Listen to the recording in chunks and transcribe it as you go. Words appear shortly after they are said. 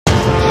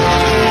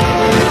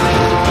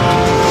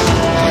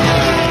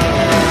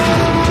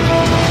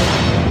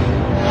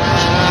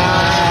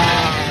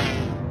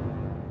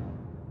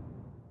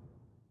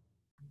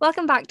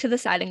Welcome back to the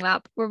Cycling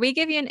Lab, where we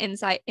give you an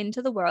insight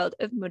into the world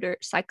of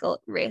motorcycle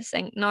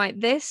racing. Now,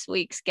 this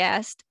week's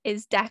guest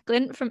is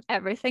Declan from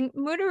Everything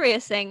Motor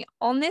Racing.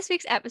 On this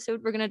week's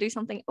episode, we're going to do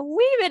something a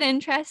wee bit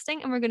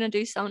interesting, and we're going to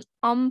do some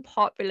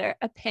unpopular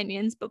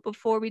opinions. But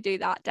before we do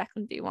that,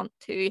 Declan, do you want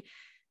to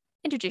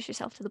introduce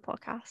yourself to the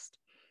podcast?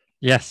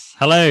 Yes.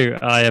 Hello.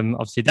 I am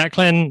obviously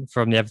Declan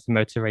from the Everything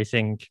Motor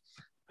Racing,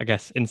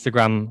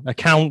 Instagram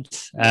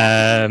account.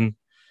 And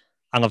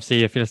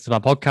obviously, if you listen to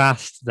my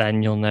podcast,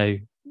 then you'll know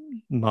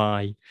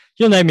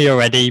me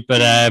already.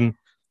 But I'm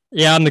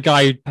the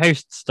guy who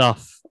posts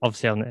stuff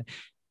obviously on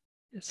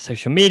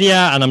social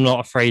media, and I'm not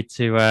afraid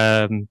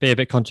to be a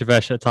bit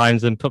controversial at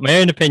times and put my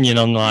own opinion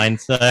online.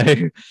 So,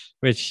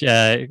 which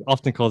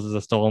often causes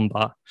a storm,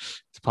 but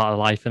it's part of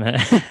life, isn't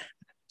it?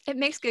 It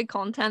makes good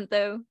content,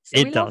 though. So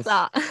it we does.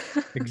 love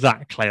that.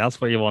 Exactly. That's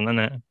what you want, isn't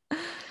it?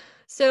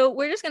 So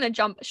we're just going to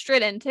jump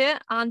straight into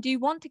it. And do you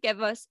want to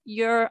give us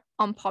your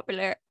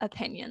unpopular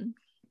opinion?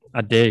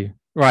 I do.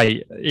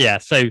 Right. Yeah.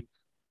 So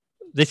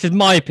this is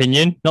my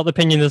opinion, not the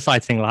opinion of the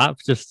Cycling Lab.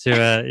 Just to,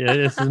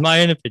 this is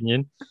my own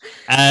opinion.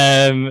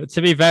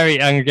 To be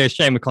very, I'm going to go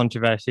straight in with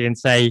controversy and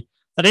say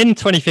that in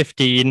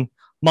 2015,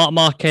 Marc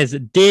Marquez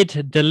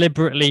did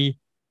deliberately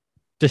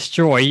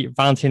destroy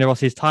Valentino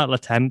Rossi's title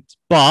attempt,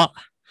 but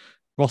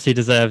Rossi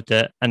deserved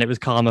it, and it was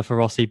karma for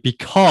Rossi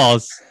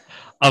because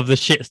of the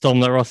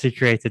shitstorm that Rossi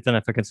created. Don't know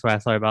if I can swear,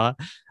 sorry about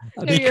that.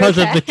 No, because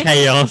okay. of the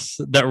chaos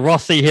that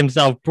Rossi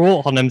himself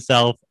brought on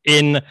himself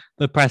in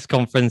the press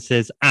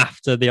conferences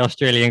after the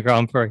Australian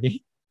Grand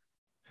Prix.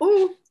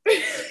 Oh.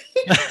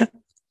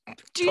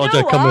 Do you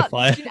know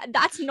what?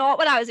 That's not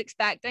what I was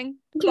expecting.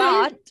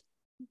 But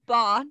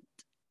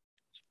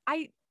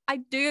I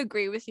do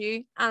agree with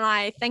you, and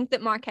I think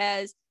that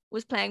Marquez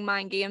was playing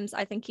mind games.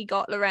 I think he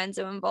got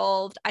Lorenzo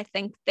involved. I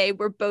think they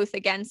were both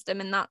against him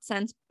in that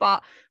sense.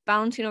 But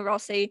Valentino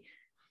Rossi,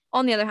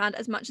 on the other hand,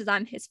 as much as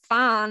I'm his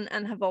fan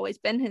and have always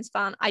been his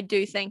fan, I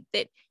do think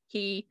that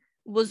he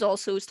was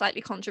also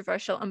slightly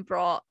controversial and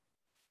brought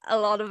a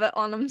lot of it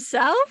on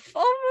himself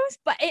almost.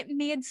 But it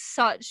made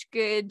such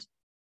good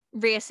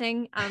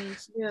racing and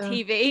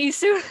TV.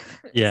 So,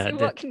 so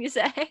what can you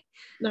say?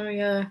 No,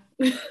 yeah.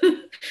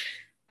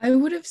 I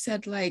would have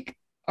said, like,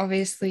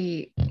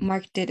 obviously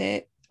Mark did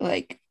it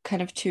like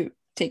kind of to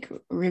take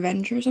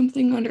revenge or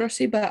something on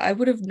Rossi, but I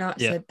would have not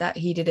said that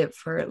he did it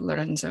for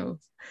Lorenzo.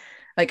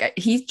 Like,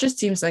 he just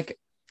seems like,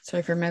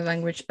 sorry for my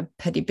language, a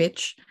petty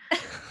bitch.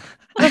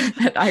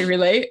 And I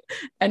relate,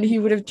 and he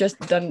would have just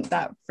done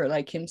that for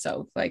like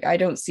himself. Like, I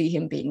don't see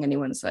him being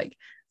anyone's like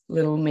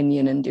little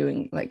minion and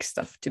doing like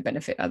stuff to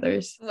benefit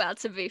others. Well,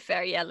 to be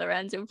fair,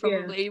 Lorenzo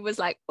probably was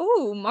like,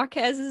 oh,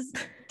 Marquez is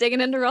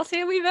digging into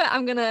Rossi a wee bit,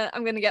 I'm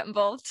gonna get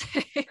involved.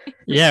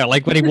 Yeah,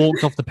 like when he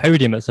walked off the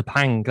podium at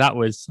Sepang, that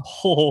was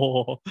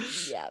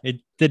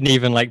it didn't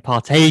even like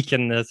partake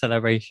in the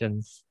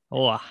celebrations.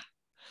 The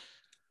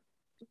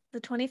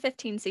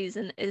 2015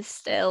 season is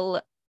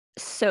still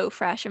so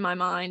fresh in my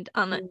mind,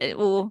 and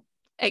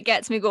it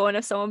gets me going.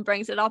 If someone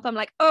brings it up, I'm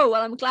like, oh,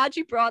 well, I'm glad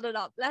you brought it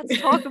up. Let's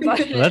talk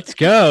about it. Let's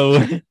go.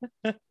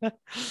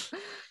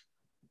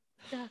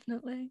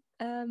 Definitely.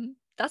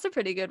 That's a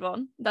pretty good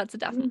one. That's a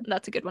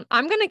good one.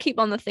 I'm going to keep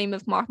on the theme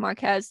of Marc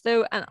Marquez,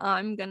 though, and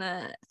I'm going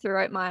to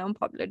throw out my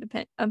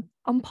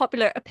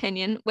unpopular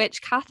opinion,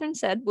 which Kathrin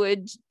said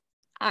would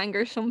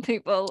anger some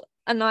people.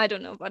 And now I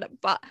don't know about it,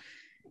 but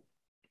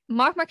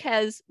Marc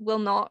Marquez will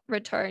not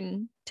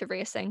return to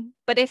racing.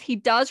 But if he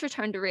does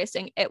return to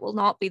racing, it will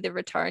not be the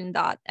return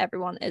that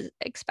everyone is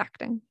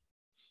expecting,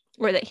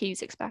 or that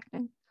he's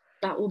expecting.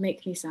 That will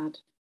make me sad.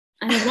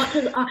 And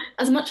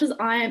as much as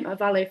I am a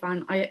Valet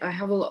fan, I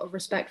have a lot of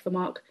respect for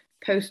Mark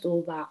post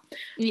all that.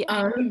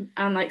 Yeah.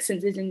 And like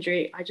since his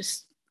injury,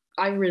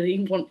 I really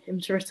want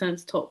him to return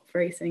to top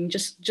racing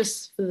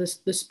just for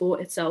the sport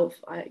itself.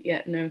 I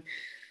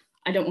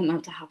don't want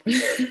that to happen.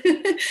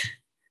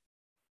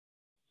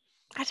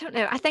 I don't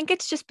know. I think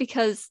it's just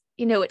because,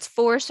 it's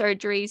 4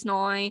 surgeries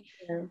now.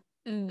 Yeah.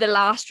 The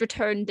last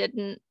return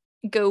didn't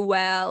go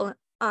well,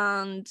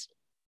 and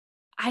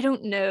I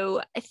don't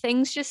know.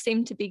 Things just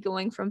seem to be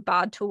going from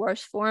bad to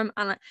worse for him,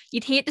 and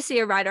you'd hate to see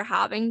a rider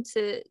having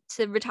to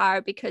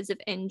retire because of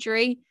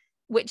injury,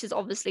 which is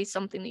obviously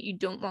something that you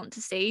don't want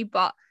to see.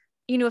 But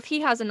if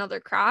he has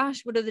another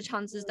crash, what are the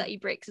chances that he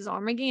breaks his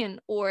arm again,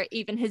 or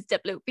even his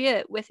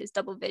diplopia with his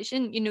double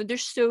vision?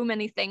 There's so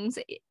many things.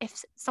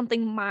 If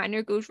something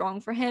minor goes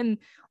wrong for him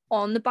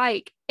on the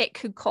bike, it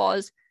could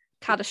cause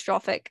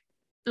catastrophic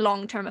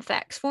long-term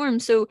effects for him.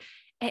 So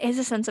it is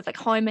a sense of like,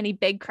 how many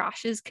big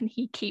crashes can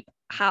he keep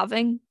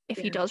having if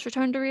he does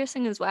return to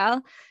racing as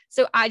well?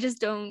 So I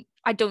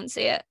don't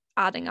see it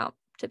adding up,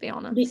 to be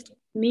honest.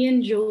 Me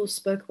and Jules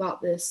spoke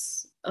about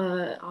this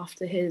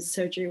after his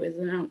surgery was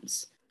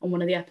announced on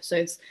one of the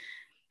episodes,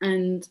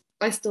 and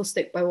I still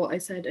stick by what I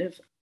said of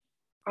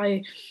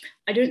I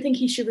don't think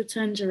he should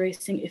return to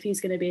racing if he's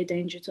going to be a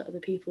danger to other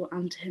people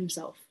and to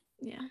himself.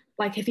 Yeah.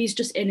 Like if he's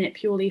just in it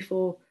purely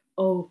for,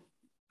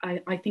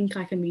 I think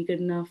I can be good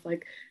enough.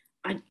 Like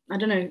I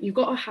don't know, you've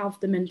got to have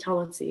the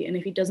mentality, and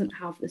if he doesn't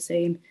have the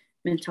same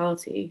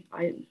mentality.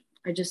 I'm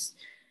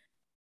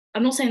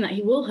not saying that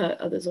he will hurt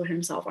others or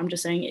himself. I'm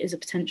just saying it is a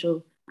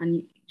potential, and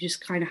you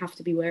just kind of have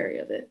to be wary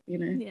of it, you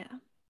know? Yeah.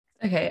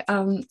 Okay.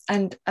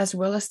 And as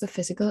well as the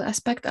physical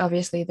aspect,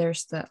 obviously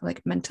there's the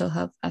like mental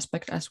health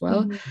aspect as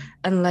well.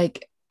 And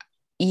like,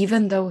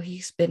 even though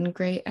he's been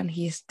great and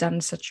he's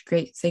done such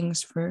great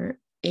things for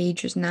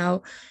ages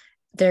now,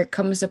 there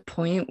comes a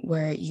point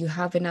where you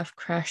have enough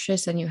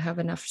crashes and you have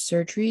enough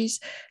surgeries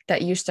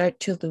that you start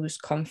to lose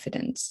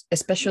confidence,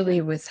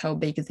 especially with how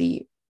big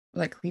the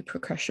like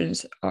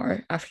repercussions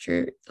are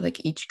after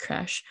like each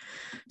crash.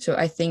 So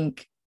I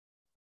think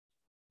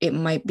it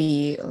might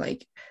be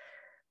like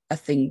a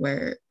thing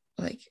where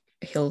like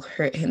he'll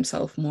hurt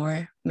himself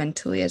more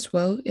mentally as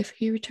well if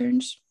he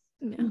returns.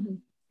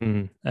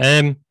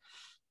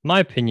 My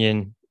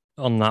opinion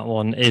on that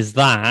one is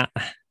that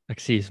I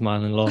see you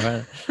smiling,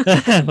 Laura.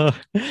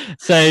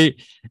 So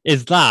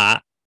is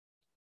that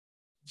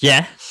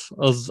yes,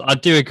 I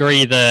do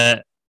agree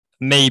that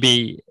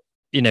maybe,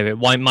 you know,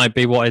 it might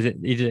be what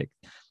it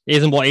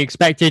isn't what he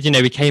expected. You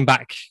know, he came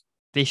back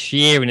this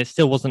year and it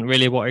still wasn't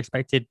really what he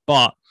expected,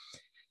 but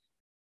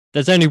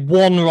there's only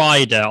one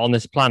rider on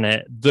this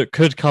planet that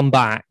could come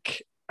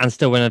back and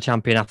still win a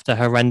champion after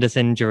horrendous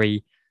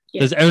injury.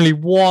 Yeah. There's only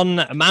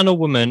one man or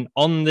woman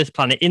on this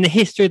planet in the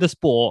history of the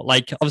sport.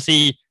 Like,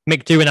 obviously,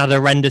 Mick Doohan had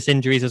horrendous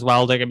injuries as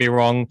well. Don't get me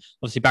wrong.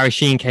 Obviously, Barry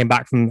Sheene came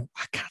back from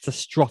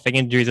catastrophic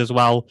injuries as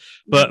well.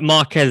 But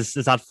Marquez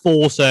has had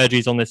 4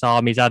 surgeries on this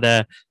arm. He's had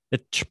a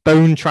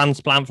bone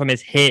transplant from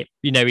his hip.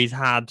 You know, he's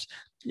had,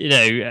 you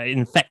know,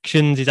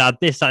 infections. He's had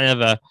this, that, and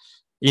the other.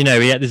 You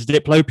know, he had this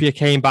diplopia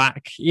came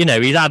back. You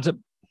know, he's had a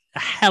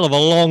hell of a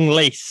long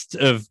list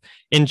of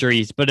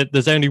injuries, but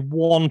there's only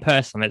one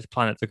person on this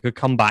planet that could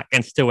come back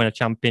and still win a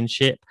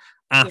championship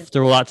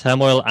after all that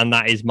turmoil, and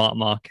that is Marc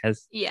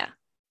Marquez. Yeah.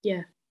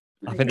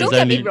 I think don't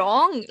get me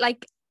wrong.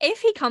 Like,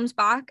 if he comes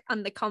back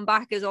and the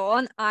comeback is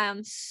on, I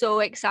am so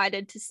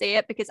excited to see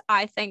it, because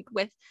I think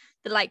with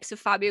the likes of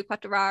Fabio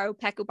Quartararo,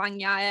 Pecco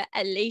Bagnaia,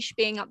 Elish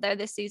being up there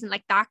this season,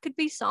 like that could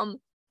be some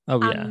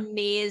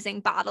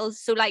amazing battles.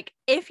 So like,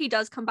 if he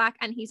does come back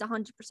and he's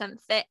 100%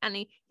 fit and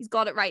he's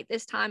got it right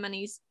this time and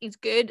he's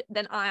good,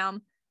 then I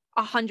am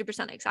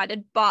 100%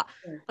 excited. But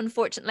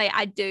unfortunately,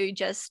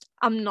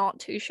 I'm not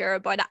too sure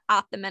about it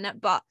at the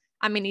minute. But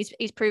I mean,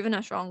 he's proven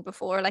us wrong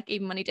before. Like,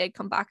 even when he did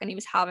come back and he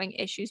was having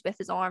issues with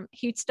his arm,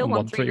 he'd still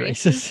won 3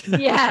 races.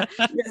 Yeah.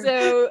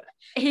 So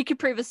he could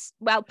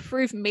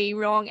prove me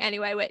wrong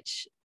anyway,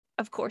 which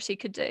of course he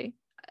could do.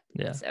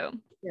 Yeah. So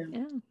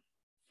yeah.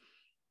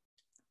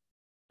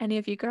 Any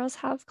of you girls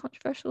have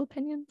controversial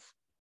opinions?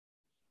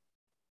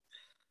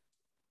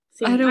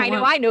 See, I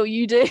know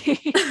you do.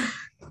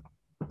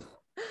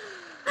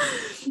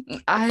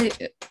 I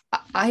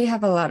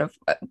have a lot of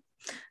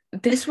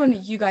this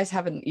one you guys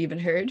haven't even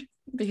heard,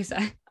 because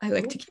I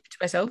like to keep it to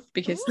myself,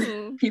 because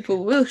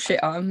people will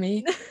shit on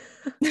me.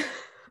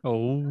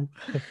 I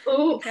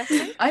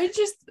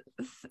just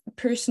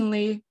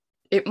personally,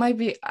 it might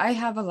be, I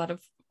have a lot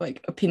of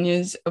like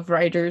opinions of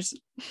riders.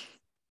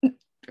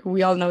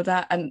 We all know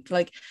that, and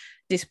like,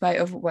 despite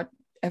of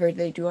whatever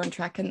they do on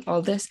track and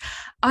all this,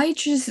 I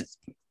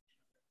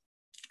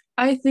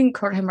think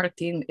Jorge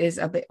Martin is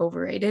a bit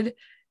overrated.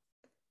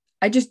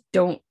 I just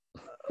don't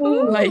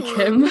like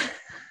him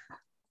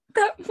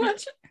that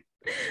much.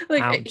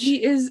 Like, ouch.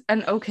 He is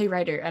an okay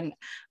rider, and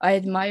I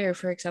admire,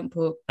 for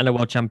example, and a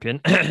world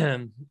champion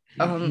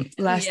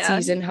last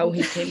season, how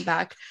he came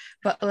back.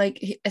 But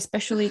like,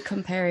 especially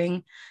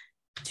comparing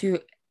to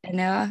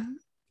Aino,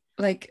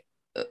 like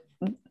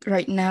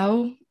right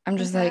now, I'm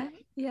just like,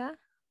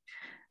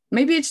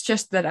 maybe it's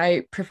just that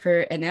I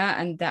prefer Aino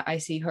and that I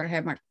see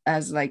Jorge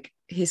as like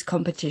his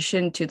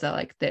competition to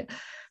the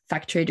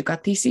factory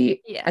Ducati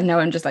seat. And now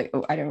I'm just like,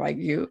 oh, I don't like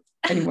you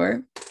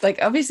anymore. Like,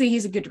 obviously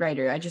he's a good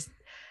rider. I just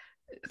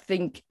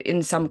think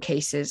in some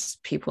cases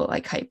people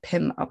like hype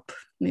him up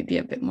maybe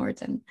a bit more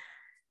than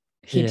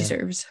he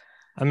deserves.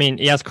 I mean,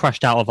 he has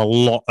crashed out of a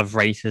lot of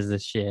races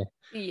this year.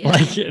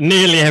 Like,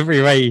 nearly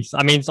every race.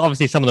 I mean,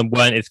 obviously some of them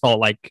weren't his fault,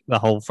 like the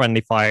whole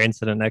friendly fire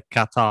incident at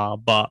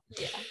Qatar, but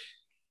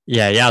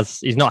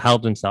he's not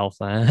helped himself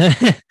there.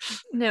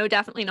 No,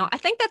 definitely not. I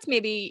think that's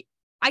maybe,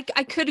 I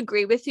could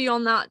agree with you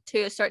on that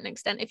to a certain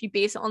extent if you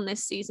base it on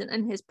this season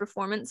and his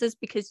performances,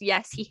 because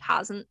yes, he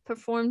hasn't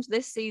performed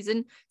this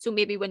season. So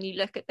maybe when you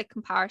look at the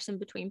comparison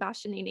between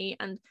Bastianini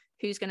and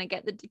who's going to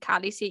get the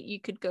Ducati seat,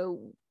 you could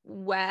go,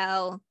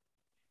 well,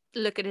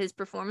 look at his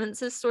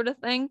performances sort of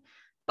thing.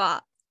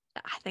 But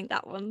I think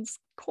that one's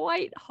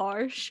quite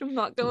harsh. I'm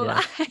not going to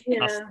lie.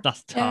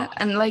 That's tough.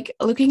 And like,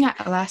 looking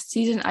at last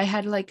season, I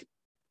had like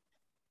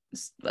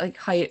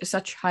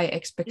such high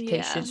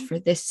expectations for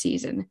this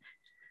season.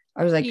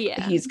 I was like,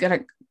 he's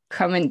gonna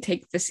come and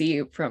take the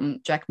seat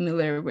from Jack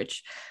Miller,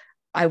 which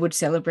I would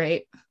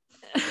celebrate.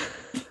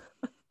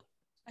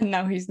 And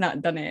now he's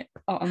not done it.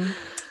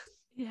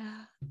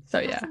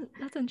 So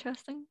that's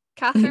interesting.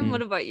 Kathrin,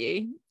 what about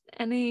you?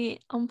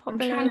 Any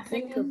unpopular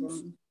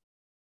opinions?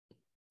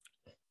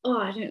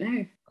 I don't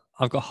know.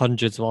 I've got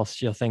hundreds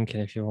whilst you're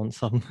thinking if you want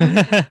some.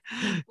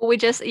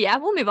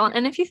 We'll move on.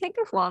 And if you think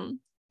of one,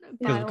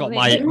 because I've got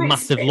my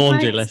massive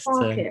laundry list.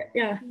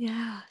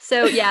 Yeah.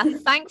 So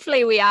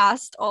thankfully we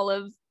asked all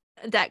of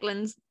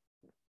Declan's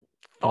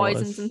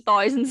thousands and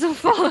thousands of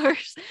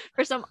followers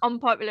for some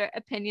unpopular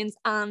opinions,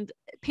 and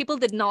people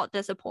did not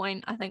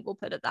disappoint. I think we'll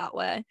put it that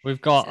way.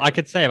 We've got, I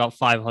could say, about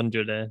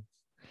 500 here.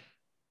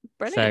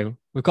 Brilliant. So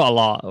we've got a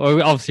lot. Well,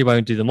 we obviously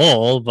won't do them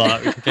all,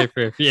 but we can go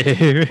through a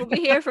few. We'll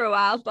be here for a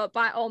while, but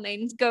by all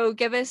means, go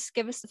give us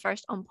the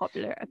first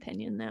unpopular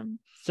opinion then.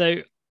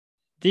 So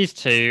these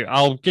two,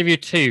 I'll give you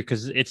two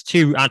because it's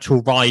two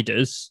actual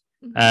riders.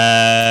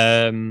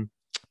 And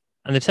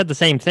they've said the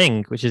same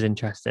thing, which is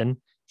interesting.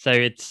 So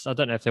it's, I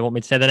don't know if they want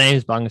me to say their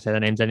names, but I'm going to say their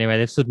names anyway.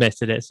 They've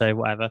submitted it, so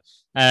whatever.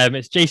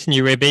 It's Jason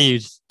Uribe,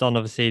 who's done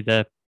obviously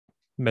the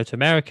Moto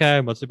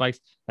America, motorbikes,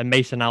 and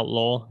Mason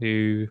Outlaw,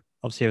 who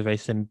obviously was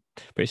racing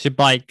British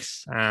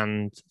Bikes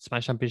and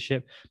Smash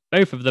Championship.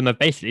 Both of them have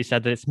basically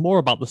said that it's more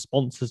about the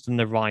sponsors than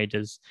the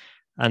riders,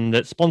 and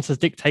that sponsors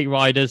dictate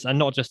riders and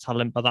not just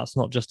talent, but that's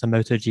not just a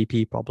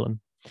MotoGP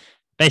problem.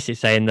 Basically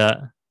saying that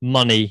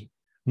money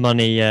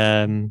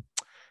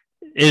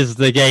is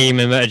the game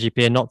in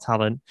MotoGP and not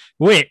talent,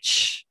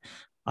 which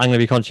I'm going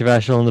to be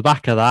controversial on the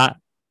back of that.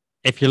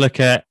 If you look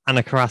at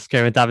Ana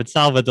Carrasco and David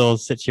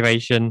Salvador's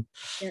situation,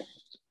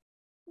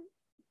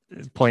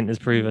 the point is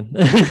proven.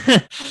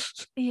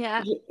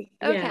 Yeah.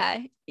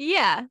 Okay.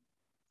 Yeah.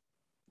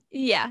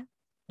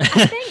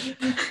 I think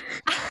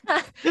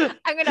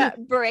I'm going to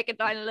break it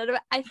down a little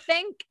bit. I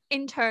think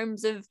in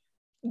terms of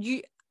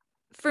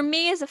for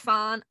me as a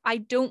fan, I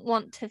don't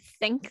want to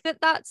think that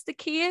that's the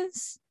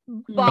case,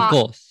 but of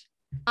course.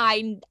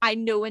 I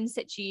know in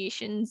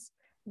situations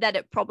that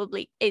it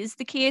probably is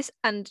the case,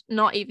 and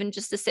not even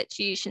just the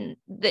situation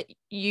that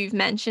you've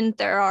mentioned.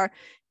 There are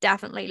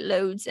definitely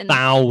loads and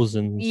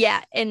thousands.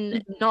 Yeah,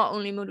 in not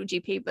only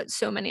MotoGP, but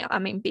so many, I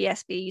mean,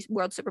 BSBs,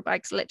 World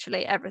Superbikes,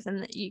 literally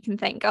everything that you can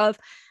think of.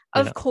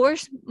 Of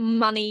course,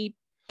 money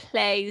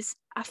plays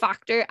a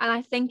factor. And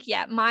I think,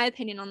 my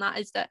opinion on that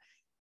is that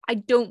I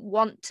don't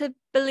want to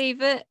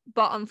believe it,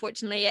 but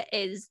unfortunately it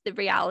is the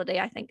reality,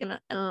 I think, in a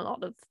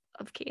lot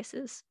of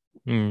cases.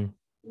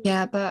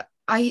 Yeah, but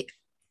I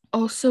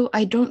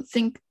don't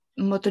think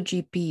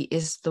MotoGP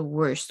is the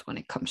worst when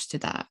it comes to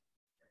that.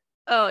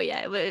 Oh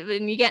yeah,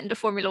 when you get into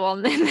Formula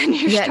One, then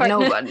you're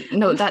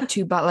no, that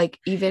too. But like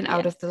even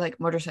out of the like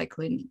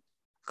motorcycling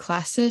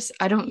classes,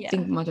 I don't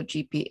think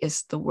MotoGP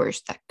is the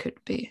worst that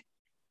could be.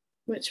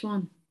 Which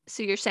one?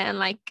 So you're saying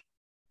like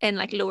in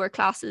like lower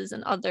classes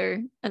and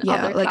other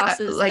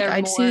classes,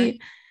 I'd see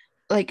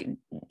like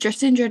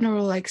just in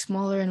general, like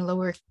smaller and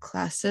lower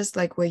classes,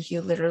 like where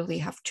you literally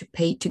have to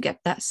pay to get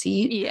that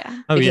seat.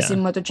 Yeah. Because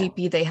in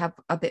MotoGP they have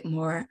a bit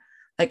more,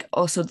 like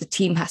also the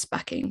team has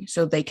backing,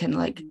 so they can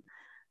like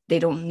they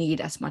don't need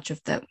as much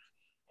of the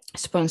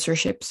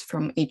sponsorships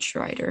from each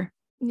rider.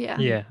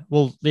 Yeah.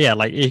 Well,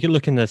 like you can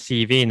look in the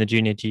CV in the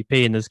junior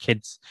GP, and there's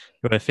kids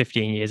who are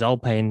 15 years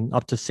old paying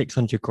up to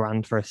 600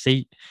 grand for a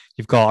seat.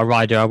 You've got a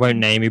rider I won't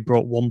name who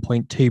brought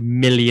 1.2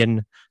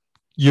 million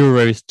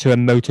euros to a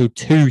Moto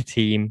 2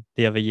 team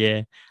the other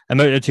year, a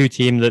Moto 2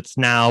 team that's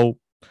now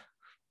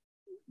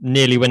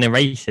nearly winning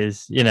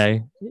races.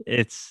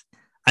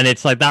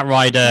 It's like that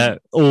rider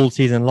all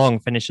season long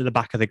finished at the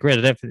back of the grid.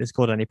 I don't think they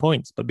scored any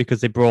points, but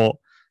because they brought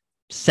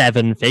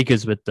 7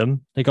 figures with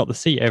them, they got the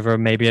seat over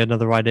maybe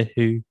another rider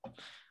who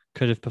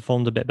could have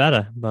performed a bit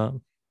better. But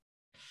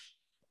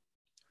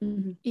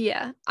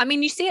yeah, I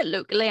mean, you see it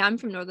locally. I'm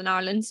from Northern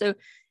Ireland, so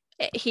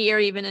here,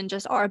 even in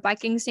just our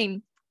biking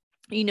scene,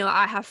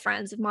 I have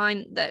friends of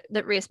mine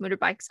that race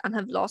motorbikes and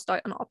have lost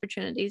out on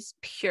opportunities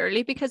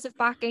purely because of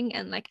backing,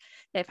 and like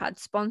they've had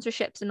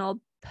sponsorships and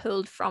all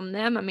pulled from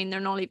them. I mean, they're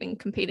not even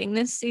competing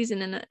this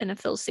season in a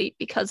full seat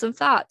because of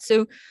that.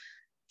 So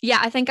yeah,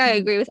 I think I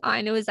agree with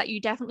Aino, is that you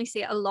definitely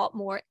see it a lot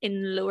more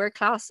in lower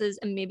classes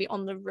and maybe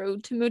on the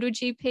road to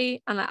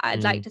MotoGP. And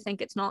I'd like to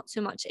think it's not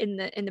so much in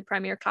the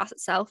premier class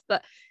itself,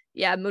 but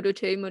yeah, Moto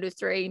 2, Moto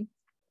 3,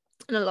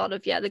 and a lot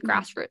of the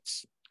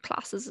grassroots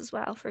classes as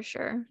well, for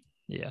sure.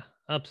 Yeah,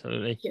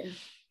 absolutely.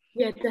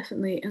 Yeah,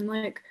 definitely. And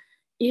like,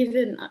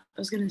 even I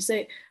was going to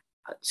say,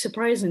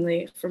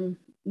 surprisingly, from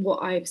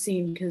what I've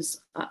seen, because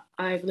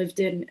I've lived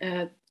in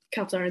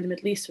Qatar in the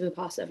Middle East for the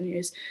past 7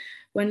 years,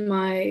 when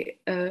my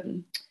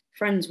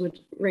friends would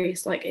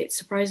race, like it's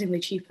surprisingly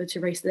cheaper to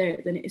race there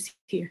than it is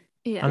here.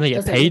 Yeah, and they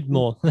get paid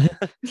more.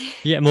 You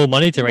get more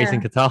money to race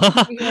in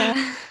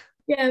Qatar.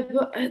 Yeah,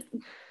 but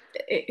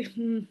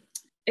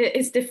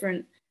it's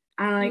different,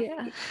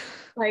 and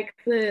like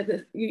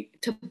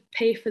to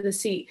pay for the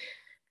seat,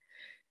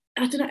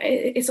 I don't know,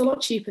 it's a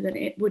lot cheaper than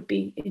it would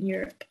be in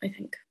Europe, I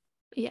think.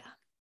 Yeah,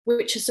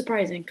 which is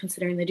surprising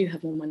considering they do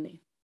have more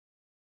money.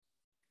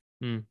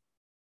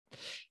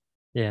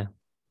 Yeah.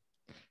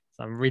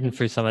 So I'm reading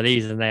through some of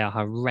these and they are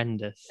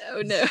horrendous.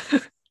 Oh no.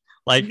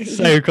 Like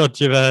so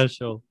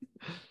controversial.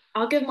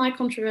 I'll give my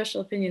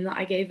controversial opinion that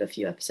I gave a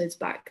few episodes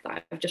back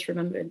that I've just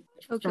remembered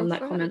from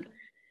that comment.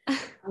 I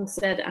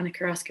said Ana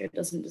Carrasco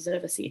doesn't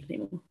deserve a seat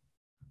anymore.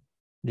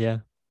 Yeah.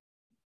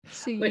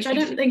 So which I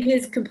don't think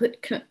is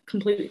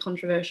completely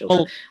controversial.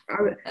 Well,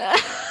 but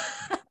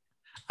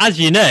as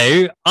you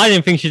know, I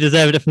didn't think she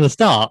deserved it from the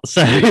start.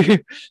 So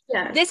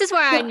yeah, this is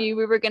where I knew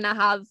we were going to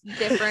have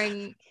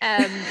differing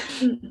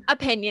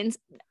opinions.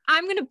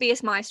 I'm going to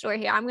base my story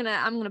here. I'm going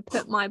to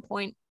put my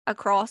point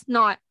across.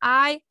 Now,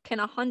 I can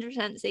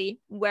 100% see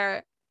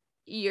where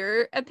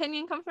your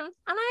opinion comes from, and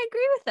I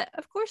agree with it.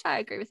 Of course I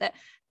agree with it,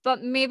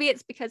 but maybe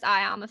it's because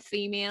I am a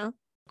female.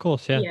 Of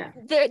course, yeah.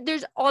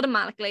 There's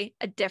automatically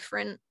a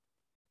different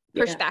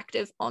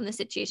perspective on the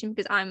situation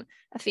because I'm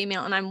a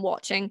female and I'm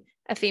watching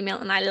a female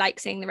and I like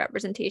seeing the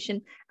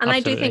representation, and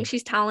Absolutely. I do think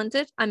she's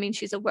talented. I mean,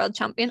 she's a world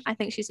champion. I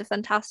think she's a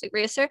fantastic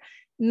racer.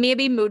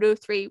 Maybe Moto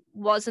 3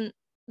 wasn't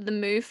the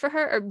move for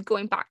her, or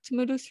going back to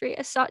Moto 3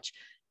 as such,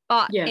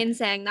 but in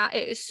saying that,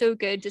 it is so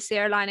good to see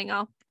her lining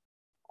up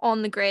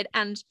on the grid,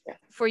 and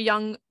for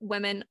young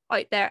women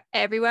out there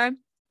everywhere,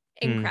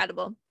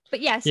 incredible. But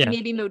yes,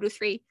 maybe Moto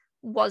 3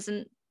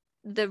 wasn't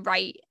the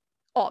right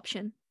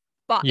option,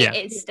 but it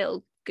is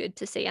still good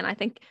to see, and I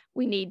think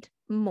we need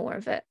more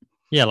of it.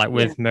 Yeah, like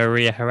with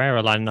Maria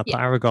Herrera lining up at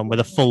Aragon with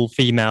a full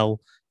female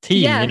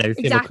team, female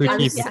exactly. crew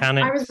chief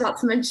mechanics. I was about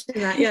to mention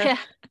that,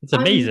 It's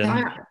amazing.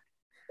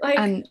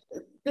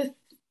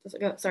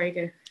 Sorry,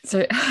 go.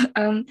 So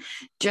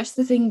just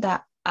the thing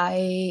that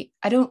I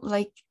don't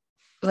like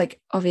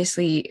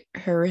obviously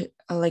her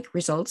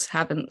results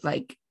haven't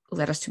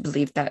led us to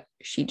believe that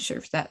she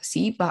deserves that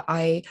C, but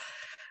I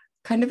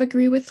kind of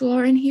agree with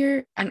Lauryn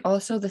here. And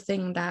also the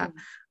thing that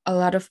a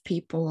lot of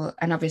people,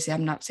 and obviously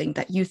I'm not saying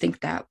that you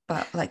think that,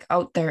 but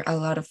out there, a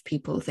lot of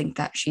people think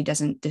that she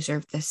doesn't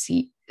deserve the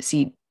C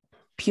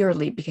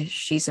purely because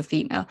she's a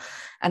female.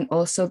 And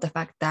also the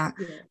fact that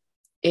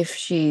if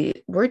she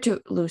were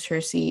to lose her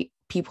C,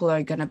 people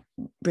are gonna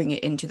bring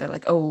it into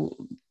the oh,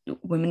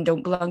 women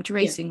don't belong to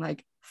racing,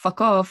 fuck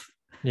off.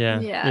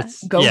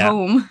 Go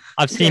home.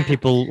 I've seen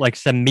people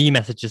send me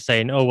messages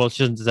saying, oh well,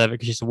 she doesn't deserve it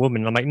because she's a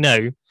woman. I'm like,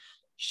 no,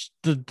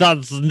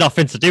 that's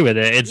nothing to do with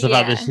it. It's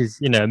about that she's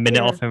a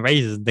minute off in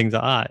races and things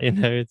like that.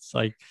 It's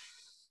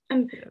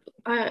and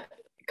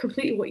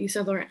completely what you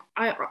said, Lauryn.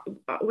 I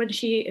when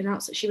she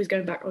announced that she was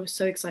going back, I was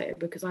so excited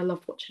because I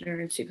loved watching her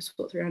in Super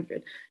Sport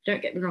 300.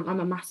 Don't get me wrong, I'm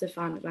a massive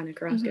fan of Ana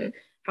Carrasco.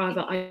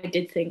 However, I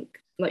did think,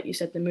 like you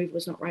said, the move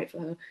was not right for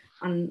her,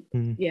 and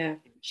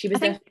she was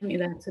definitely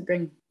there to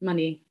bring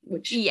money,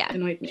 which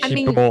annoyed me.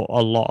 She brought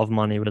a lot of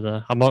money with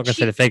her. I'm not going to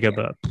say the figure,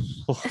 but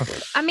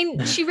I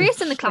mean, she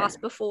raced in the class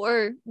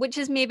before, which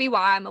is maybe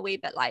why I'm a wee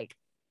bit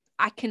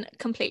I can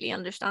completely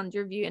understand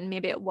your view, and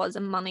maybe it was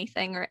a money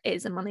thing or it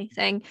is a money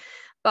thing.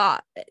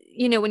 But,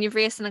 when you've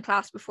raced in a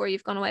class before,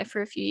 you've gone away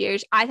for a few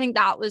years. I think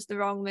that was the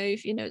wrong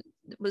move.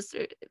 Was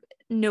there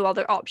no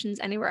other options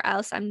anywhere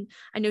else? I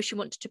know she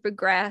wanted to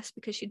progress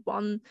because she'd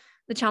won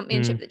the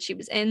championship that she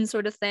was in,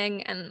 sort of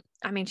thing. And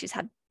I mean, she's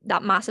had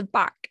that massive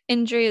back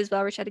injury as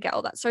well, where she had to get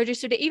all that surgery.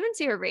 So to even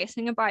see her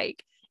racing a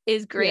bike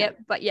is great.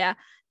 But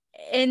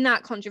in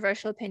that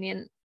controversial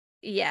opinion,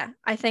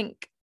 I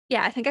think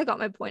I got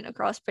my point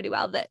across pretty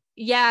well that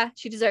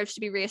she deserves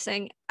to be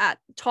racing at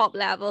top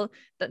level,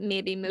 but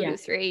maybe Moto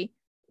 3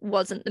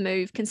 wasn't the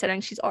move, considering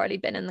she's already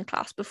been in the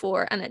class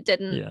before and it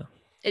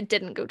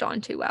didn't go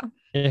down too well.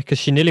 Yeah, because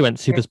she nearly went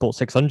Super Sport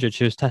 600.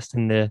 She was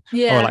testing the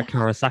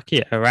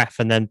Kawasaki at her F,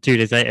 and then 2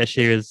 days later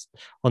she was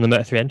on the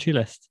Moto 3 entry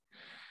list.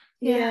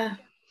 Yeah,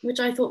 which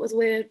I thought was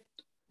weird.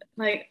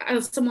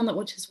 As someone that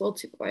watches World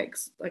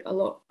Superbikes a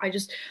lot, I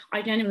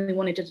genuinely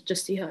wanted to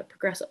just see her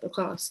progress up the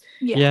class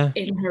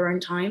in her own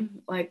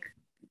time.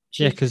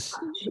 Because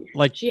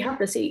she had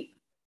the seat.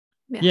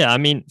 I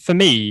mean, for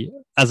me,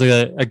 as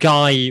a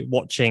guy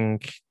watching,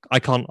 I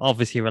can't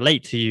obviously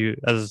relate to you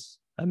as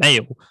a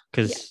male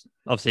because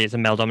obviously it's a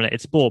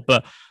male-dominated sport,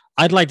 but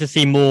I'd like to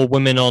see more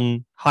women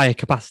on higher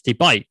capacity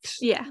bikes.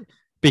 Yeah.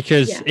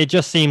 Because it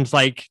just seems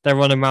like they're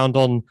running around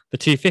on the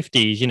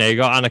 250s. You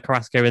got Ana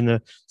Carrasco in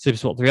the Super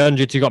Sport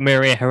 300. You got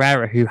Maria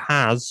Herrera, who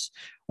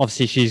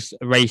she's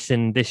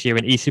racing this year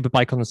in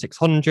e-Superbike on the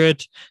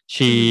 600.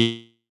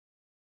 She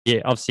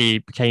obviously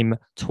became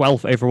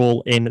 12th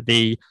overall in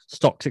the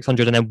stock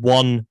 600 and then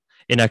won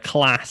in a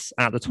class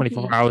at the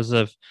 24 Hours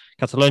of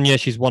Catalonia.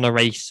 She's won a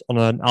race on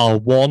an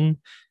R1,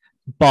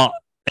 but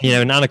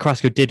and Ana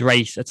Carrasco did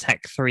race a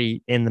Tech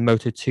 3 in the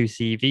Moto 2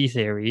 CV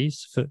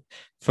series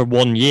for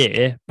 1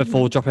 year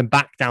before dropping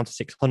back down to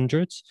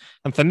 600s.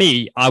 And for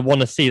me, I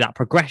want to see that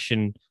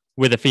progression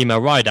with a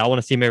female rider. I want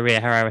to see Maria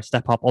Herrera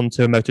step up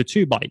onto a Moto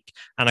 2 bike,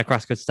 Ana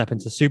Carrasco step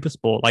into Super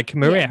Sport.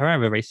 Maria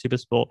Herrera raced Super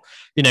Sport,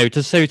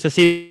 to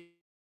see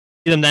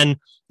them then,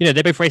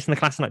 they both raced in the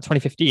class in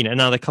 2015, and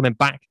now they're coming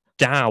back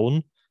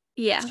down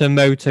to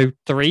Moto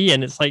 3,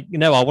 and it's I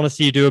want to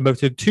see you do a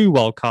Moto 2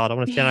 wild card. I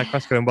want to see Ana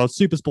Carrasco in World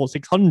Super Sport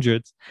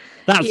 600.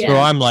 That's where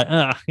I'm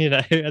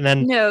and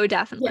then no,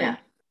 definitely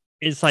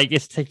it's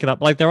it's taken up.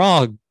 There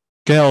are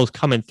girls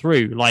coming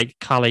through like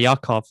Kala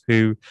Yakov,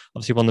 who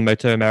obviously won the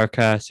Moto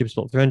America Super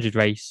Sport 300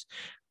 race,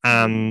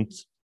 and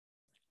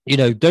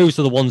those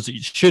are the ones that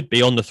should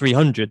be on the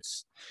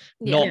 300s.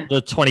 not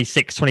the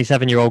 26,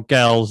 27-year-old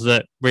girls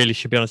that really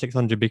should be on a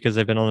 600 because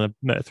they've been on a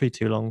Moto 3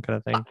 too long kind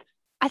of thing.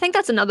 I think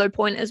that's another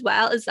point as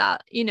well, is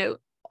that,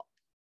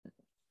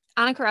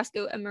 Ana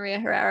Carrasco and Maria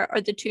Herrera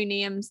are the two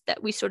names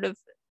that we sort of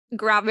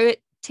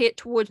gravitate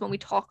towards when we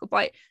talk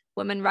about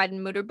women riding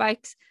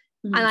motorbikes.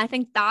 And I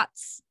think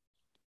that's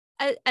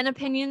an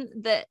opinion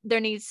that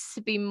there needs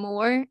to be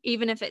more,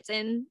 even if it's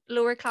in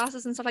lower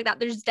classes and stuff like that.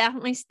 There's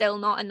definitely still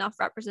not enough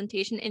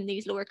representation in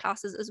these lower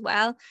classes as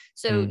well.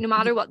 So no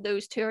matter what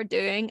those two are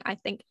doing, I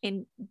think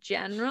in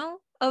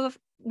general of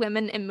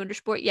women in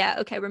motorsport,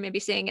 we're maybe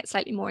seeing it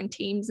slightly more in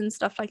teams and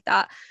stuff like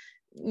that,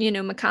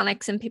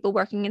 mechanics and people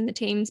working in the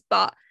teams,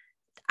 but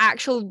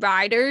actual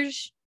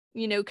riders,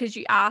 because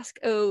you ask,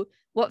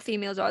 what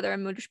females are there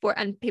in motorsport,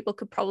 and people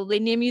could probably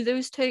name you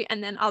those two,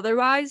 and then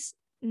otherwise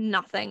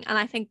nothing. And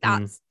I think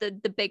that's the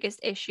biggest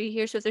issue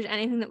here. So if there's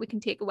anything that we can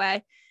take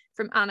away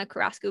from Ana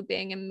Carrasco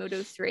being in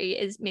Moto 3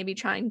 is maybe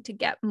trying to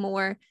get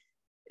more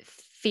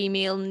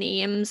female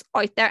names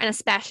out there, and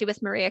especially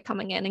with Maria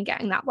coming in and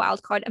getting that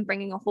wild card and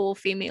bringing a whole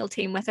female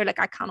team with her. Like,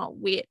 I cannot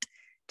wait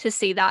to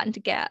see that and to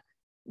get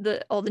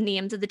all the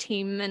names of the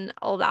team and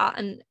all that,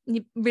 and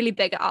you really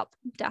big it up,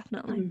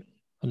 definitely.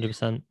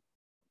 100%.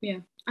 Yeah,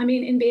 I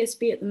mean, in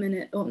BSB at the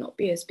minute, or not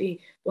BSB,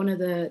 one of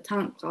the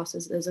talent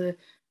classes, there's a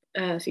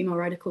female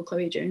rider called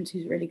Chloe Jones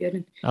who's really good.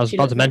 And I was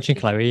about to mention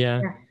Chloe.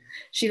 Yeah,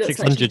 she looks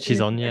 600. like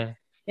she's on. Yeah,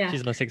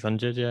 she's on a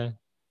 600. Yeah.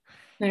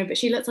 No, but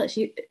she looks like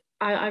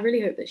I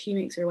really hope that she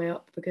makes her way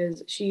up,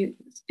 because she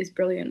is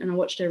brilliant. And I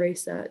watched her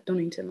race at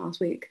Donington last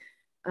week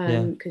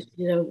because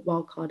she did a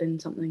wild card in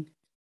something.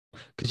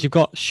 Because you've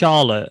got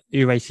Charlotte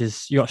who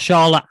races. You got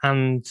Charlotte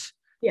and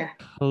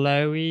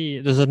Chloe.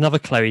 There's another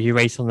Chloe who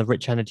races on the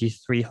Rich Energy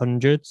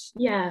 300s.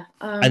 Yeah.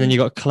 And then you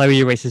got Chloe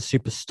who races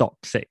Super Stock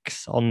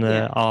 6 on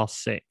the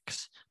R6.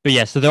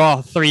 But so there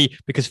are three,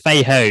 because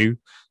Fei Ho,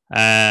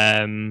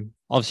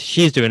 obviously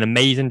she's doing an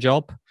amazing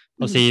job.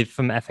 Obviously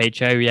from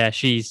FHO,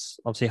 she's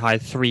obviously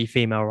hired 3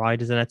 female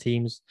riders in her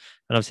teams.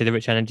 And obviously the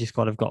Rich Energy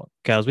squad have got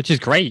girls, which is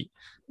great.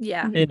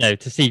 Yeah.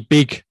 To see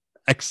big,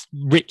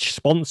 rich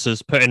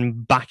sponsors putting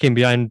backing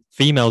behind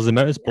females in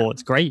motorsport.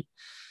 It's great.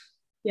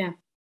 Yeah.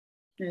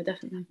 No,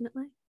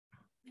 definitely.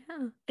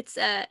 Yeah, it's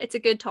a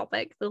good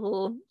topic, the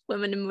whole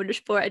women in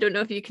motorsport. I don't know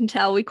if you can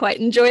tell, we quite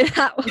enjoy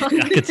that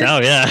one. I could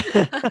tell, yeah.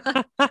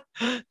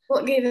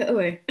 What gave it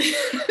away?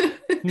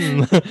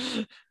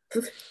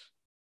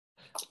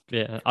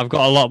 Yeah, I've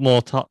got a lot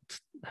more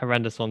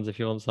horrendous ones if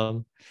you want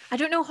some. I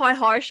don't know how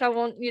harsh I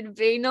want you to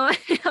be now.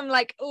 I'm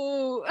like,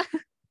 oh.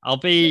 I'll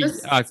be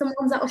some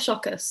ones that will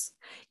shock us.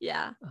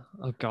 Yeah.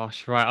 Oh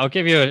gosh, right. I'll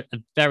give you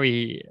a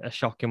very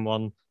shocking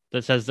one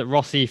that says that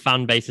Rossi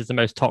fan base is the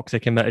most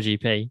toxic in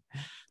MotoGP.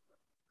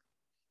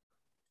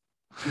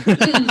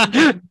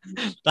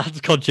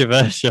 That's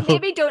controversial.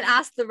 Maybe don't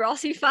ask the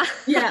Rossi fan.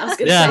 Yeah, I was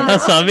gonna say.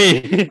 That's what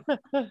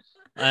I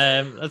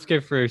mean. Let's go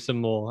through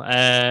some more.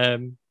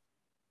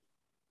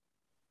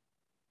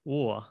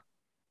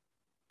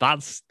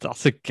 That's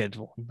a good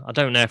one. I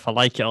don't know if I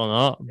like it or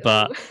not,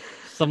 but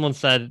someone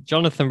said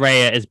Jonathan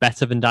Rea is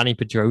better than Danny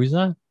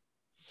Pedrosa.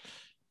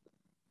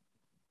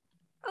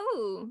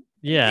 Oh.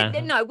 Yeah.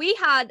 No, we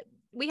had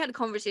a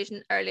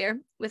conversation earlier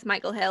with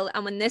Michael Hill,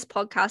 and when this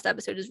podcast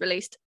episode is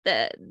released,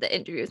 the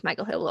interview with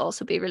Michael Hill will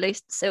also be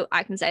released, so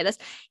I can say this.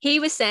 He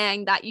was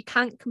saying that you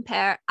can't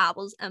compare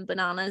apples and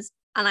bananas,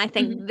 and I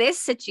think this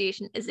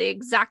situation is the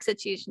exact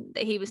situation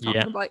that he was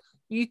talking about.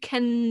 You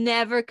can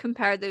never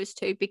compare those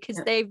two, because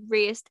they've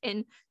raced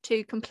in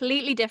 2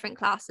 completely different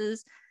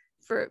classes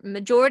for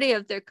majority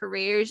of their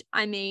careers.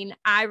 I mean,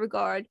 I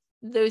regard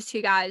those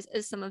 2 guys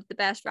as some of the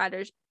best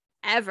riders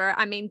ever.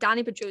 I mean,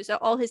 Danny Pedrosa,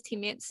 all his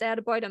teammates said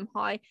about him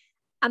how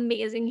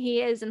amazing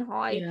he is and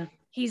how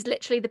he's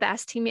literally the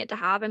best teammate to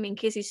have. I mean,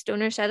 Casey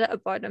Stoner said it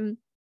about him.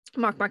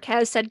 Marc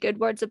Marquez said good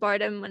words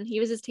about him when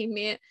he was his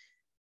teammate.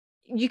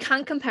 You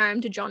can't compare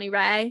him to Johnny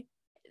Rea.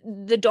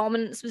 The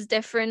dominance was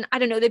different. I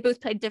don't know. They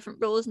both played different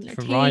roles in their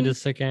different team.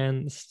 riders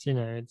against,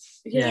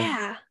 it's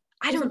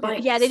I don't know.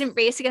 Yeah, they didn't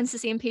race against the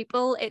same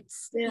people.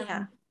 It's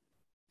I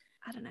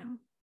don't know.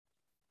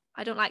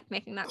 I don't like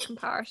making that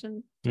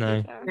comparison.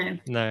 No.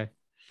 Okay,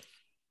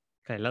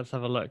 let's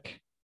have a look.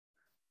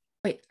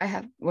 Wait, I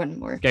have one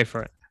more. Go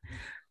for it.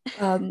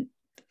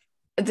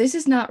 This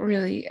is not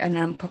really an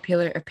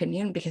unpopular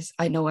opinion, because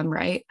I know I'm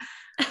right.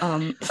 All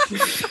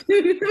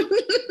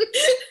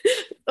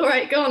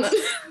right, go on then.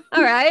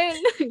 All right.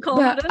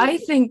 But I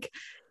think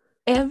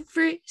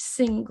every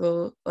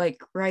single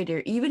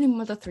rider, even in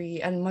Moto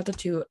 3 and Moto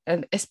 2,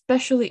 and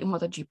especially in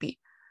MotoGP,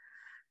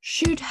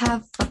 should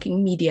have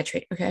fucking media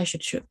training. Okay, I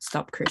should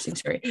stop cursing,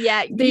 sorry.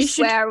 Yeah, they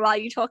swear while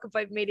you talk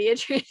about media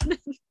training.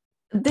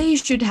 They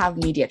should have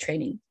media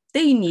training.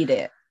 They need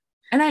it.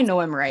 And I know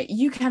I'm right.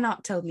 You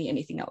cannot tell me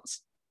anything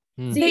else.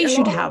 They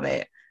should have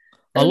it.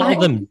 A lot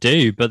of them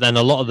do, but then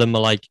a lot of them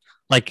are like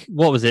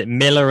what was it?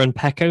 Miller and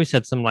Pecco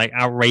said some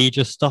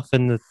outrageous stuff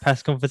in the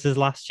press conferences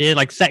last year,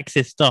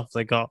 sexist stuff.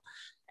 They got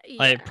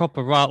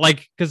proper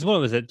because what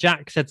was it?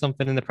 Jack said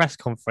something in the press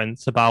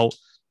conference about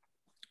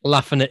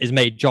laughing at his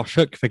mate Josh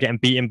Hook for getting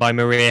beaten by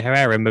Maria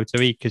Herrera in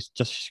Moto E because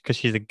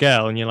she's a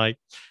girl, and you're like,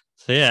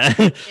 so yeah.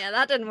 Yeah,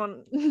 that didn't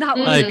want that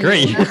one. I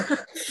agree.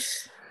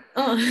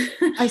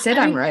 I said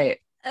I'm right.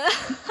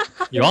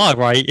 You are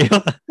right.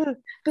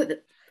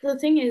 But the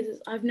thing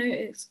is, I've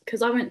noticed,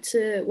 because I went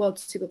to World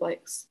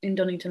Superbikes in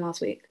Donington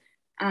last week,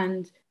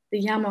 and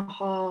the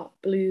Yamaha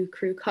Blue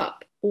Crew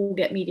Cup all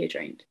get media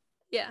trained.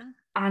 Yeah.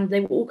 And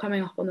they were all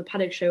coming up on the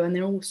paddock show, and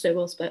they're all so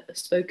well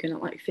spoken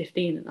at like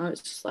 15, and I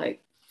was just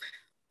like,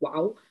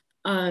 wow.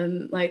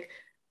 Like,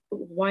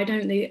 why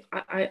don't they?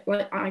 I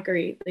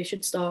agree. They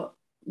should start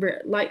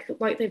like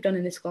they've done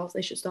in this class.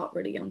 They should start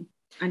really young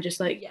and just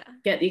like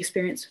get the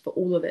experience for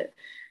all of it.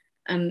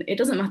 And it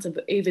doesn't matter,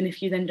 but even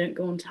if you then don't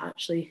go on to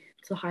actually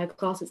to higher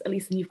classes, at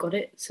least then you've got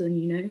it, so then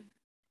you know.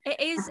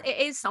 It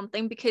is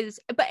something, because,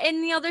 but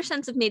in the other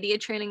sense of media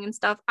training and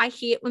stuff, I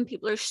hate when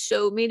people are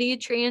so media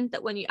trained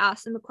that when you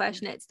ask them a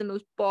question, it's the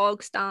most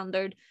bog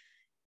standard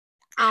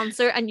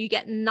answer and you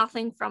get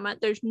nothing from it.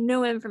 There's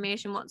no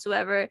information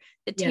whatsoever.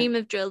 The team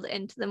have drilled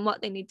into them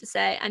what they need to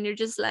say, and you're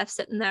just left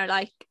sitting there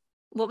like,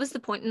 what was the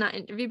point in that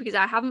interview? Because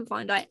I haven't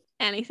found out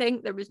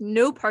anything. There was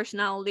no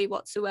personality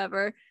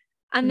whatsoever.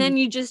 And then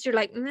you're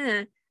like,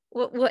 meh,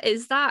 what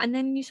is that? And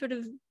then you sort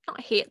of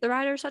not hate the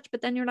rider or such,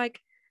 but then you're like,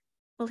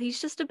 well,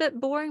 he's just a bit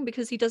boring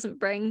because he doesn't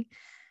bring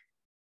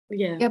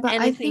but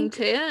I think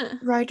to it.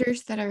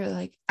 Riders that are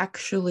like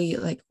actually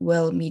like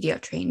well media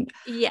trained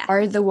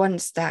are the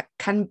ones that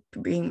can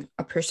bring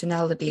a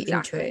personality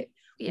into it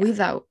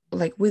without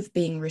like with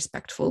being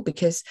respectful,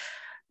 because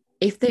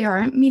if they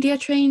aren't media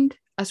trained,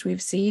 as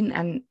we've seen,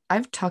 and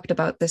I've talked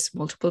about this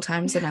multiple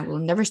times and I will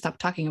never stop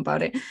talking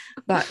about it,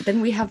 but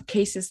then we have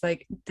cases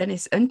like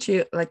Dennis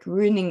Unchu like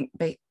ruining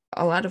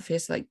a lot of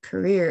his like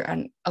career,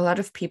 and a lot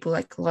of people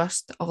like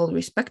lost all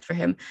respect for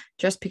him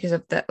just because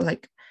of the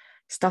like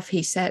stuff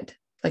he said.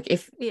 Like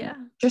if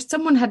just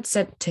someone had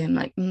said to him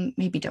like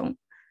maybe don't,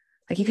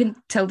 like you can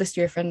tell this to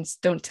your friends,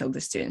 don't tell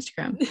this to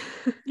Instagram.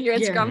 Your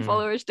Instagram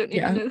followers don't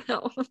even know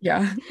that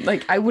one.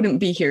 Like I wouldn't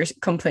be here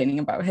complaining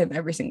about him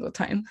every single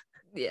time.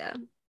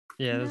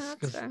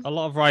 Because a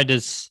lot of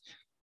riders,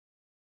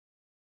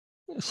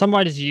 some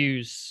riders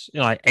use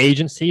like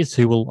agencies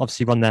who will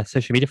obviously run their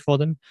social media for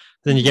them.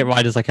 Then you get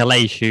riders like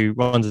Aleix who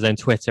runs his own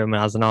Twitter and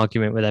has an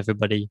argument with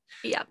everybody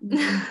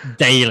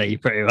daily,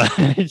 pretty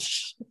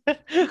much.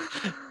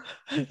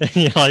 And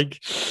you're like,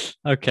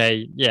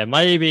 okay,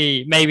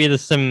 maybe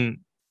there's some,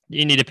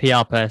 you need a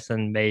PR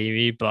person,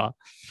 maybe, but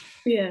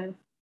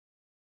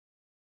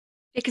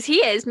because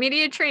he is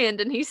media trained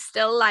and he's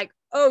still like,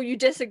 oh, you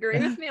disagree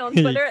with me on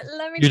Twitter?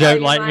 Let me you tell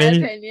don't like my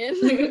me?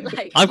 opinion.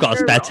 Like, I've got a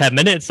spare 10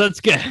 minutes. Let's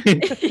go.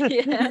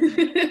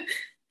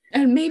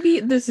 And maybe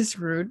this is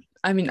rude.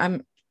 I mean,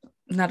 I'm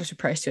not a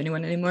surprise to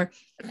anyone anymore.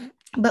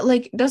 But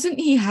like, doesn't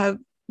he have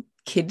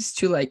kids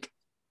to like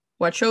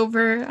watch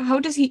over? How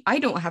does he? I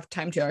don't have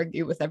time to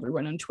argue with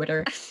everyone on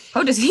Twitter.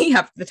 How does he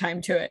have the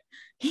time to it?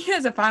 He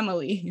has a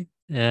family.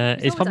 Yeah,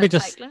 he's probably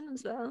just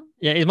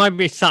he might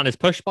be sat on his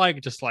push bike,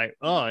 just like,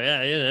 oh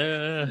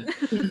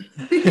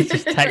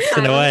just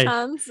texting away.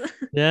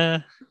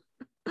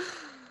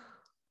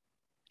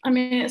 I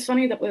mean, it's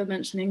funny that we were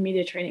mentioning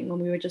media training when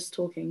we were just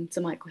talking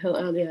to Michael Hill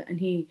earlier, and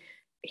he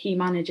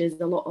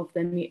manages a lot of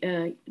them.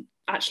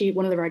 Actually,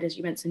 one of the riders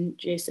you mentioned,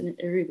 Jason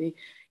Irubi,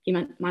 he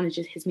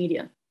manages his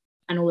media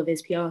and all of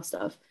his PR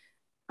stuff,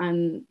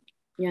 and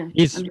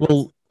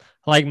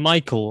like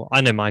Michael,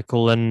 I know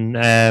Michael, and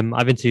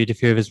I've interviewed a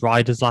few of his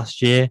riders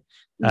last year,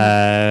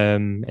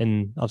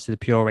 in obviously the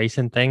pure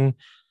racing thing,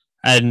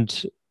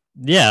 and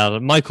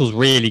Michael's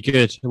really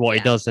good at what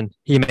he does, and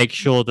he makes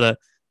sure that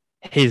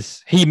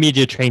he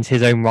media trains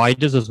his own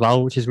riders as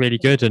well, which is really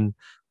good. And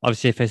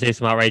obviously, if they say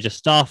some outrageous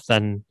stuff,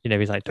 then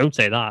he's like, don't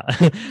say that,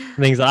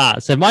 things like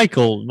that. So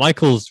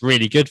Michael's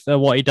really good for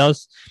what he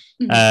does.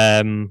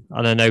 And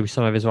I know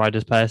some of his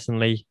riders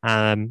personally.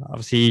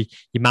 Obviously,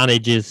 he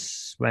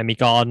manages Remy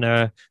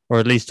Gardner, or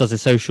at least does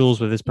his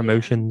socials with his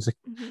promotions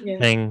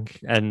thing.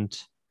 And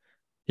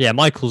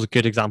Michael's a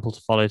good example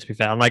to follow, to be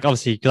fair. And like,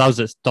 obviously, because I was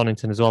at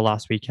Donington as well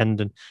last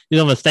weekend, and he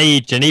was on the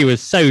stage and he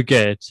was so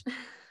good.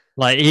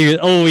 Like, he was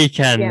all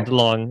weekend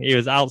long, he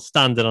was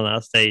outstanding on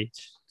that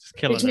stage. Just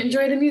killing it. Did you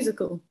enjoy the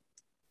musical?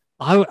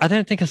 I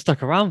don't think I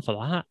stuck around for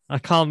that. I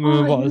can't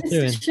remember what I was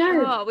doing.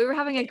 Oh, we were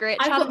having a great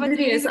chat about the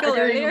musical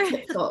earlier. On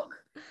TikTok.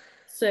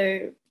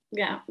 So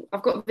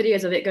I've got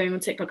videos of it going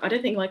on TikTok. I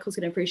don't think Michael's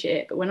going to appreciate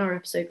it, but when our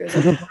episode goes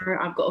up tomorrow,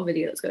 I've got a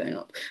video that's going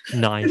up.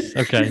 Nice.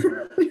 Okay.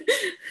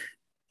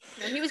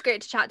 And he was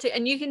great to chat to,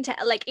 and you can tell,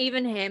 like,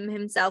 even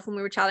himself, when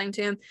we were chatting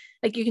to him,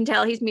 like, you can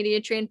tell he's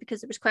media trained,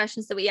 because there was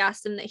questions that we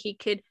asked him that he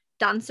could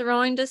dance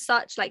around as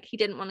such. Like, he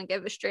didn't want to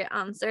give a straight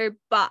answer,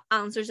 but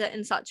answers it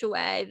in such a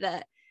way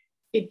that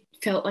it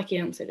felt like he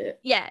answered it.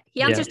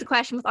 He answers the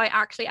question without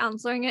actually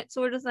answering it,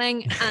 sort of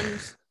thing. And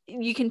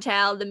you can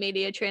tell the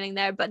media training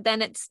there, but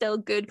then it's still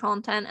good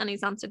content, and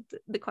he's answered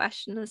the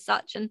question as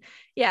such. And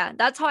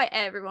that's how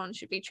everyone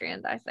should be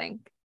trained, I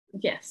think.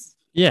 Yes.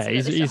 Yeah, so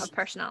he's have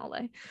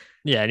personality.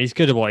 Yeah, and he's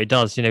good at what he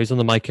does. He's on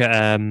the mic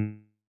at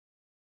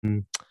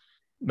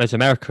Moto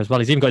America as well.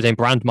 He's even got his own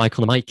brand, Mike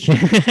on the mic.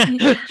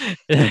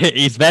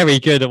 He's very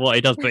good at what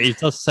he does, but he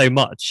does so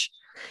much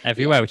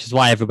everywhere, which is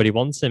why everybody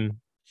wants him.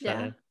 So,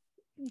 yeah,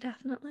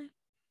 definitely.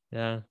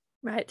 Yeah.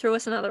 Right, throw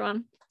us another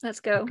one. Let's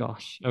go. Oh,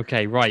 gosh.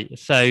 Okay, right.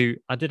 So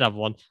I did have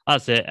one.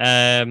 That's it.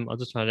 I'll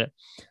just find it.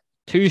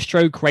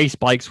 2-stroke race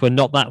bikes were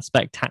not that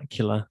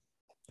spectacular.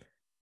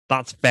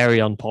 That's very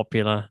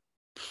unpopular.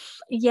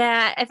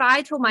 Yeah, if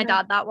I told my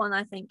dad that one,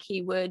 I think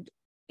he would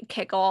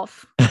kick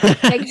off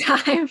big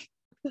time.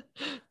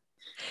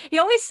 He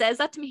always says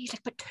that to me. He's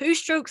like, but 2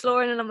 strokes,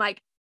 Lauren, and I'm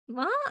like,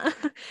 what? I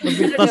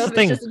don't know if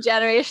it's just a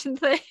generation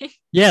thing.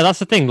 Yeah, that's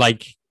the thing.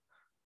 Like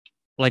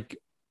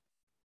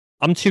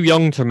I'm too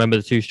young to remember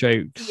the 2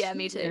 strokes. Yeah,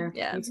 me too.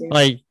 Yeah. Me too.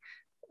 Like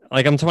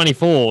I'm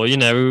 24. You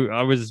know,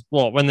 I was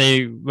when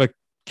they were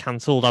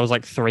cancelled. I was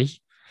like 3.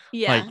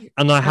 Yeah.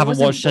 And I haven't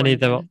watched any of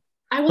them.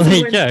 I wasn't. There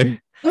you go.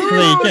 There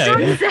you go.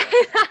 Don't say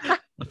that.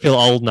 I feel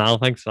old now.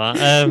 Thanks for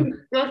that.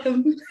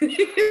 Welcome.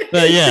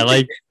 But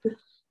yeah,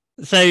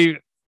 so.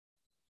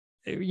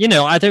 You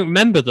know, I don't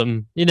remember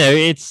them. You know,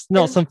 it's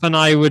not something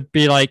I would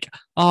be like,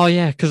 oh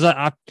yeah, because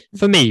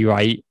for me,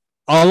 right,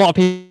 a lot of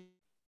people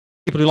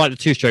who like the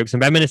 2 strokes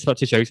and reminisce about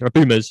 2 strokes are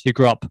boomers who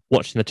grew up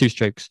watching the 2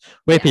 strokes.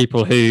 We're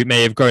people who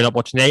may have grown up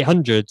watching the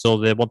 800s or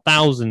the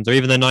 1000s or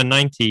even the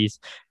 990s.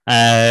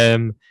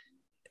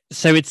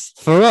 So it's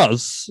for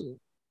us.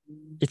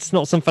 It's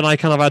not something I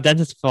kind of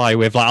identify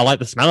with. Like, I like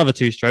the smell of a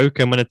 2-stroke,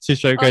 and when a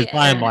 2-stroke goes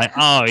by, I'm like,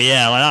 oh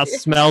yeah, like that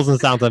smells and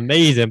sounds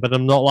amazing. But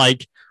I'm not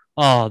like,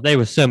 oh, they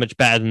were so much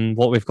better than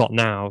what we've got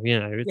now. You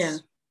know,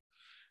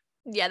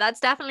 yeah, that's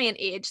definitely an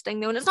age thing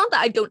though, and it's not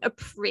that I don't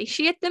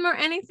appreciate them or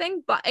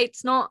anything, but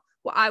it's not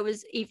what I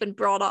was even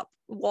brought up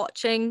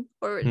watching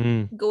or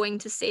going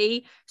to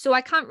see. So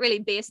I can't really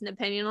base an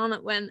opinion on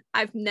it when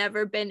I've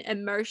never been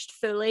immersed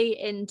fully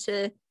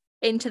into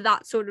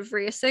that sort of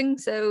racing.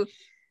 So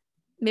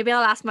maybe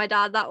I'll ask my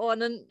dad that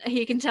one and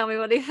he can tell me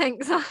what he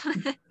thinks on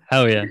it.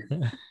 Hell yeah.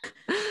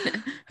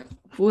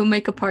 We'll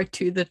make a part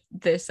 2 that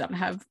this and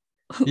have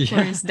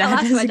his dad. I'll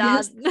ask my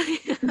dad.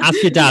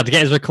 Ask your dad to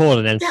get his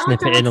recording and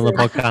snip it in on the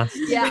podcast.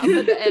 Yeah,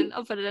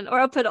 I'll put it in, or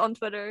I'll put it on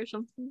Twitter or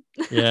something.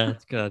 Yeah,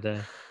 that's a good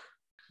idea.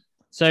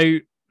 So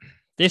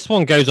this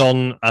one goes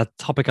on a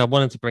topic I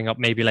wanted to bring up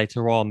maybe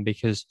later on,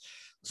 because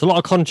there's a lot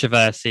of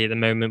controversy at the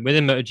moment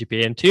within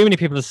MotoGP, and too many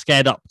people are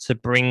scared up to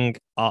bring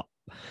up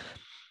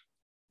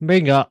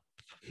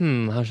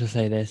how should I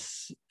say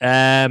this?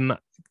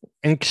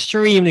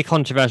 Extremely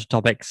controversial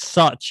topics,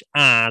 such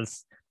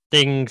as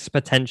things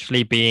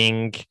potentially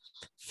being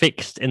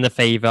fixed in the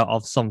favor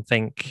of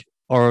something,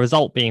 or a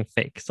result being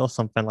fixed or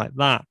something like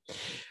that,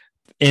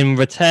 in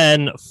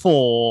return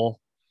for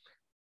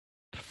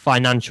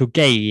financial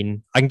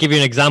gain. I can give you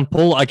an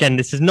example. Again,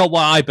 this is not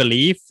what I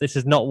believe. This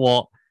is not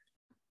what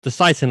the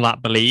Cycling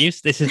Lab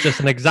believes. This is just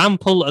an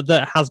example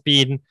that has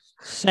been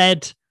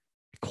said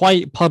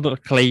quite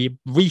publicly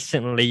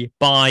recently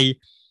by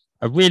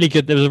there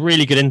was a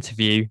really good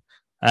interview.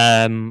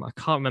 I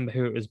can't remember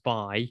who it was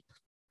by,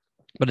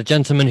 but a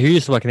gentleman who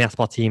used to work in the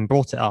Aspar team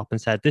brought it up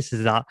and said, this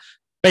is that,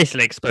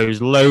 basically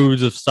exposed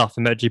loads of stuff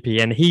in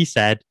MotoGP. And he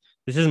said,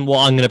 this isn't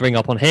what I'm going to bring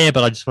up on here,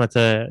 but I just wanted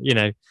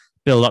to,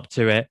 build up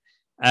to it.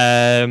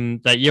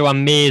 That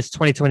Johan Mir's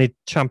 2020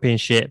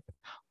 championship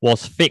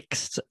was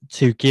fixed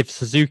to give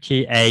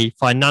Suzuki a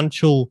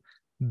financial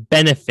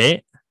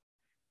benefit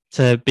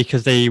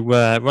because they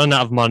were running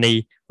out of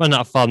money, running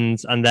out of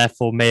funds, and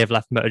therefore may have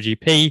left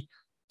MotoGP.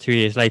 2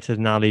 years later,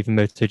 now leaving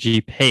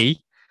MotoGP.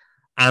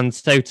 And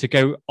so to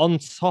go on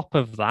top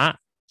of that,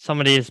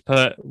 somebody has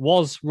put,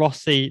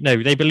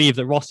 they believe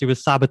that Rossi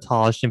was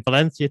sabotaged in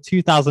Valencia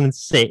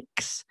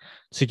 2006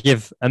 to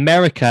give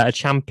America a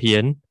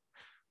champion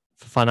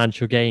for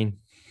financial gain.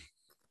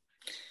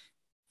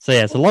 So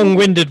yeah, it's a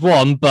long-winded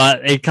one,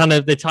 but they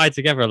tie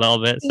together a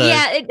little bit. So.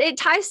 Yeah, it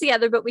ties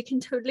together, but we can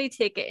totally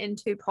take it in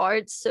 2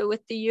 parts. So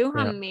with the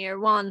Johan Mir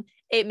one,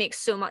 it makes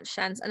so much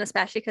sense, and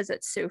especially because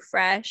it's so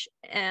fresh.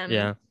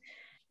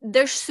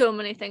 There's so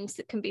many things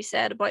that can be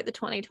said about the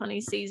 2020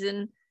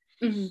 season.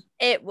 Mm-hmm.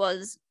 It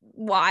was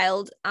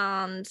wild,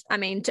 and I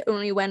mean, to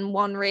only win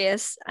 1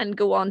 race and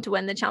go on to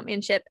win the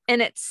championship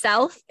in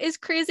itself is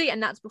crazy,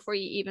 and that's before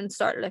you even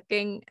start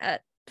looking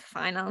at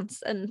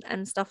finance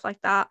and stuff like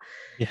that.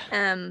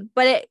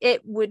 But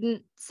it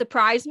wouldn't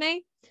surprise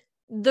me.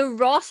 The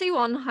Rossi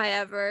one,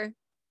 however,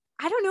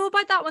 I don't know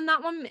about that one.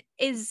 That one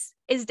is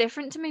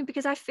different to me,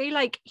 because I feel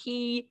like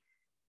he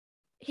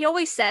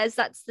always says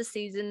that's the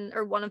season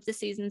or one of the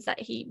seasons that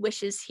he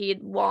wishes he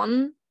had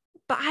won.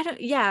 But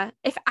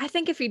I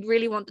think if he'd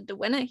really wanted to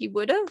win it, he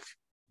would have.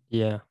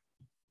 Yeah.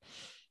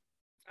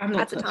 I'm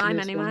not at the time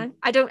anyway. One.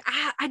 I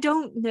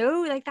don't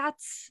know. Like,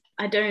 that's.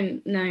 I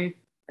don't know.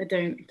 I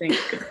don't think.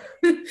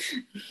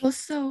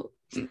 Also,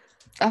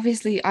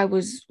 obviously, I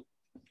was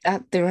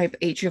at the ripe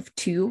age of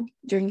 2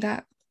 during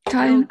that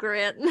time. Oh,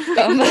 great.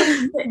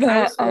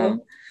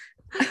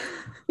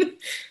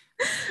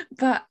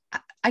 But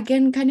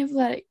again, kind of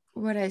like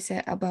what I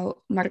said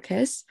about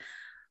Marquez,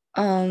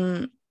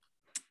 I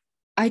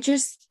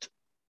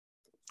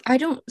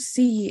don't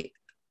see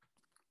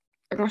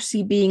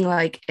Rossi being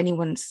like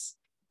anyone's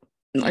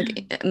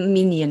like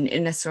minion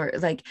in a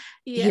sort, like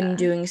him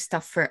doing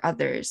stuff for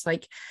others,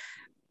 like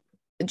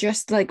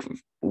just like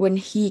when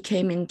he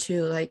came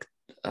into like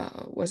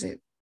was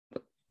it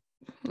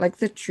like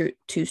the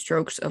two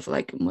strokes of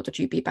like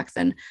MotoGP back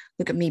then.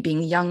 Look at me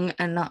being young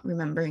and not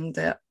remembering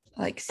the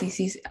like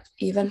CCs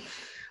even,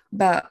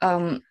 but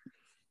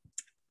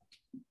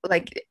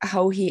like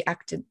how he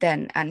acted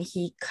then, and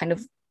he kind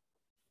of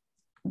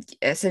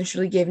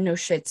essentially gave no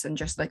shits and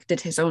just like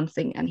did his own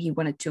thing, and he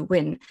wanted to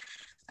win,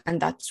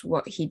 and that's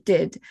what he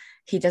did.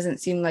 He doesn't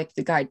seem like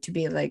the guy to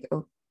be like,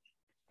 oh,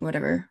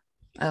 whatever,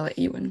 I'll let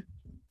you win.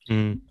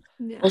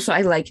 Yeah. Also,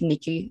 I like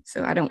Nikki,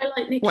 so I don't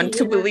want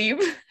to believe.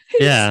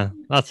 Yeah,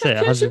 that's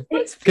it.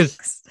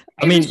 Because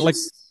I mean, like,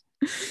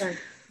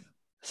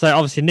 so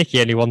obviously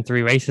Nikki only won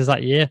 3 races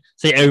that year.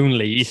 Say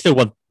only, he still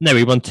won. No,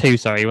 he won 2.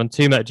 Sorry, he won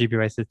 2 MotoGP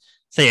races.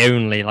 Say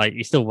only, like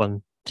he still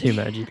won 2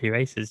 MotoGP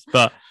races.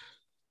 But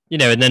you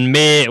know, and then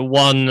Mir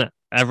won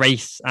a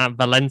race at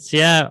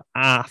Valencia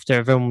after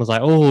everyone was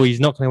like, "Oh, he's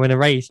not going to win a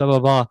race." Blah blah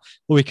blah.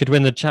 Well, we could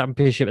win the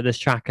championship at this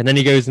track, and then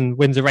he goes and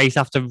wins a race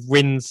after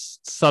Rins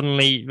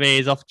suddenly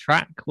veers off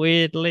track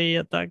weirdly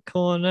at that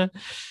corner.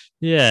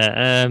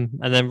 Yeah,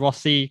 and then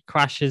Rossi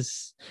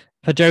crashes.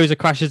 Pedrosa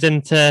crashes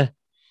into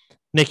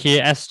Nicky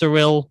at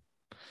Estoril.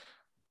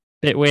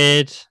 Bit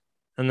weird.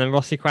 And then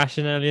Rossi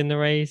crashing early in the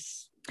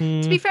race.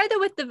 To be fair though,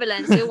 with the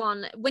Valencia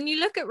one, when you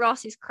look at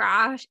Rossi's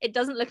crash, it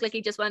doesn't look like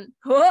he just went,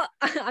 oh,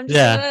 I'm just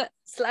gonna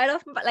slide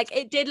off, but like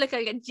it did look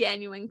like a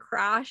genuine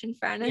crash, in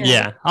fairness.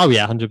 Yeah. Oh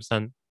yeah,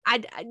 100%.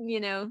 I you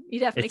know, you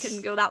definitely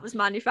couldn't go, that was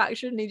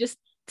manufactured and he just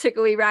took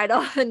a wee ride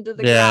off into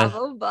the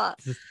gravel, but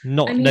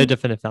no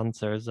definitive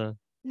answer, is there?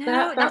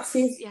 No, that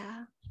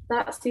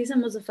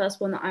season was the first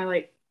one that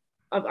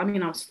I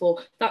mean, I was 4.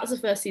 That was the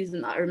first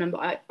season that I remember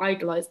I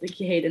idolized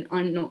Nicky Hayden.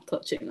 I'm not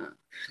touching that.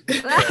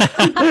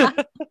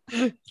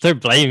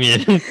 Don't blame you.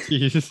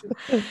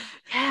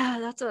 Yeah,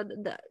 that's what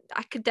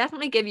I could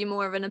definitely give you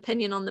more of an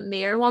opinion on the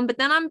Mir one, but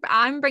then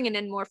I'm bringing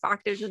in more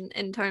factors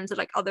in terms of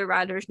like other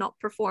riders not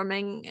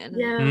performing and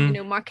you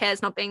know,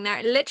 Marquez not being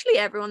there. Literally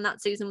everyone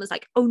that season was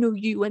like, "Oh no,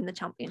 you win the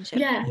championship."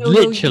 Yeah,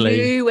 literally,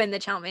 no, you win the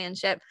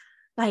championship.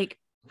 Like,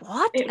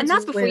 what? And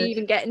that's before you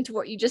even get into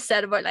what you just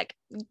said about like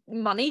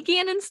money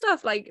gain and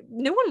stuff. Like,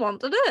 no one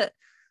wanted it.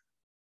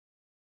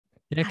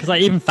 Yeah, because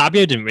like even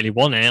Fabio didn't really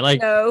want it.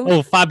 Like, no.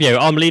 Oh, Fabio,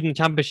 I'm leading the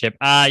championship.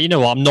 You know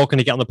what? I'm not going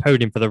to get on the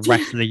podium for the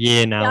rest of the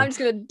year now. Yeah, I'm just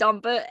going to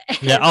dump it.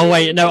 Yeah. Oh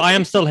wait, no, I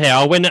am still here.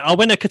 I'll win at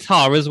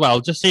Qatar as well.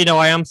 Just so you know,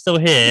 I am still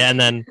here, and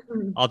then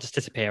I'll just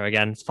disappear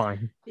again. It's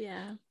fine.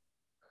 Yeah.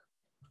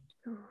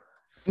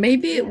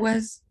 Maybe it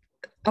was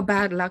a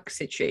bad luck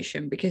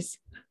situation, because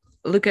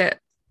look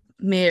at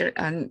Mir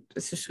and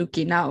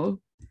Suzuki now.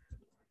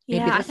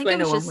 Maybe that's why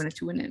no one wanted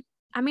to win it.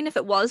 I mean, if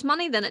it was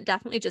money, then it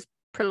definitely just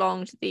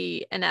prolonged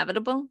the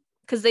inevitable,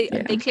 because they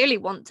clearly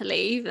want to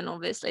leave, and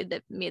obviously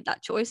they've made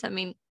that choice. I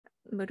mean,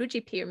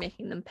 MotoGP are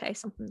making them pay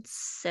something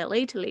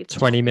silly to leave.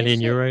 20 million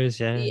euros,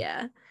 yeah.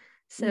 Yeah.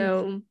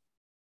 So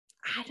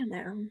I don't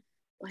know.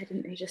 Why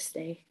didn't they just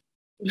stay?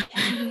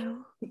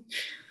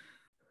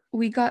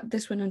 We got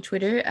this one on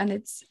Twitter, and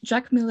it's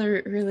Jack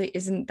Miller really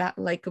isn't that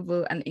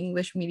likable, and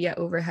English media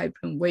overhype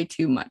him way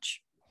too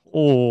much.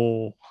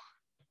 Oh.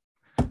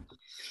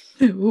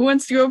 Who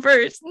wants to go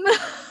first?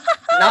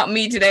 Not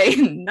me today.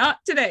 Not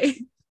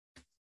today.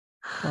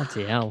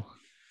 Bloody hell.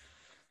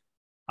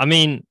 I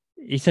mean,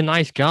 he's a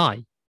nice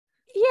guy.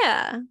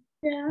 Yeah.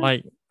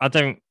 Like, I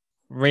don't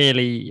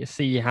really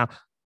see how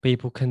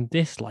people can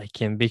dislike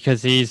him,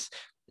 because he's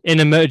in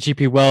a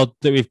MotoGP world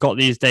that we've got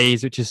these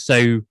days, which is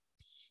so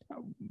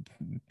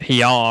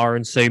PR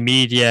and so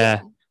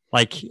media.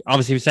 Like,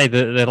 obviously we say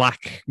that they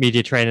lack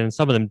media training, and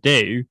some of them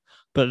do,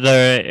 but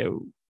they're,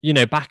 you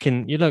know,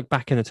 you look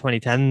back in the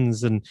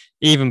 2010s and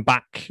even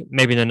back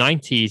maybe in the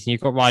 90s, and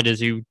you've got riders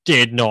who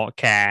did not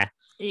care.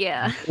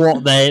 Yeah.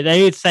 What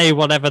they would say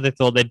whatever they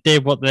thought. They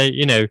did what they,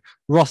 you know,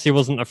 Rossi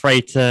wasn't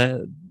afraid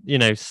to, you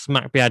know,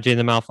 smack Biaggi in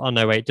the mouth. Oh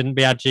no, wait, didn't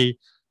Biaggi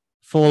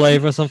fall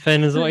over or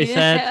something, is what he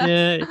said?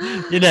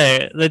 Yeah. You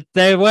know,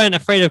 they weren't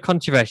afraid of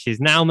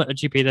controversies. Now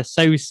MotoGP, they're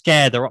so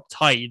scared, they're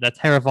uptight, they're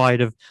terrified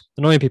of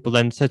annoying people.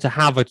 Then so to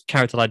have a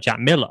character like Jack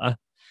Miller,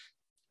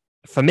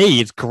 for me,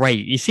 it's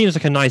great. He seems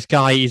like a nice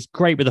guy. He's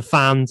great with the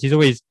fans. He's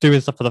always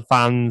doing stuff for the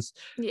fans.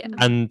 Yeah.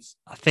 And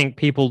I think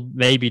people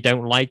maybe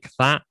don't like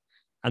that.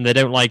 And they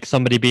don't like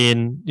somebody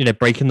being, you know,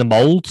 breaking the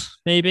mold,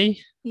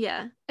 maybe.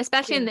 Yeah.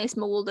 Especially in this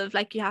mold of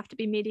like, you have to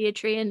be media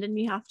trained and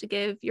you have to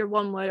give your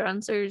one word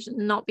answers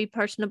and not be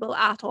personable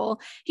at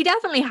all. He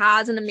definitely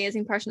has an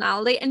amazing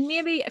personality. And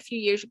maybe a few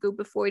years ago,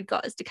 before he'd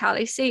got his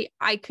Ducati seat,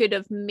 I could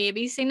have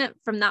maybe seen it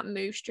from that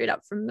move straight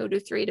up from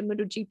Moto3 to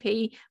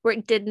MotoGP, where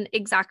it didn't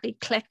exactly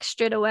click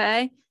straight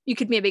away. You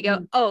could maybe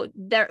go, oh,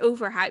 they're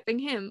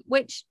overhyping him,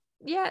 which,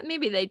 yeah,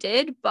 maybe they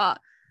did. But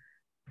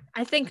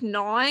I think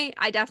now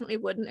I definitely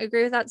wouldn't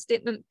agree with that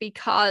statement,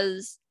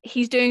 because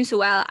he's doing so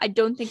well. I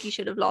don't think he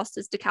should have lost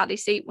his Ducati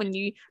seat when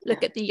you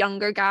look at the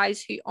younger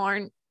guys who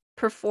aren't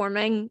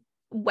performing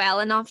well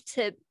enough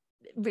to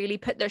really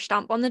put their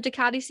stamp on the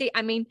Ducati seat.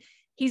 I mean,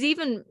 he's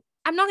even,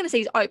 I'm not going to say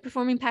he's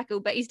outperforming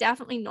Pecco, but he's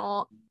definitely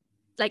not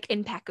like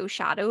in Pecco's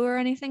shadow or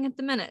anything at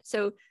the minute.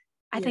 So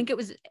I think it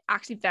was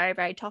actually very,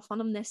 very tough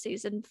on him this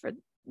season for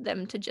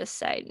them to just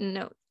say,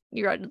 no,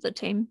 you're out of the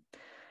team.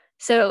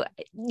 So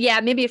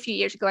yeah, maybe a few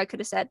years ago I could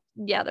have said,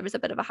 yeah, there was a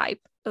bit of a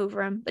hype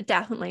over him, but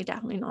definitely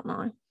not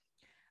now.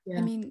 Yeah.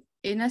 I mean,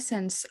 in a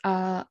sense,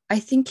 I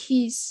think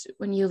he's,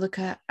 when you look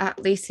at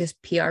least his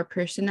PR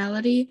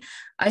personality,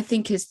 I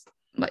think it's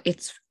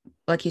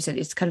like you said,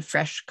 it's kind of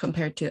fresh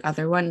compared to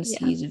other ones.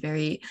 Yeah. He's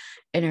very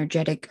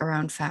energetic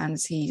around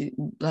fans. He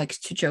likes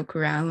to joke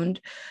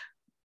around.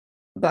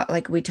 But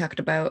like we talked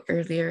about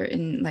earlier,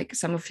 in like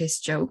some of his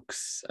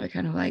jokes are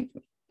kind of like,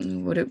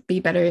 would it be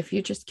better if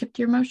you just kept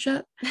your mouth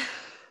shut?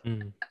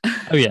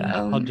 Oh yeah,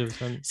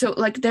 100%. So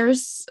like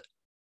there's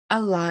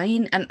a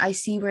line, and I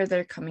see where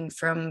they're coming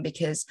from,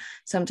 because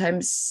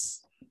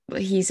sometimes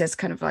he says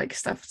kind of like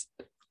stuff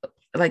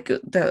like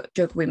the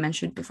joke we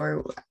mentioned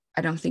before. I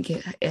don't think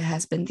it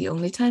has been the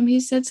only time he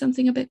said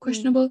something a bit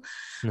questionable.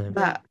 No.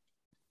 But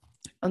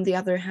on the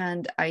other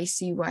hand, I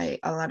see why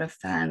a lot of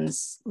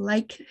fans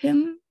like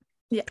him,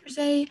 per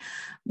se,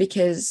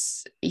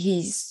 because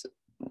he's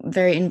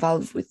very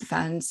involved with the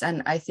fans.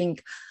 And I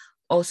think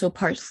also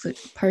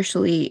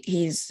partially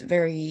he's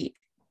very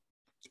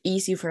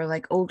easy for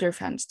like older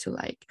fans to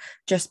like,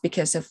 just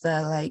because of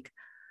the like,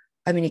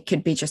 I mean, it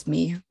could be just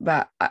me,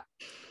 but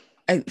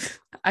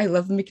I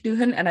love Mick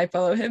Doohan and I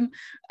follow him,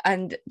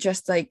 and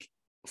just like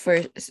for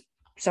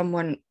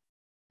someone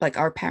like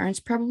our parents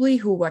probably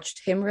who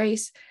watched him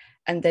race,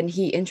 and then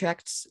he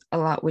interacts a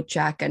lot with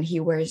Jack, and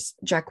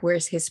Jack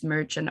wears his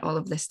merch and all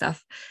of this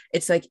stuff.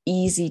 It's like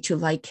easy to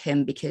like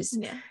him because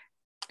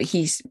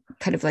he's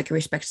kind of like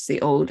respects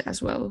the old as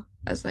well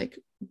as like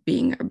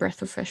being a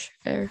breath of fresh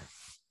air.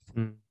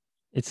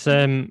 It's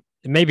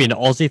maybe an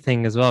Aussie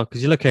thing as well,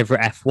 because you look over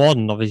at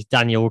F1, obviously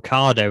Daniel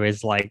Ricciardo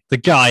is like the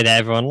guy that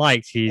everyone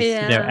likes. He's you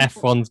know,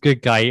 F1's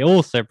good guy. He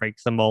also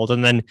breaks the mold.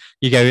 And then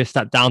you go a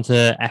step down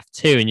to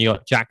F2 and you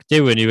got Jack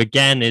Doohan, who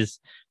again is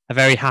a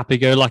very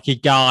happy-go-lucky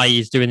guy.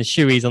 He's doing the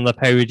shoeies on the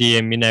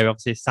podium. You know,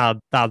 obviously his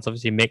dad's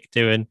obviously Mick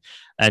Doohan,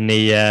 and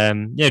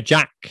the you know,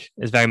 Jack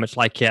is very much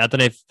like it. I don't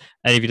know if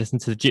any of you listen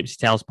to the Gypsy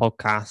Tales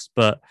podcast,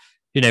 but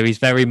you know, he's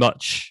very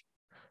much.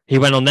 He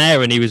went on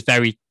there and he was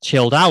very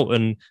chilled out,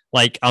 and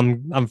like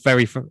I'm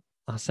friendly.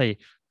 I'd say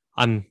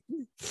I'm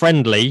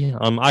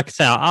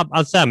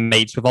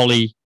mates with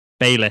Ollie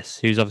Bayliss,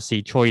 who's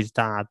obviously Troy's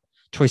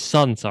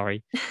son,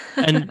 sorry.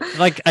 And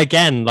like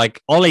again,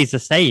 like Ollie's the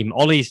same.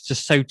 Ollie's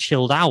just so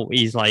chilled out.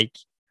 He's like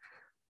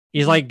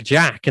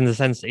Jack in the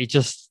sense that he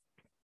just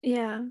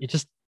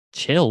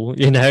chill,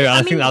 you know.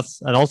 I think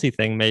that's an Aussie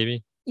thing,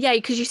 maybe. Yeah,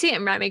 because you see it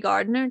in Remy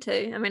Gardner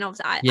too. I mean,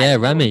 obviously, I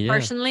don't Remy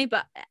personally,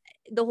 but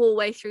the whole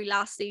way through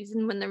last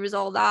season when there was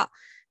all that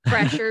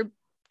pressure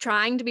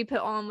trying to be put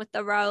on with the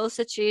Raul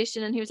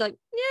situation, and he was like,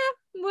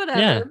 yeah, whatever.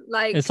 Yeah.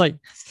 Like it's like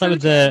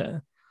with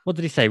the, what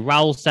did he say?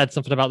 Raul said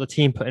something about the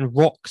team putting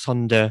rocks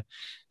under.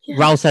 Yeah.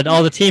 Raul said,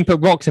 "Oh, the team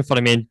put rocks in front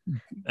of me,"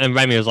 and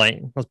Remy was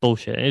like, "That's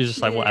bullshit." He was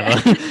just like, "Whatever."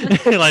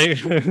 like,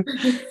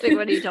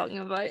 what are you talking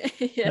about?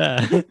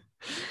 yeah.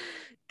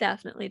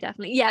 Definitely.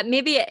 Yeah,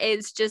 maybe it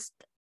is just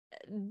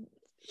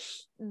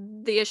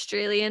the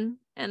Australian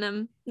in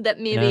him that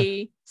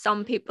maybe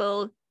some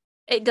people,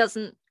 it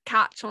doesn't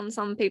catch on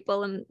some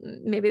people, and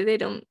maybe they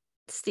don't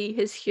see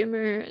his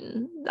humor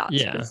and that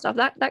sort of stuff.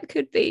 That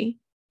could be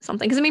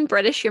something, because I mean,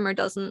 British humor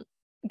doesn't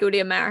go to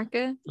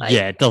America. Like,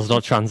 it does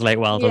not translate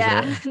well,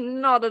 does it?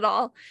 Not at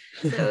all.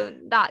 So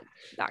that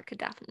could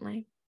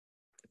definitely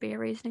be a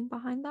reasoning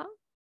behind that.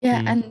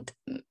 Yeah, and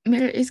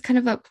Miller is kind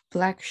of a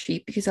black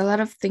sheep, because a lot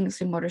of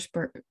things in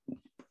motorsport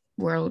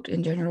world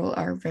in general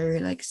are very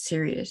like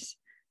serious,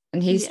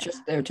 and he's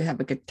just there to have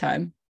a good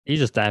time. He's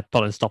just there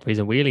pulling stoppies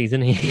and wheelies,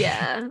 isn't he?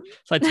 Yeah.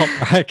 It's like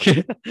top rack.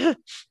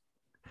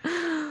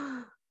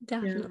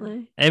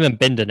 Definitely. Him and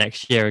Binder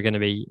next year are going to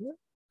be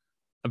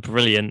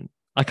brilliant.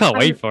 I can't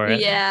wait for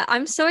it. Yeah,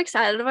 I'm so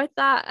excited about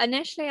that.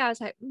 Initially, I was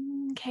like,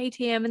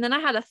 KTM, and then I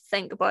had to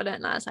think about it,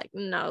 and I was like,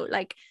 no,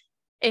 like,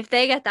 if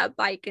they get that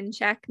bike in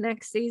check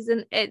next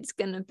season, it's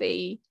going to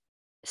be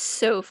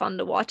so fun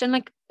to watch. And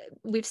like,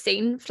 we've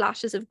seen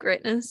flashes of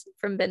greatness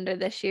from Binder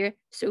this year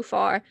so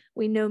far.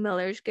 We know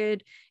Miller's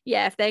good.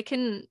 Yeah, if they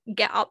can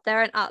get up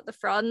there and at the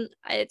front,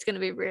 it's going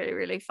to be really,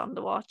 really fun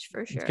to watch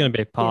for sure. It's going to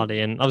be a party.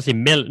 And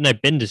obviously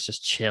Binder's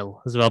just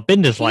chill as well.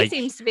 Binder's he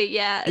seems to be,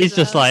 he's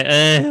just like,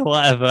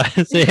 whatever.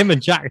 So him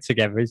and Jack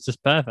together is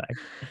just perfect.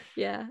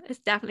 Yeah, it's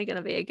definitely going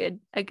to be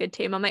a good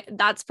team. I mean,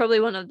 that's probably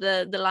one of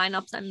the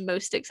lineups I'm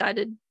most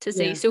excited to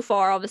see. So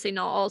far, obviously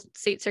not all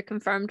seats are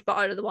confirmed, but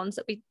out of the ones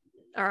that we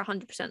are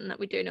 100% and that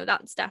we do know,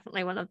 that's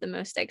definitely one of the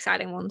most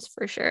exciting ones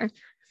for sure.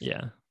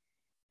 Yeah.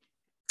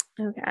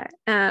 Okay.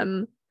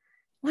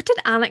 What did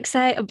Anik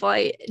say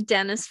about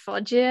Dennis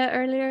Foggia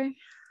earlier?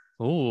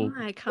 Oh,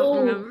 I can't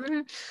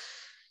remember.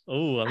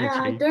 Oh,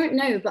 I don't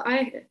know, but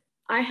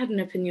I had an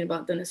opinion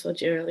about Dennis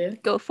Foggia earlier.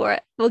 Go for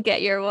it. We'll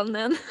get your one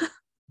then.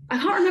 I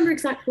can't remember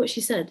exactly what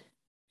she said,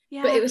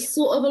 but it was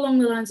sort of along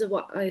the lines of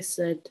what I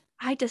said.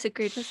 I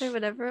disagreed with her,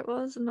 whatever it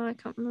was, and now I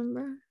can't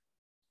remember.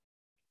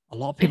 A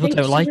lot of people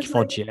don't like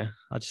Foggia.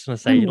 I just want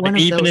to say, I'm one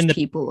of those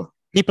people.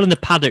 People in the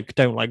paddock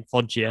don't like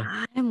Foggia.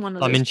 I'm one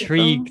of I'm those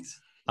intrigued. people.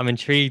 I'm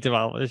intrigued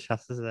about what she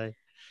has to say.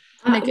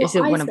 Nick is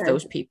one of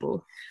those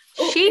people.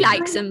 She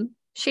likes him.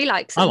 She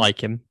likes him. I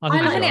like him. I'm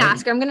going to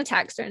ask her. I'm going to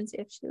text her and see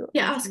if she.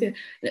 Yeah, ask her.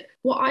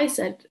 What I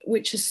said,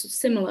 which is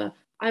similar.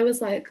 I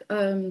was like,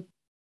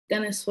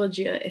 Dennis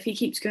Foggia, if he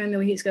keeps going the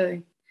way he's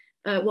going,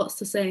 what's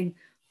the saying?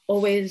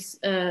 Always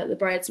the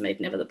bridesmaid,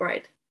 never the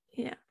bride.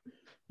 Yeah.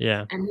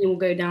 Yeah. And he will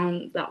go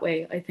down that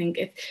way. I think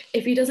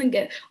if he doesn't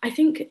get, I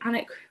think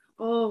Anik.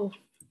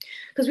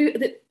 Because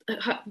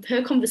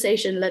her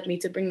conversation led me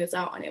to bring this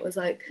out, and it was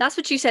like, that's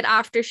what you said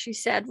after she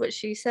said what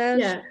she said.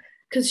 Yeah,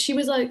 because she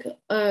was like,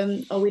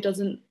 he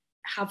doesn't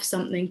have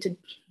something to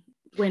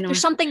win on.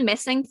 There's something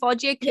missing.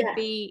 Foggia could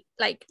be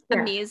like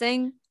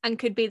amazing and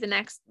could be the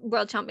next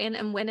world champion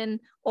and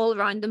winning all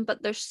around him,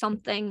 but there's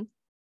something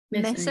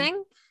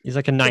missing. He's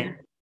like a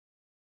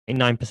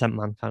 99%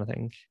 man kind of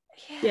thing.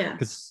 Yeah,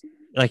 because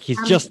like he's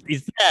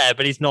there,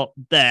 but he's not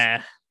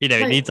there. You know,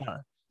 he needs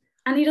that.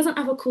 And he doesn't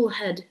have a cool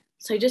head,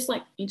 so he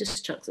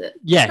just chucks it.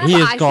 Yeah,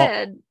 he's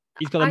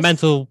got a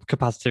mental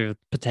capacity of a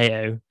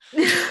potato.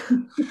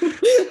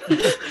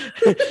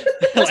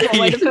 That's one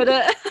way to put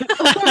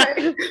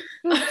it.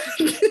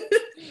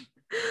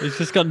 He's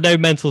just got no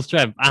mental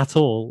strength at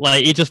all.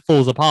 Like he just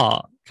falls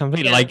apart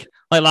completely. Like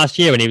last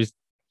year when he was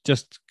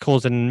just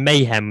causing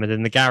mayhem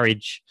within the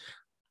garage.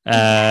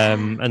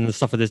 And the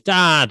stuff with his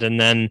dad, and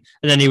then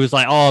he was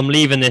like, "Oh, I'm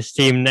leaving this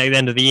team at the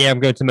end of the year. I'm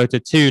going to Moto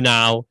 2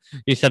 now."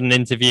 You said in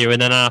an interview,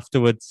 and then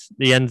afterwards,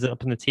 he ends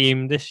up in the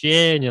team this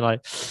year, and you're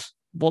like,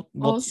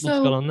 "What's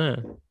going on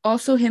there?"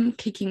 Also, him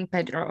kicking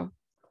Pedro,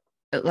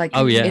 in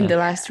the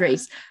last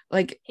race,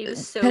 like he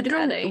was so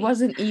Pedro petty.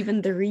 Wasn't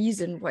even the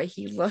reason why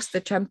he lost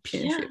the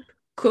championship.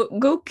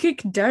 Go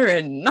kick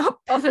Darren, not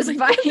off his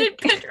bike.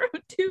 Pedro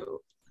too.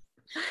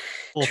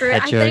 True,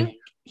 Pedro. I think.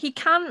 He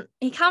can't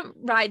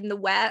ride in the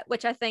wet,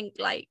 which I think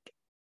like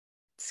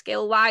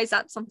skill wise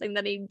that's something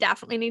that he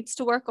definitely needs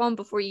to work on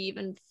before you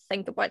even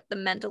think about the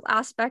mental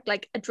aspect.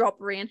 Like a drop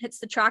of rain hits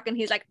the track and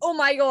he's like, oh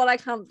my god, I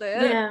can't do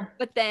it. Yeah.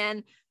 But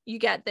then you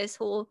get this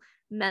whole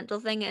mental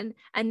thing,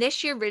 and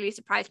this year really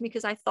surprised me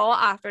because I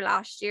thought after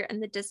last year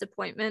and the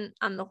disappointment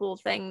and the whole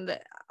thing,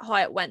 that how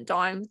it went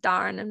down with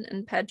Darren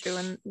and Pedro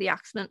and the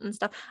accident and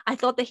stuff, I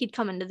thought that he'd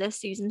come into this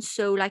season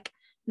so like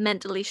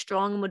mentally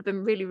strong and would have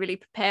been really, really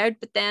prepared.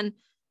 But then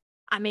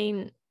I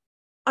mean,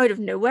 out of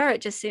nowhere,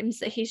 it just seems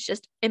that he's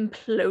just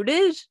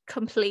imploded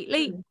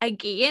completely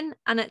again.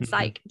 And it's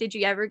like, did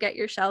you ever get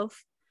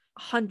yourself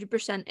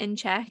 100% in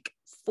check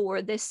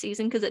for this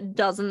season? Because it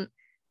doesn't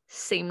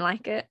seem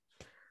like it.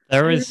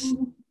 There is...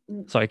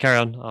 Sorry, carry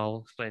on.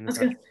 I'll explain this.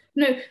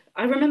 No,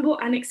 I remember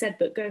what Anik said,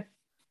 but go.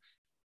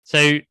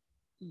 So,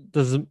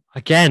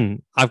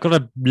 I've got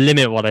to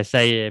limit what I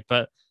say here,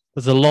 but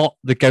there's a lot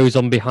that goes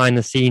on behind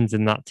the scenes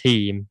in that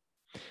team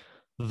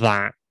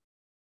that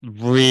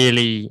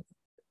really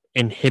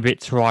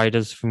inhibits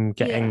riders from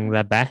getting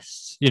their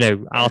best. You know,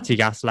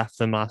 Artigas left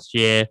them last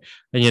year,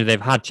 and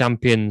they've had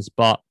champions,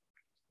 but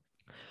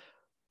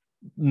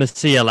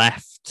Messia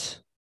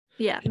left.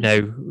 Yeah.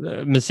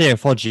 Messia and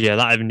Foggia,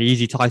 that had an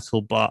easy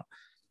title, but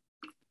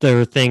there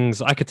are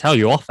things I could tell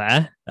you off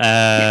air.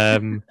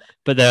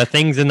 But there are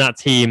things in that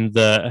team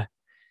that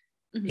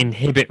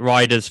inhibit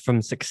riders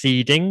from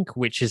succeeding,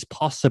 which is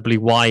possibly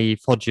why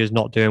Foggia is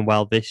not doing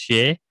well this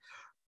year.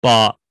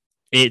 But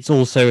it's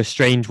also a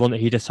strange one that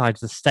he decided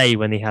to stay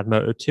when he had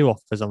Moto 2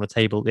 offers on the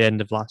table at the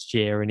end of last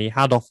year, and he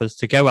had offers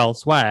to go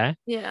elsewhere.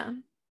 Yeah.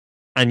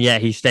 And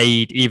yet he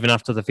stayed even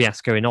after the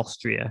fiasco in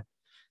Austria,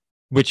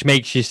 which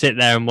makes you sit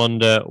there and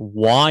wonder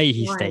why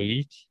he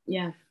stayed.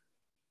 Yeah.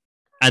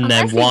 And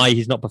then why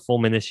he's not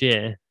performing this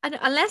year.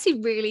 Unless he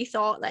really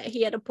thought that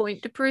he had a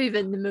point to prove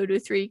in the Moto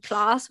 3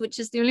 class, which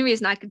is the only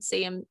reason I could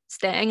see him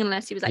staying,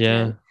 unless he was like,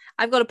 no,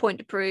 I've got a point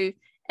to prove.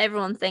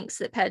 Everyone thinks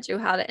that Pedro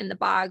had it in the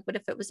bag, but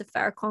if it was a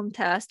fair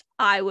contest,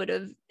 I would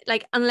have,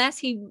 like, unless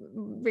he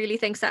really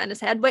thinks that in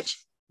his head,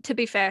 which, to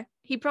be fair,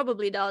 he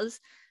probably does.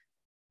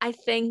 I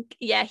think,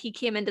 he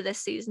came into this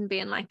season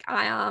being like,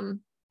 I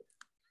am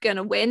going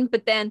to win.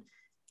 But then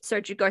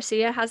Sergio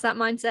Garcia has that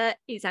mindset.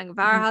 Izan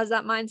Guevara has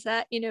that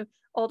mindset.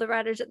 All the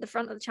riders at the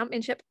front of the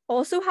championship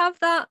also have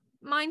that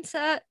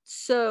mindset.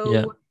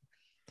 So,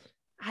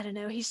 I don't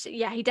know.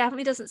 He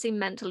definitely doesn't seem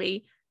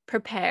mentally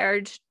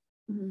prepared.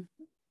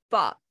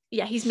 But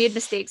he's made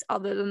mistakes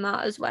other than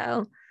that as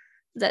well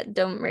that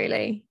don't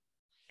really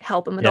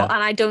help him at all.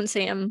 And I don't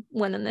see him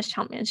winning this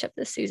championship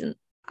this season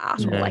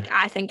at all. Like,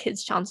 I think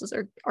his chances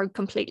are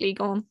completely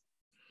gone.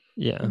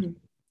 Yeah.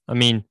 I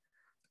mean,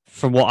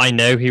 from what I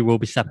know, he will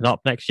be stepping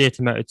up next year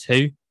to Moto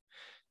 2.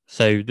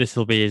 So this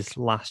will be his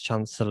last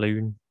chance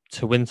saloon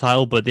to win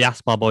title. But the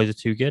Aspar boys are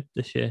too good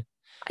this year.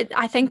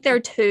 I think they're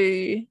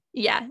too...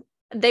 Yeah.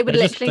 They would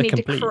literally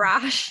need to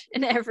crash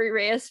in every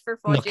race for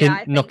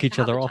Foggia. Knock each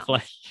other off.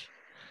 I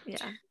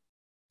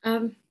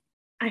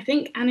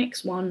think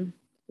Anik's one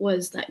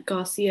was that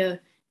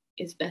Garcia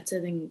is better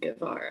than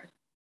Guevara.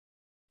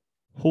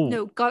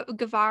 No,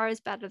 Guevara is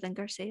better than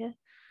Garcia.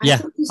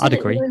 Yeah, I'd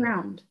agree. The other way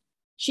around.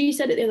 She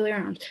said it the other way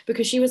around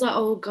because she was like,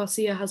 "Oh,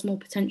 Garcia has more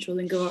potential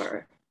than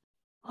Guevara."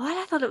 What?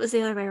 I thought it was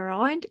the other way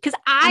around. Because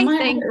I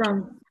think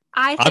wrong.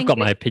 I've got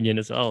my opinion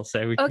as well,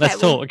 so let's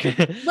talk.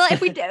 Well,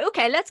 if we do,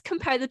 let's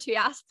compare the two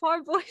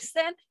Aspar boys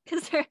then,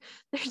 because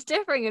there's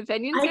differing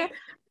opinions here.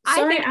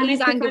 I think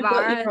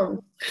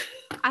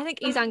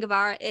Izan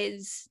Guevara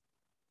is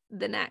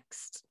the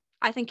next.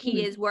 I think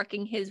he is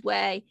working his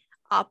way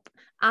up.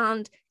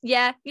 And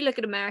yeah, you look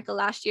at America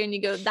last year and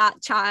you go,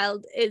 that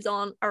child is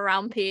on a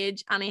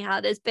rampage and he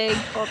had his big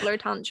toddler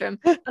tantrum.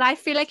 But I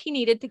feel like he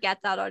needed to get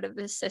that out of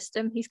his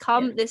system. He's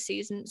come this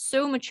season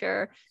so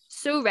mature,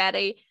 so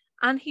ready,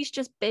 and he's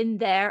just been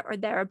there or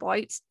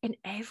thereabouts in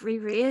every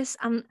race.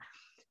 And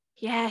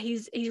yeah,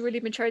 he's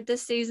really matured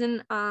this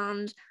season.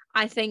 And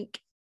I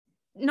think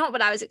not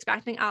what I was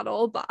expecting at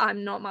all, but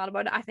I'm not mad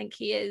about it. I think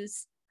he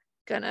is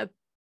gonna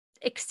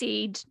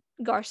exceed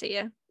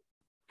Garcia.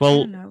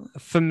 Well,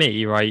 for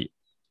me, right,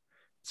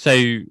 so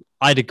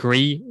I'd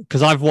agree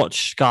because I've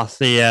watched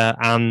Garcia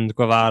and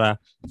Guevara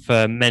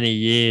for many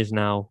years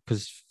now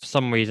because for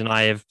some reason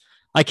I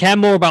care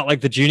more about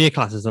like the junior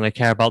classes than I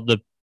care about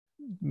the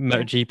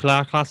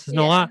MotoGP classes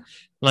and all that.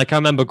 Like I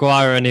remember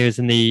Guevara and he was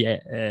in the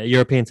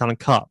European Talent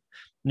Cup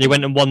and he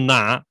went and won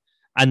that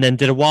and then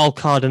did a wild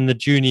card in the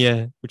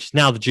junior, which is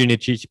now the junior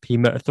GP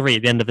Moto3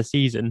 at the end of the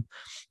season,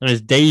 and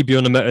his debut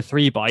on a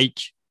Moto3 bike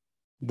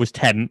was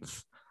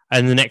 10th.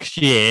 And the next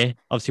year,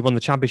 obviously won the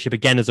championship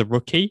again as a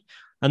rookie.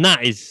 And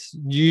that is,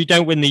 you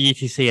don't win the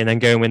ETC and then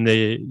go and win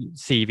the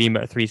CV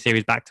Moto3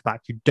 series back to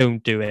back. You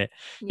don't do it.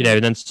 You know,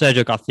 and then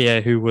Sergio Garcia,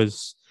 who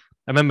was,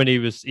 I remember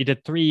he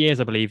did 3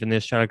 years, I believe, in the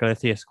Australia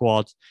Garcia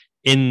squad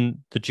in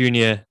the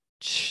junior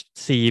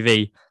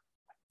CV.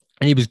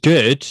 And he was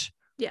good.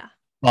 Yeah.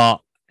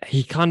 But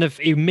he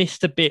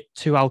missed a bit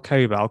to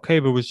Alcoba.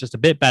 Alcoba was just a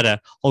bit better.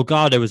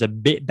 Olgado was a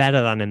bit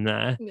better than him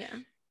there. Yeah.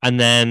 And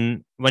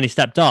then when he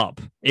stepped up,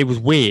 it was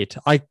weird.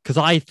 Because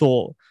I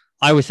thought,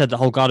 I always said that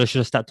Holgado should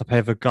have stepped up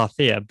over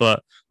Garcia,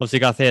 but obviously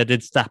Garcia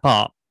did step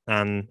up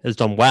and has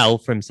done well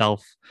for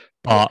himself.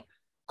 But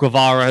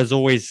Guevara has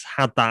always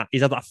had that,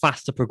 he's had that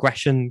faster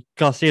progression.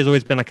 Garcia's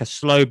always been like a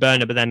slow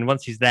burner, but then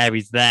once he's there,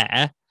 he's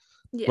there.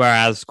 Yeah.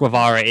 Whereas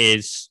Guevara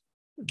is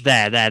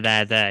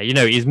there. You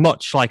know, he's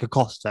much like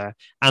Acosta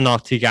and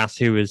Artigas,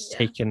 who was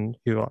taken,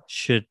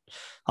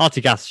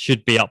 Artigas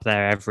should be up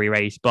there every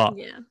race, but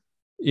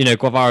you know,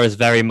 Guevara is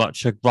very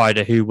much a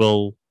rider who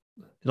will,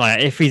 like,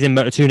 if he's in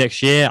Moto2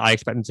 next year, I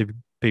expect him to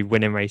be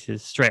winning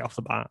races straight off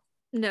the bat.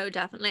 No,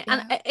 definitely.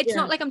 And it's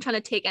not like I'm trying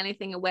to take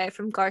anything away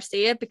from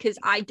Garcia because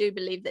I do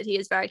believe that he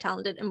is very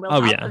talented and will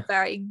have a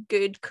very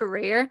good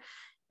career.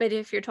 But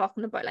if you're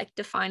talking about like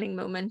defining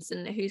moments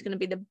and who's going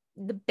to be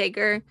the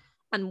bigger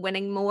and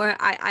winning more,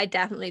 I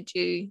definitely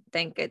do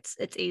think it's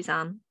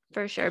Izan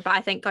for sure. But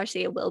I think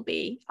Garcia will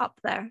be up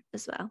there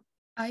as well.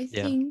 I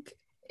think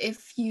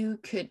if you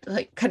could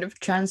like kind of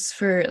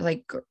transfer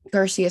like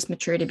Garcia's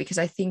maturity, because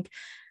I think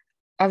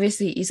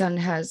obviously Izan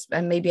has,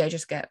 and maybe I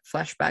just get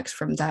flashbacks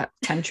from that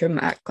tantrum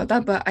at Kota,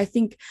 but I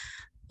think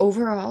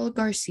overall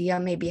Garcia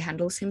maybe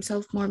handles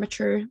himself more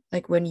mature.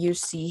 Like when you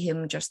see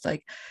him just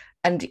like,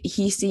 and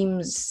he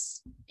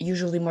seems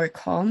usually more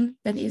calm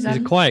than Izan.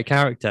 He's a quiet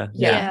character.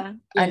 Yeah.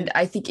 And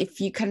I think if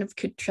you kind of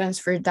could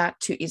transfer that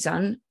to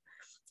Izan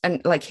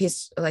and like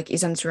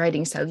Izan's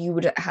riding style, you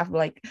would have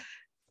like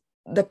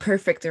the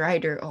perfect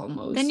rider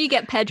almost. Then you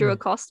get Pedro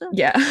Acosta.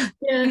 Yeah.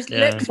 He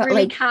looks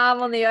really like,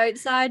 calm on the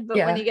outside, but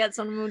when he gets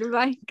on a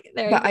motorbike,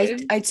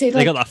 I'd say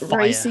like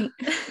racing.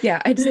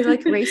 Yeah, I'd say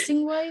like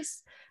racing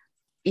wise,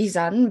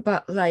 Izan,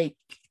 but like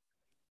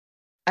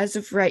as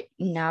of right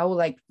now,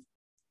 like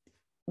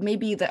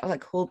maybe the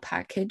like whole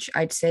package,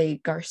 I'd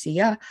say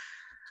Garcia.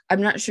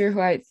 I'm not sure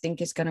who I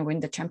think is gonna win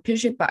the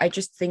championship, but I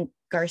just think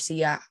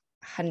Garcia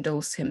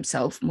handles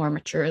himself more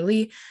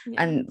maturely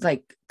and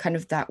like kind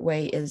of that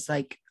way is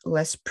like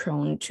less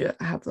prone to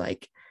have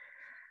like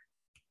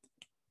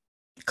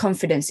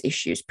confidence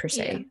issues per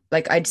se.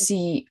 Like I'd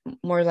see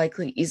more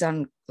likely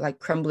Izan like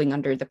crumbling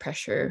under the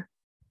pressure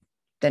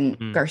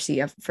than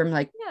Garcia from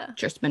like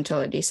just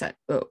mentality set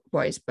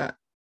wise, but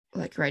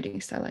like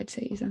riding style I'd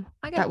say Izan.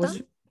 That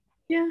was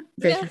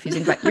very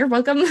confusing, but you're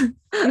welcome.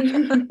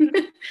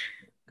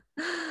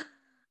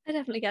 I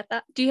definitely get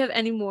that. Do you have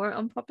any more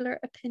unpopular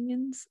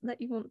opinions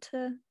that you want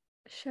to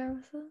share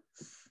with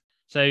us?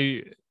 So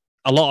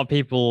a lot of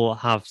people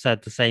have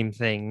said the same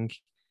thing,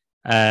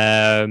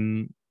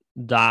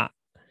 that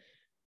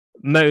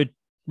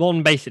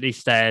one basically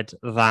said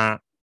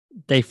that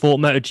they thought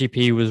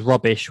MotoGP was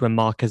rubbish when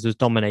Marquez was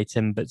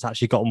dominating, but it's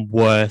actually gotten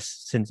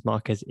worse since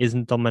Marquez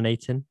isn't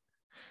dominating.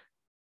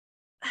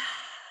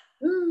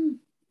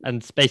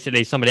 And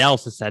basically somebody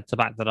else has said to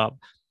back that up,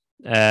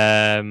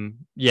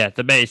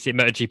 the basic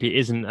MotoGP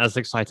isn't as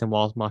exciting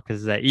whilst Marquez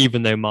is there,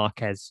 even though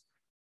Marquez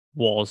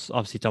was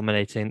obviously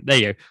dominating. There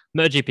you go.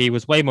 MotoGP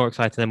was way more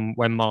exciting than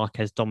when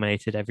Marquez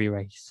dominated every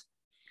race.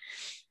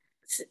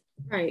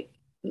 Right.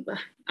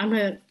 I'm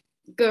going to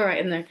go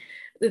right in there.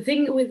 The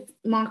thing with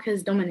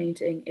Marquez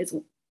dominating is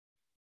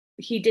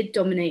he did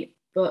dominate.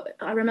 But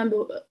I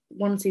remember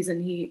one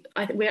season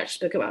I think we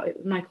actually spoke about it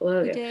with Michael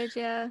earlier. We did,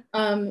 yeah.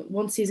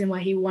 One season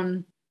where he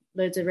won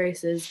loads of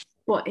races,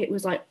 but it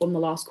was like on the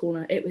last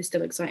corner. It was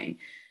still exciting.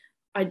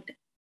 I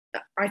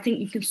think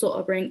you can sort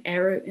of bring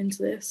aero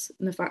into this,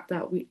 and the fact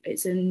that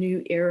it's a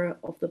new era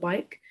of the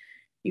bike.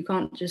 You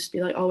can't just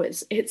be like, oh,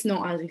 it's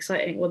not as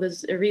exciting. Well,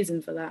 there's a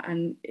reason for that,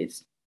 and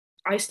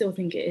I still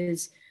think it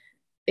is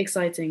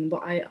exciting,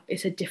 but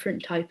it's a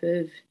different type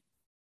of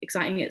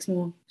exciting. It's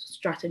more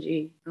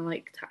strategy and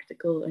like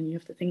tactical, and you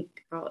have to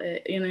think about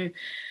it.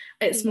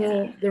 It's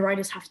more, the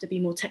riders have to be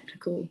more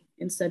technical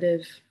instead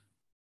of,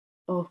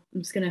 oh,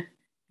 I'm just gonna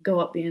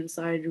go up the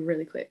inside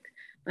really quick.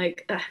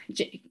 Like,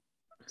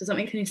 does that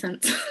make any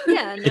sense?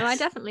 Yeah, no, I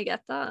definitely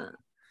get that.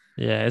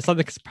 Yeah, it's like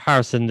the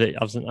comparison that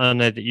I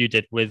know that you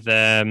did with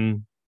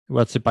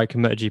World Superbike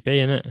and MotoGP,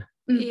 isn't it?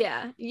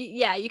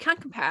 Yeah, you can't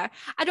compare.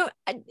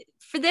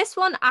 For this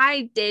one,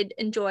 I did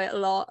enjoy a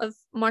lot of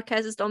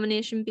Marquez's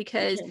domination,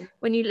 because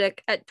when you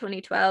look at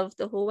 2012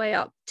 the whole way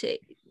up to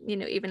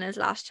even his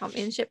last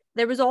championship,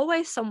 there was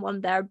always someone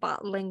there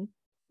battling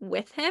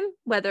with him,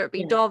 whether it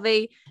be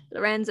Dovi,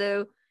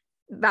 Lorenzo,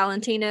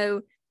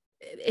 Valentino,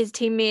 his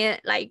teammate.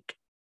 Like,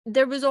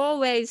 there was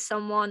always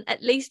someone,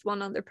 at least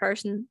one other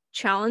person,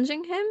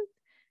 challenging him.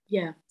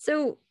 Yeah.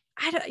 So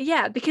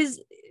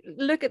because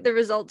look at the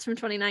results from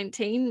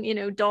 2019.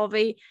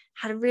 Dovi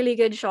had a really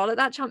good shot at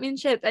that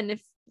championship, and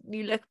if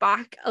you look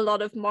back, a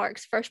lot of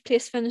Mark's first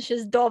place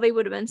finishes, Dovi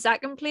would have been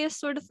second place,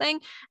 sort of thing.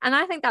 And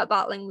I think that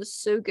battling was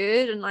so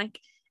good, and like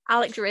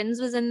Alex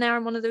Rins was in there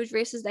in one of those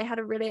races. They had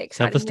a really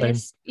exciting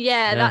race,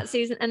 that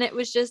season, and it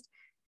was just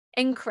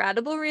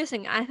incredible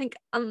racing. I think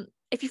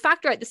if you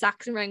factor out the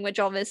Saxon ring, which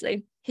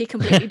obviously he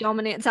completely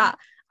dominates at,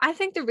 I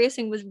think the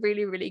racing was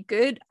really, really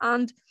good.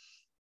 And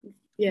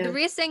the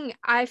racing,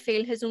 I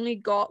feel, has only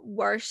got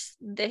worse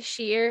this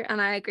year. And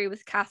I agree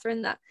with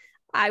Kathrin that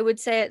I would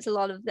say it's a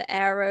lot of the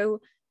aero.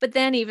 But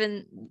then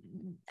even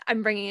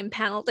I'm bringing in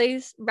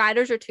penalties.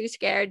 Riders are too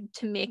scared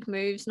to make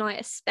moves now,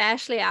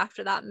 especially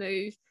after that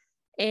move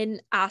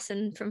in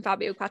Assen from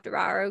Fabio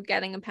Quartararo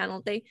getting a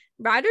penalty.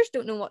 Riders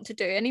don't know what to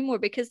do anymore,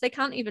 because they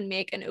can't even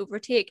make an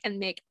overtake and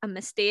make a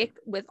mistake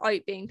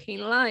without being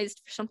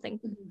penalised for something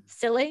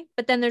silly.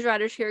 But then there's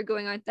riders who are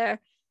going out there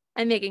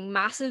and making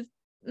massive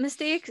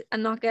mistakes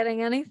and not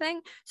getting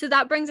anything. So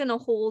that brings in a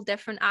whole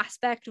different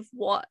aspect of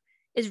what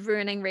is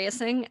ruining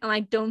racing, and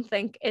I don't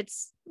think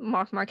it's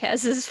Marc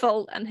Marquez's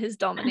fault and his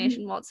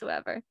domination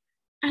whatsoever.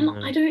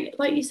 And I don't,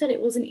 like you said,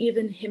 it wasn't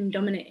even him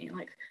dominating.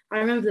 Like, I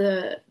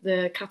remember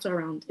the Qatar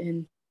round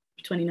in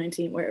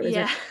 2019 where it was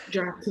a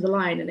drag to the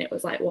line, and it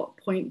was like, what,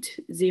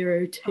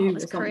 0.02 or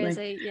something.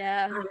 Crazy,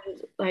 yeah.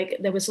 And like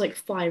there was like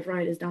 5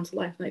 riders down to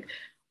life. Like,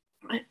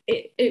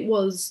 it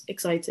was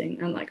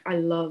exciting, and like I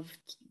loved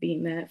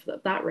being there for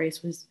that. That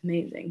race was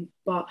amazing,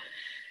 but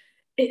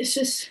it's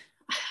just,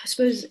 I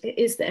suppose it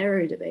is the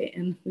aero debate,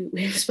 and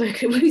we've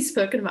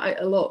spoken about it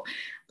a lot,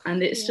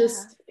 and it's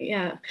just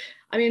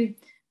I mean,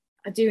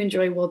 I do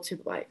enjoy World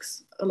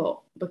Superbikes a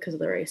lot because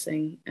of the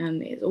racing,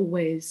 and it's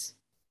always,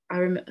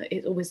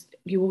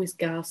 you always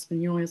gasp,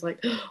 and you're always like,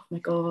 oh my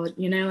god,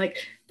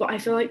 like. But I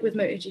feel like with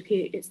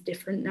MotoGP it's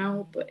different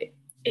now, but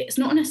it's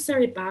not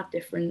necessarily bad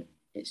different.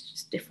 It's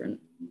just different.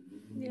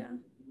 Yeah,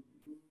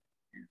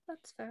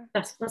 that's fair.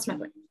 That's my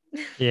point.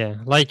 Yeah,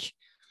 like,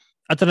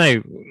 I don't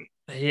know,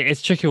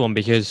 it's a tricky one,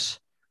 because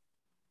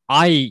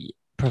I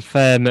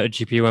prefer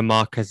MotoGP when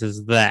Marquez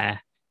is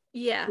there.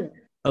 Yeah.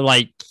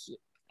 Like,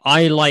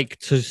 I like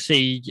to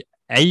see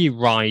a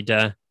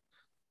rider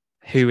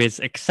who is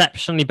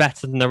exceptionally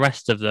better than the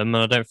rest of them,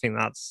 and I don't think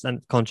that's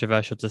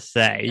controversial to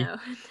say.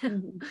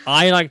 No.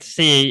 I like to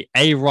see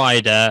a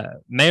rider,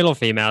 male or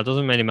female,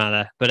 doesn't really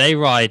matter, but a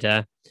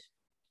rider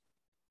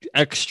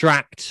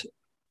extract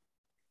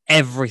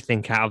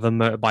everything out of a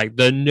motorbike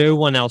that no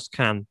one else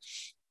can.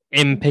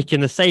 Him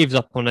picking the saves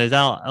up on his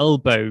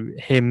elbow,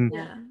 him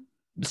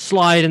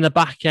sliding the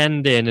back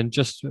end in, and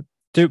just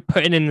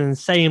putting in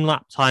insane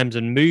lap times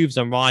and moves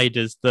on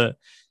riders that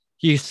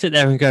you sit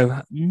there and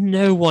go,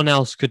 no one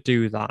else could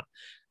do that.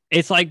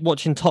 It's like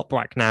watching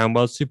Toprak now in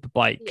World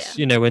Superbikes.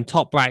 In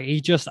Toprak,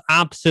 he just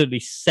absolutely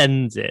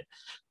sends it.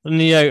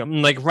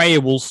 And, like, Ray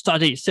will sit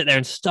there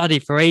and study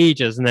for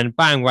ages, and then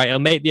bang, right, he'll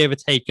make the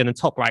overtake, and then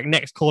Toprak,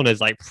 next corner is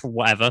like,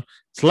 whatever,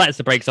 so lets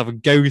the brakes off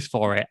and goes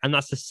for it. And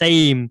that's the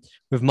same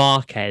with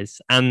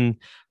Marquez. And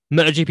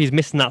MotoGP is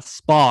missing that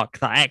spark,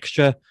 that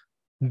extra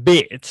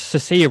bit to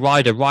see a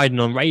rider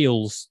riding on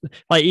rails.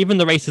 Like, even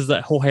the races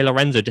that Jorge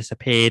Lorenzo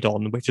disappeared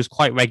on, which was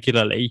quite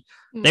regularly,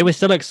 they were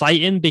still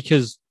exciting,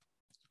 because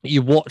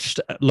you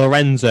watched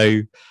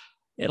Lorenzo,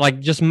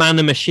 like, just man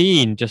a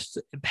machine, just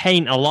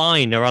paint a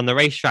line around the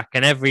racetrack,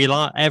 and every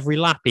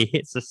lap he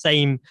hits the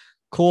same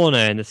corner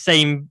in the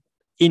same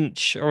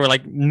inch or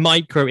like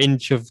micro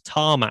inch of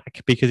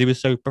tarmac, because he was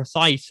so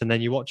precise. And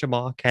then you watch a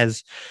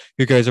Marquez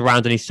who goes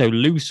around and he's so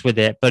loose with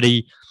it, but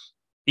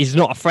he's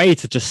not afraid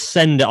to just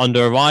send it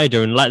under a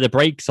rider and let the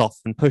brakes off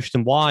and push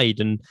them wide.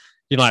 And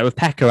like with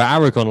Pecco at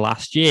Aragon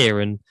last year,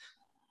 and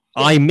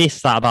I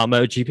miss that about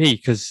MotoGP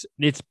because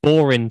it's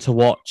boring to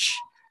watch.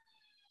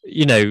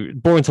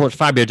 Boring to watch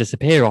Fabio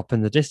disappear up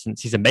in the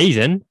distance. He's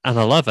amazing, and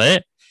I love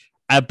it.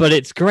 But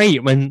it's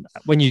great when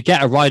you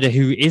get a rider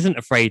who isn't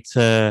afraid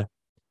to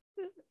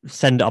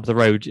send it up the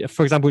road.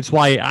 For example, it's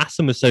why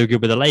Aston was so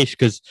good with Aleix,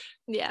 because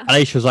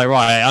Aleix was like,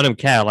 right, I don't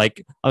care.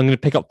 Like, I'm going to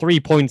pick up 3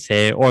 points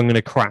here, or I'm going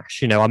to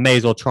crash. I may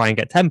as well try and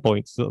get 10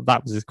 points. So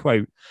that was his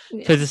quote.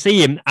 Yeah. So to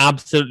see him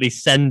absolutely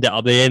send it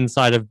up the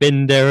inside of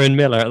Binder and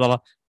Miller at the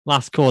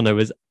last corner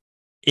was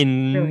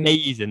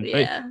amazing.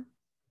 Yeah. But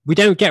we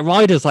don't get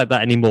riders like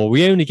that anymore.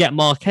 We only get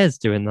Marquez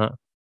doing that.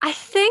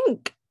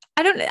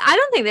 I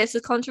don't think this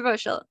is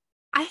controversial.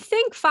 I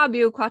think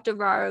Fabio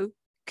Quartararo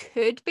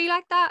could be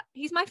like that.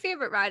 He's my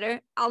favorite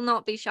rider. I'll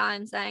not be shy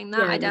in saying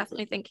that. I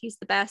definitely think he's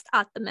the best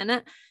at the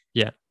minute.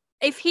 Yeah.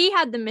 If he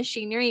had the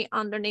machinery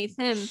underneath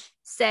him,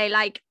 say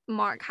like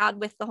Mark had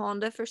with the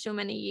Honda for so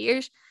many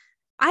years,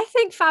 I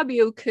think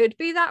Fabio could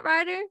be that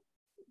rider.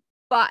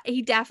 But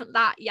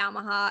that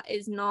Yamaha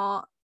is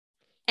not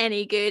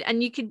any good.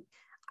 And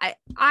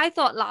I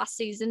thought last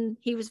season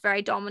he was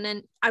very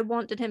dominant. I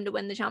wanted him to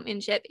win the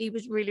championship. He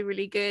was really,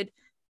 really good.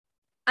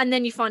 And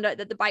then you found out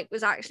that the bike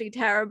was actually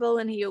terrible,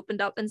 and he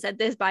opened up and said,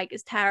 this bike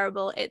is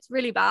terrible. It's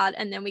really bad.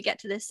 And then we get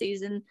to this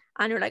season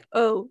and you're like,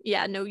 oh,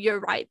 yeah, no,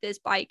 you're right. This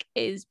bike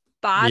is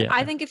bad. Yeah.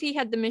 I think if he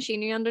had the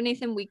machinery underneath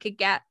him, we could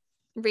get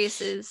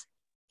races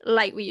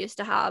like we used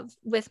to have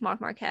with Marc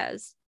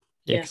Marquez.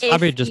 Yeah,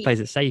 Fabio just plays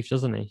it safe,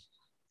 doesn't he?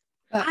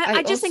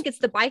 I just think it's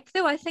the bike,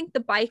 though. I think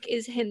the bike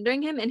is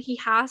hindering him, and he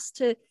has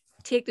to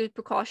take those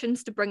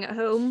precautions to bring it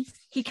home.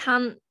 He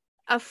can't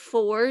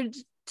afford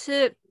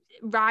to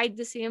ride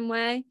the same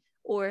way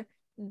or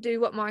do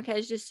what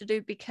Marquez used to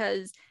do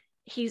because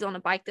he's on a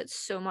bike that's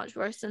so much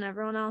worse than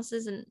everyone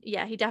else's. And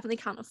yeah, he definitely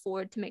can't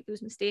afford to make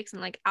those mistakes.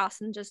 And like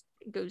Aston just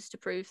goes to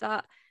prove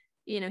that,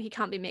 he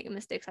can't be making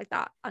mistakes like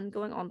that and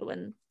going on to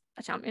win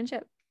a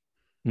championship.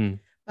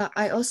 But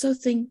I also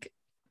think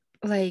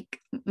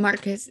like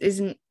Marquez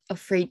isn't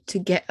afraid to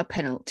get a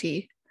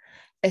penalty,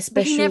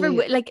 especially but he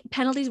never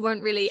penalties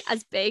weren't really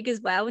as big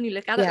as well when you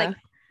look at it. Like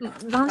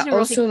Valentino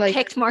Rossi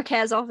kicked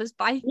Marquez off his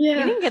bike. He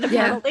didn't get a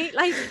penalty.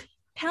 Like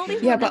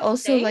penalties. Yeah, but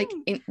also like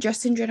in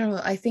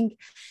general, I think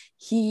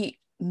he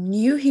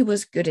knew he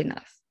was good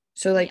enough.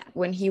 So like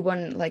when he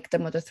won like the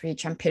Moto3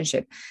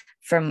 championship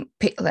from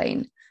pit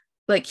lane,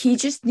 like he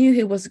just knew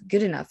he was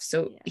good enough.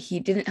 So he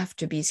didn't have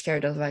to be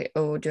scared of like,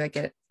 oh, do I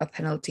get a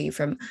penalty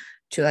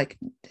do I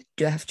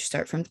have to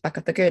start from the back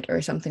of the grid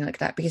or something like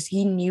that? Because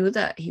he knew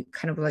that he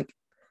kind of like,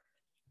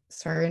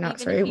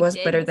 was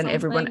better than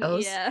everyone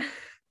else. Yeah.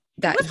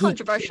 That it was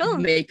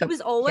controversial. It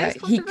was always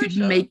controversial. He could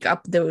make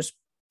up those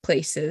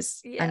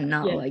places and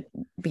not like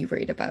be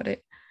worried about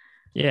it.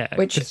 Yeah,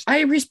 which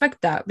I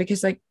respect that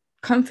because like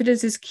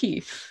confidence is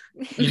key.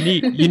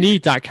 You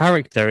need that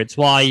character. It's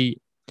why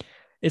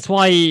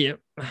I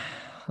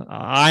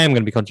am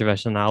going to be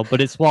controversial now,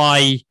 but it's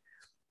why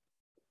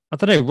I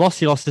don't know.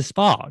 Rossi lost his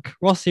spark.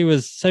 Rossi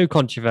was so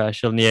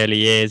controversial in the early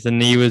years,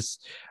 and you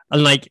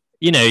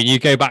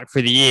go back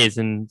through the years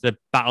and the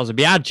battles of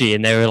Biaggi,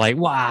 and they were like,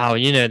 wow,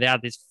 they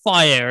had this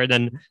fire, and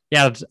then they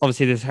had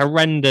obviously this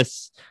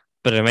horrendous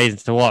but amazing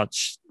to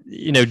watch,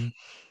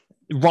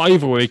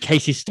 rivalry with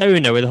Casey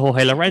Stoner with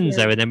Jorge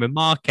Lorenzo, and then with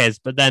Marquez.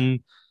 But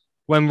then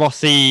when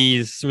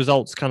Rossi's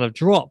results kind of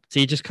dropped,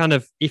 he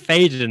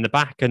faded in the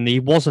back, and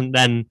he wasn't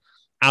then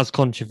as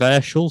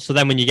controversial. So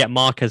then when you get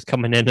Marquez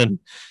coming in and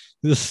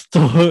just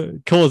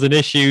causing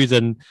issues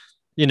and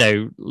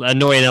annoying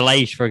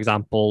Aleix, for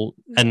example,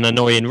 and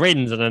annoying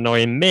Rins and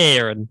annoying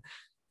Mir, and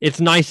it's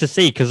nice to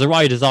see because the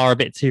riders are a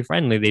bit too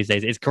friendly these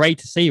days. It's great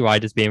to see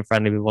riders being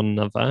friendly with one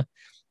another,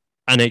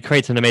 and it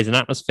creates an amazing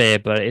atmosphere,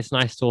 but it's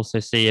nice to also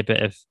see a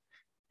bit of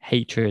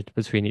hatred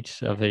between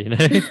each other,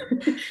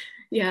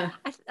 Yeah.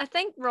 I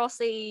think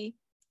Rossi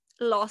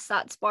lost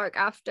that spark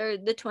after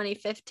the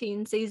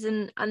 2015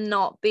 season and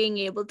not being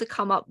able to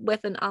come up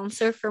with an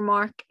answer for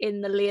Mark in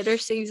the later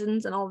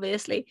seasons, and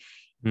obviously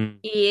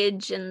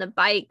age and the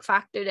bike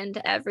factored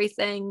into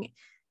everything.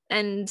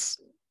 And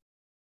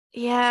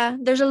yeah,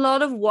 there's a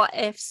lot of what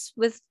ifs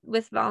with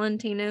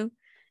Valentino.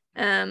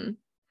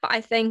 But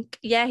I think,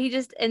 he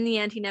just, in the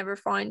end, he never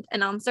found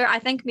an answer. I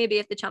think maybe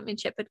if the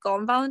championship had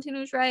gone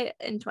Valentino's way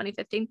in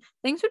 2015,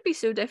 things would be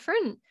so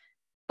different.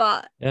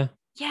 But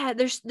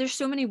there's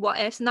so many what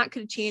ifs, and that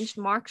could have changed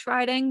Mark's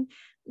riding.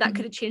 That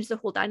could have changed the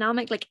whole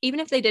dynamic. Like, even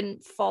if they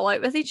didn't fall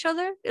out with each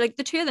other, like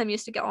the two of them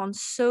used to get on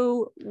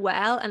so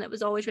well, and it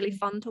was always really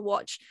fun to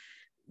watch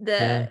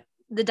the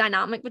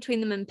dynamic between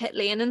them in pit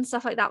lane and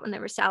stuff like that when they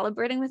were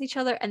celebrating with each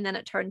other. And then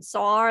it turned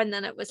sour, and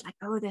then it was like,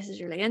 oh, this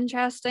is really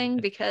interesting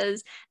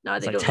because now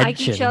they don't like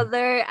each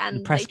other,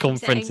 and the press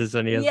conferences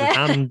when he has his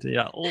hand,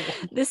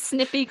 the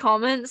snippy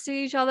comments to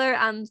each other.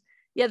 And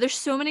there's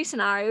so many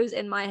scenarios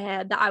in my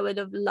head that I would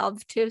have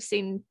loved to have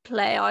seen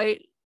play out.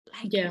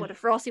 Like, what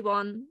if Rossi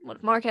won? What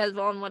if Marquez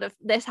won? What if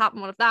this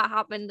happened? What if that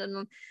happened?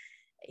 And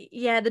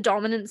the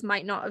dominance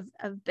might not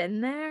have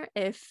been there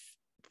if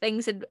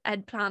things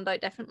had planned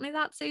out differently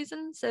that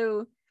season.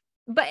 So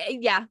But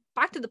yeah,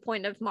 back to the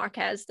point of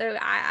Marquez though.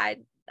 I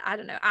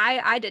don't know.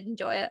 I did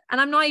enjoy it, and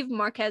I'm not even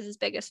Marquez's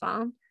biggest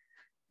fan.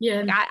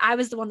 Yeah, like, I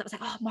was the one that was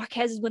like, oh,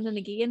 Marquez is winning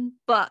again,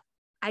 but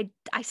I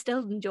still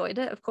enjoyed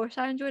it. Of course,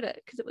 I enjoyed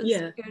it because it was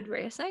good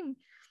racing.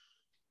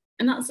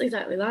 And that's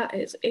exactly that.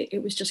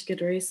 It was just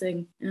good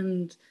racing,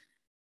 and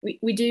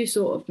we do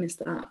sort of miss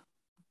that.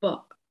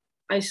 But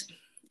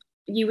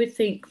you would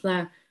think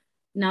that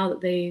now that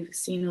they've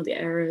seen all the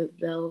error,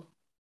 they'll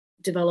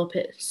develop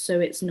it so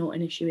it's not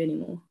an issue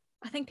anymore.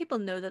 I think people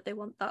know that they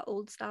want that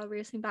old style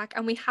racing back,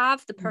 and we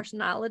have the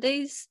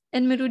personalities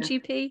in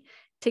MotoGP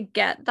to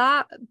get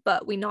that,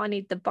 but we now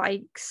need the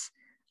bikes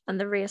and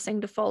the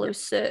racing to follow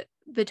suit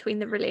between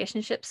the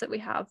relationships that we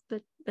have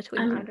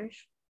between riders.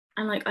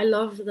 And like, I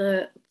love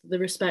the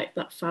respect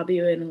that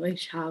Fabio and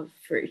Alish have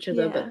for each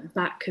other, but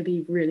that could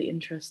be really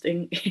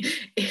interesting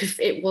if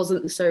it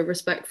wasn't so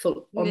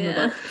respectful on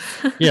the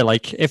bike. Yeah,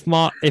 like if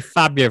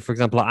Fabio, for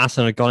example, at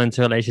Aston had gone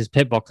into Alish's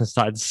pit box and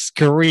started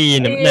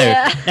screaming,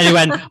 and he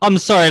went, "I'm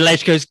sorry,"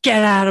 Alish goes,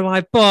 "Get out of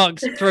my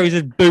box," throws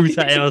his boot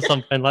at him or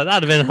something like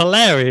that. Would have been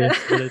hilarious.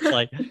 But it's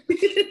like,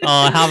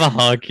 oh, have a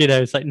hug,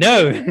 it's like,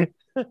 no.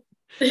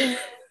 But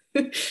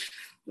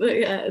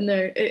yeah,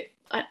 no,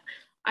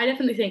 I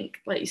definitely think,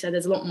 like you said,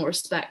 there's a lot more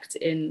respect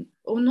in,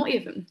 or not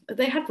even,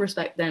 they had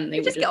respect then. They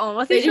just get on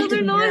with each other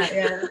now.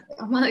 Yeah.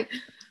 I'm like,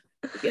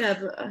 but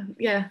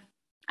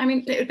I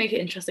mean, it would make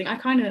it interesting. I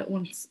kind of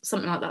want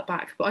something like that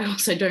back, but I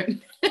also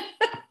don't.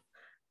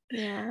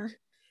 Yeah.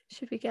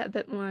 Should we get a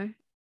bit more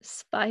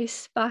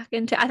spice back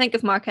into? I think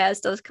if Marquez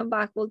does come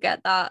back, we'll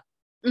get that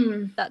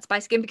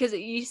spice again, because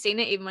you've seen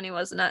it even when he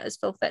wasn't at his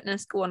full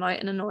fitness, going out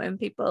and annoying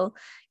people,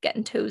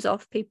 getting toes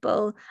off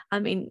people. I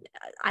mean,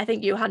 I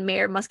think Johan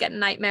Mir must get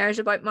nightmares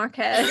about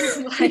Marquez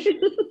like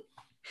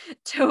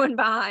towing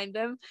behind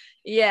him.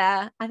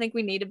 Yeah, I think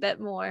we need a bit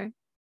more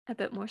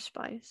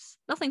spice.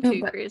 Nothing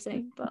too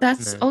crazy, but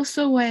that's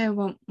also why I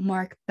want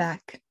Mark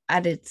back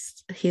at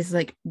his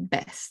like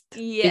best.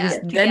 Yeah,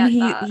 because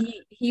then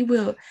he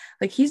will,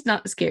 like, he's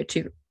not scared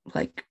to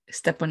like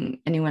step on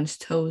anyone's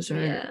toes or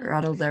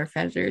rattle their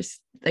feathers.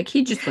 Like,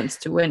 he just wants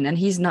to win, and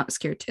he's not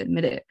scared to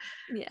admit it.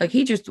 Like,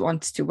 he just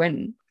wants to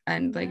win,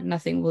 and like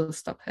nothing will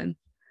stop him.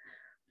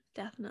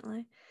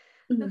 Definitely.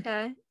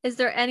 Okay, is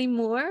there any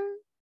more?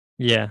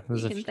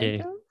 There's a few.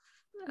 Okay.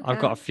 I've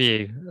got a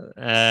few.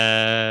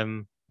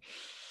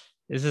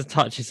 This is a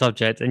touchy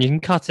subject, and you can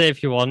cut it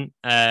if you want.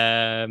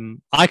 I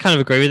kind of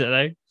agree with it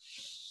though.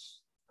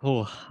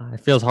 Oh,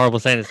 it feels horrible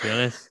saying this, to be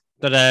honest.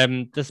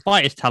 But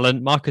despite his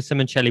talent, Marco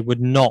Simoncelli would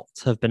not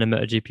have been a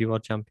MotoGP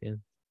world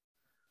champion.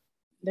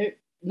 Nope,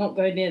 not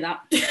going near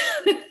that.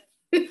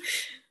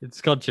 It's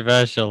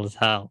controversial as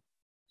hell.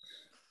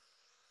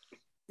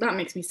 That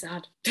makes me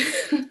sad.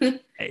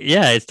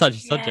 It's touchy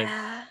subject.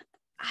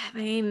 I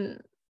mean,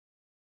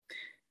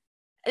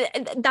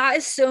 that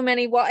is so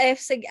many what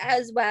ifs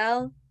as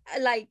well.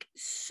 Like,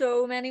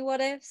 so many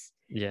what ifs.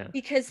 Yeah.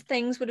 Because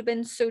things would have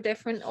been so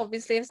different,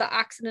 obviously, if that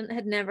accident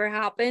had never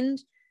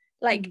happened.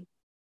 Like,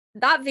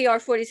 that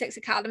VR46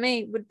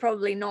 Academy would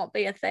probably not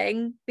be a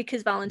thing,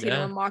 because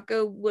Valentino and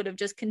Marco would have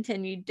just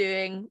continued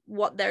doing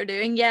what they're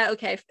doing.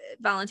 Okay,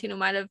 Valentino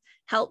might have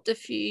helped a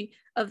few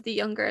of the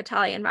younger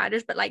Italian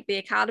riders, but like the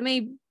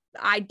Academy,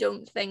 I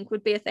don't think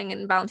would be a thing.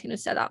 And Valentino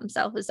said that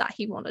himself, is that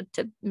he wanted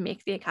to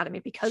make the Academy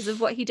because of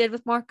what he did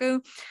with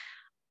Marco.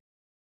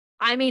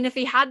 I mean, if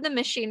he had the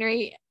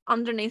machinery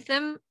underneath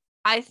him,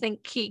 I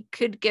think he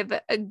could give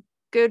it a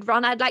good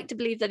run. I'd like to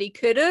believe that he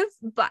could have,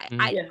 but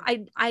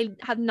I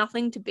have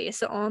nothing to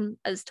base it on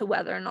as to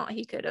whether or not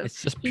he could have.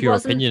 It's just pure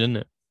opinion, isn't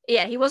it?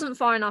 Yeah, he wasn't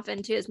far enough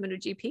into his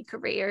MotoGP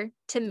career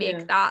to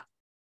make that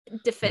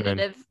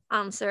definitive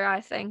answer,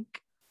 I think.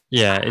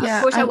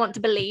 Of course, I want to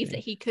believe that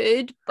he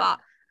could, but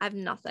I have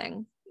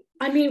nothing.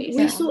 I mean,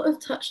 we sort of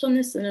touched on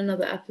this in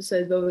another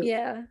episode, though.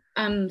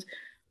 And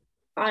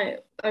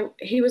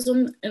he was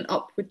on an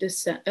upward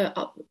descent.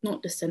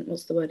 Not descent.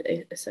 What's the word?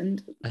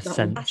 Ascend.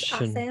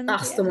 Ascension.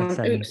 That's the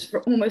one. Oops,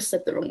 almost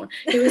said the wrong one.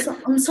 He was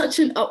on such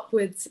an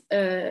upwards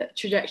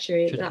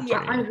trajectory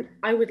that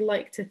I would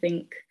like to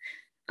think,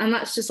 and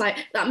that's just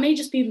like, that may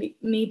just be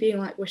me being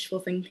like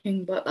wishful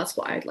thinking, but that's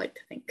what I'd like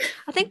to think.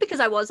 I think because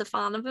I was a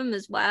fan of him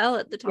as well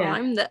at the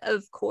time, that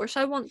of course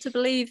I want to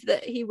believe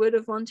that he would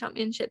have won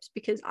championships,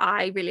 because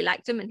I really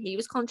liked him, and he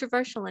was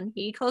controversial, and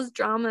he caused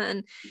drama,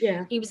 and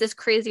he was this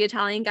crazy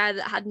Italian guy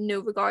that had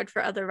no regard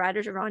for other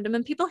riders around him,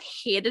 and people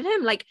hated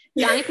him. Like,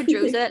 Danny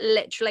Pedrosa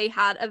literally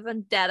had a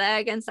vendetta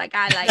against that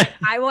guy. Like,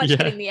 I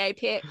watched hitting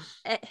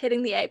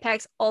the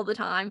apex all the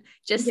time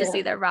just to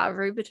see their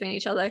rivalry between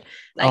each other.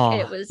 Like,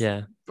 it was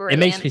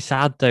brilliant. It makes me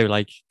sad though,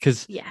 like,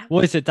 because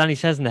what is it Danny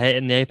says in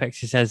the apex?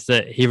 He says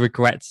that he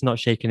regrets not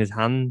shaking his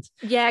hand.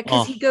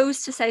 Because he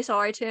goes to say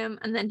sorry to him,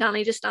 and then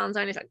Danny just stands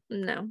there and he's like,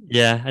 no.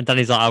 And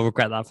Danny's like, I'll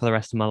regret that for the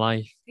rest of my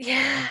life.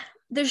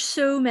 There's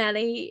so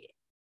many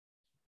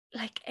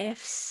like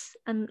ifs,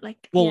 and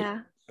like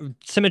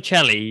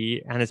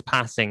Simoncelli and his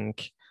passing,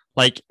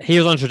 like, he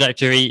was on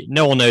trajectory.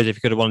 No one knows if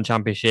he could have won a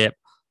championship.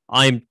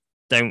 I'm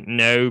don't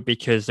know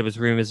because there was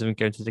rumors of him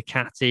going to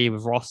Ducati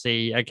with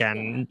Rossi.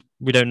 Again,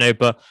 we don't know,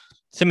 but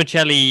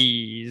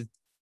Simoncelli's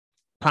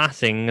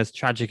passing, as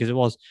tragic as it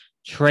was,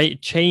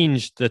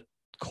 changed the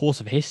course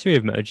of history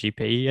of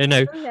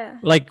MotoGP.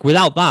 Like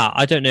without that,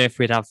 I don't know if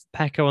we'd have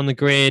Pecco on the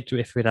grid,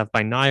 if we'd have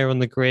Bagnaia on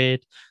the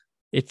grid.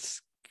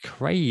 It's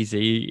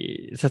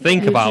crazy to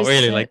think about,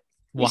 really. Like,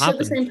 what happened?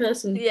 The same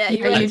person. Yeah,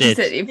 you just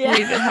said if yeah.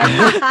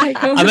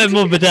 I meant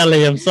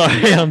Morbidelli. I'm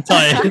sorry, I'm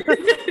tired.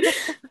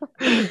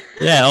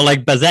 Yeah, or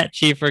like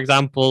Bazecchi, for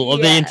example, or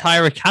the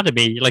entire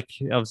academy. Like,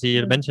 obviously,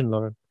 you mentioned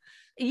Lauryn.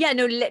 Yeah,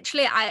 no,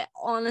 literally, I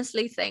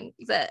honestly think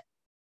that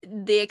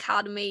the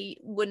academy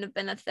wouldn't have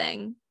been a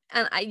thing.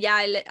 And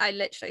I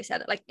literally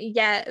said it. Like,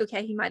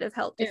 okay, he might have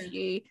helped a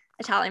few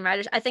Italian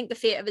riders. I think the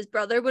fate of his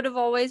brother would have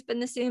always been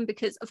the same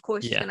because, of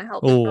course, he's going to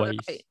help his brother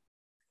out.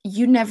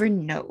 You never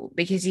know,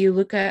 because you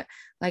look at,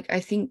 like,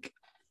 I think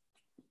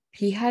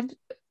he had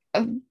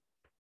a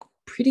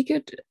pretty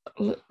good,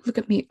 look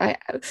at me,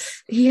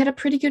 he had a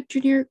pretty good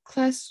junior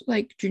classes.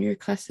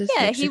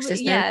 Yeah, he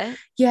was,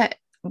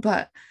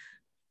 but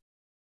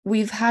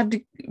we've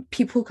had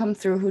people come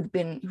through who've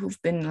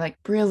been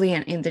like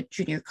brilliant in the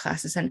junior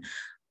classes, and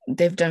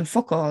they've done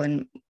fuck all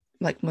in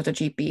like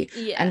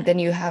MotoGP. And then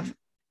you have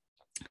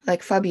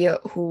like Fabio,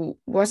 who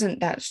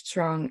wasn't that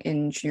strong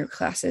in junior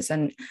classes,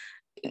 and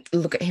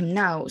look at him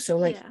now. So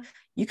like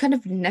you kind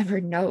of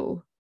never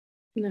know.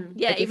 No.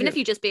 Yeah, like even if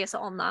you just base it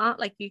on that,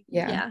 like you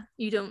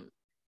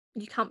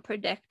can't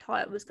predict how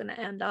it was going to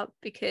end up,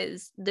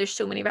 because there's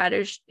so many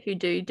riders who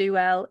do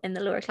well in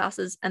the lower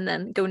classes and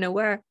then go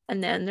nowhere,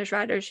 and then there's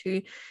riders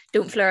who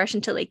don't flourish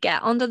until they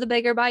get onto the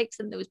bigger bikes,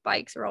 and those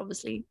bikes are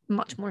obviously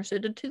much more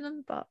suited to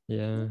them. But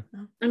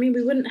I mean,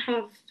 we wouldn't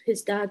have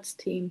his dad's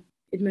team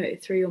in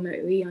Moto3 or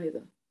Moto E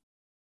either.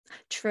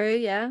 True,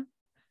 yeah.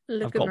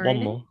 I've got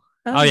one more.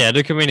 Oh yeah,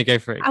 Luca Marini, go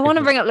for it. I want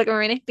to bring up Luca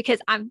Marini because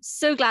I'm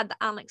so glad that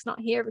Annick's not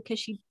here, because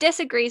she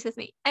disagrees with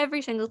me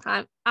every single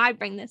time I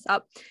bring this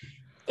up.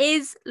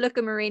 Is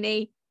Luca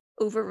Marini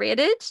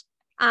overrated?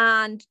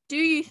 And do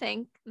you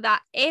think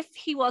that if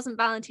he wasn't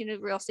Valentino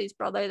Rossi's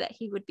brother, that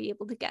he would be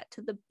able to get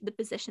to the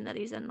position that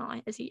he's in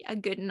now? Is he a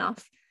good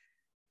enough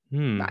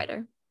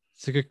rider?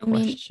 It's a good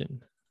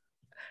question.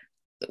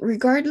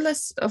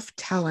 Regardless of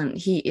talent,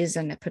 he is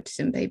a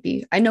nepotism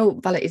baby. I know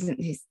Vala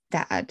isn't his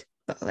dad,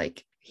 but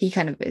like he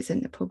kind of is a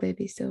nepo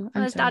baby still.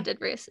 His dad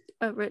did race.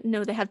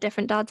 No, they have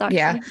different dads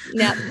actually.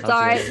 Yeah,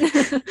 sorry.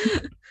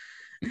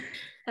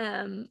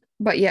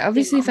 But yeah,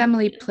 obviously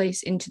family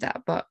plays into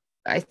that. But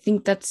I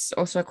think that's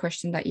also a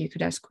question that you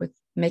could ask with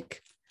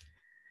Mick,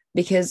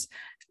 because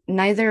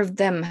neither of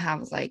them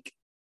have like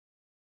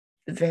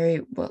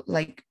very well,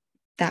 like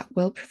that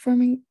well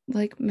performing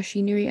like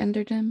machinery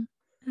under them.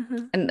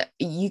 And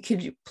you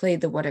could play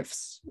the what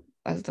ifs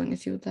as long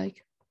as you would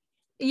like.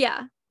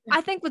 Yeah,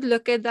 I think with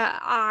Luca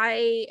that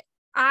I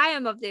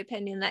am of the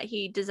opinion that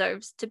he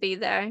deserves to be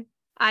there.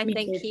 I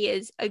think he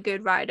is a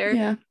good rider.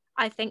 Yeah.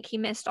 I think he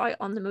missed out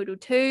on the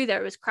Moto2.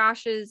 There was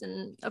crashes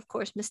and of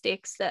course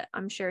mistakes that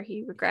I'm sure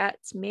he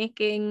regrets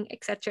making,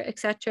 etc.,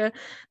 etc.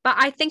 But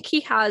I think he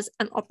has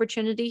an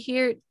opportunity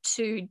here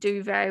to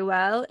do very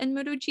well in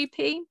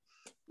MotoGP.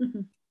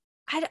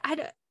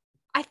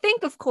 I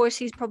think of course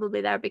he's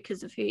probably there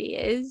because of who he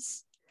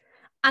is.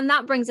 And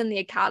that brings in the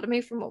academy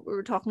from what we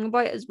were talking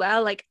about as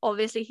well. Like,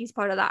 obviously, he's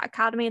part of that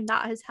academy and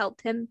that has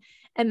helped him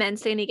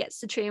immensely. And he gets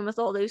to train with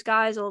all those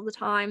guys all the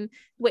time,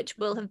 which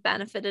will have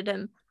benefited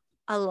him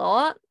a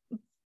lot.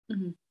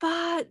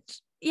 But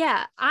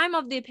yeah, I'm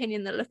of the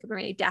opinion that Luca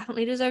Marini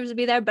definitely deserves to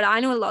be there. But I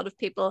know a lot of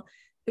people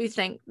who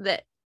think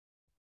that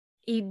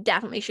he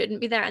definitely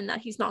shouldn't be there and that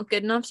he's not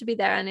good enough to be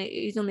there. And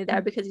he's only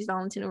there because he's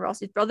Valentino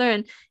Rossi's brother.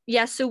 And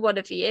yes, so what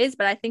if he is?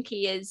 But I think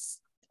he is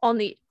on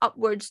the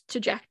upwards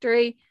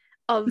trajectory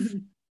of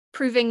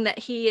proving that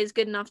he is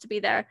good enough to be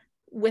there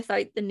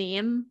without the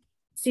name.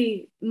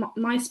 See,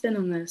 my spin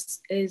on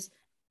this is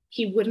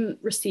he wouldn't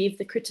receive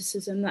the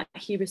criticism that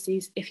he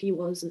receives if he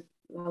was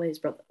Vale's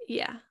brother.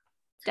 Yeah,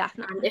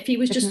 definitely. And if he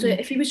was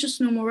just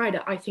a normal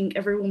rider, I think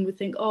everyone would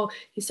think, oh,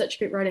 he's such a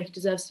great rider, he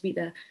deserves to be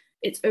there.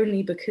 It's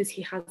only because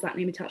he has that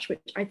name attached, which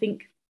I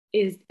think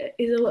is a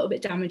little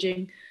bit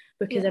damaging,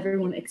 because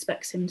everyone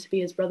expects him to be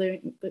his brother,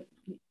 but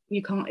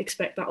you can't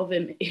expect that of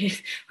him.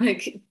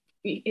 Like,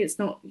 it's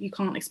not, you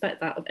can't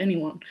expect that of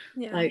anyone.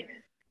 Like,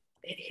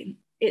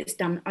 it's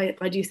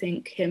I do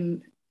think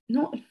him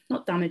not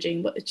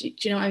damaging, but do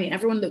you know what I mean?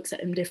 Everyone looks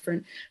at him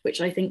different,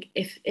 which I think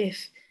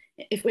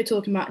if we're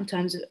talking about in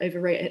terms of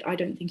overrated, I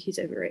don't think he's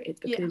overrated,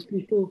 because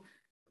people,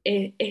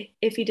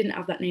 if he didn't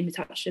have that name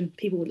attached to him,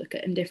 people would look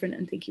at him different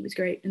and think he was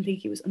great and think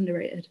he was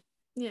underrated.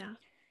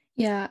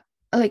 Yeah,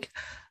 like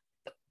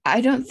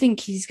I don't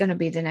think he's gonna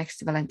be the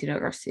next Valentino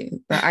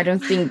Rossi, but I don't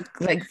think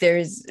like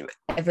there's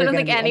ever. I don't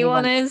think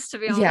anyone is, to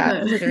be honest.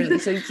 Yeah, literally.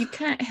 So you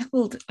can't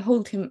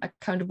hold him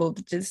accountable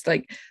to just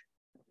like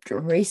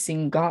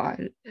racing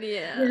god.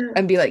 Yeah.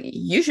 And be like,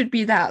 you should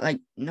be that.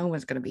 Like, no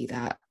one's gonna be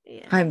that.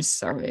 Yeah. I'm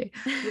sorry.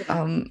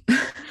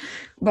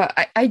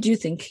 But I do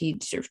think he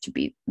deserves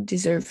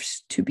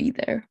to be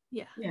there.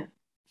 Yeah.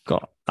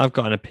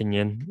 got an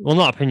opinion. Well,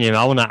 not opinion.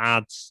 I want to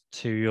add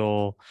to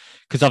your,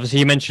 because obviously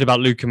you mentioned about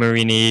Luca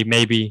Marini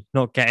maybe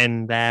not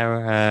getting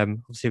there.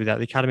 Obviously without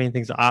the academy and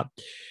things like that.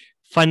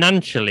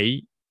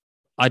 Financially,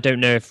 I don't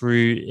know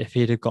if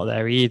he'd have got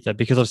there either,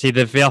 because obviously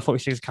the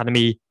VR46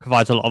 Academy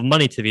provides a lot of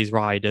money to these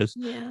riders.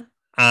 Yeah.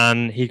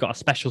 And he got a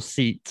special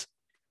seat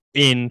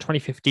in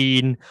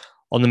 2015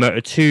 on the Moto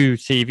 2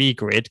 TV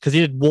grid, because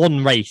he did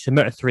one race in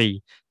Moto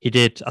 3. He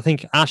did, I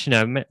think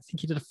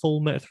he did a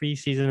full Moto 3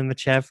 season in the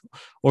Chev,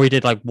 or he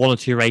did like one or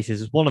two races.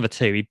 It was one of the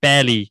two. He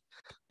barely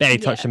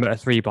touched the Moto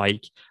 3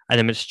 bike, and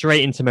then went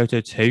straight into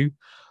Moto 2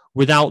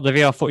 without the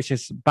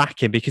VR46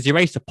 backing, because he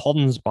raced a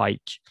Pons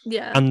bike.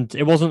 Yeah. And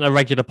it wasn't a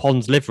regular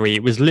Pons livery.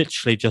 It was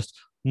literally just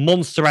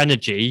Monster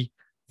Energy,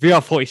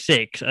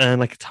 VR46,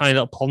 and like a tiny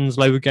little Pons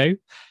logo.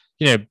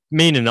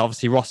 Meaning that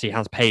obviously Rossi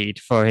has paid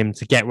for him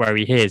to get where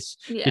he is.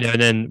 Yeah.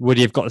 And then would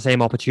he have got the same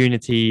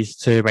opportunities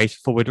to race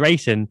forward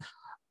racing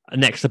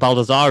next to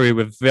Baldassarre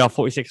with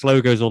VR46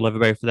 logos all over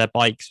both of their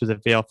bikes, with a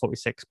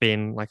VR46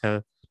 being like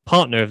a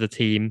partner of the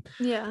team?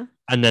 Yeah.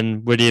 And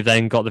then would he have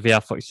then got the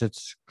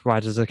VR46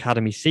 Riders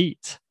Academy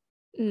seat?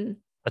 I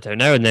don't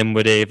know. And then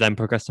would he have then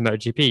progressed to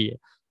MotoGP?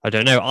 I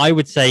don't know. I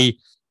would say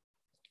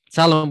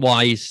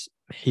talent-wise,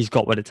 he's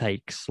got what it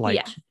takes.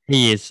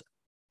 He is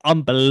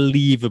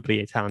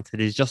unbelievably talented.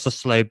 He's just a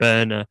slow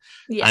burner,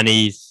 and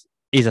he's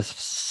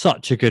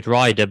such a good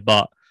rider.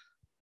 But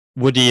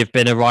would he have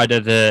been a rider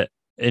that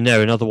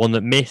another one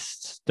that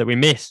we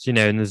missed,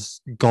 and has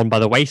gone by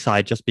the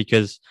wayside just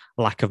because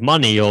lack of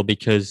money, or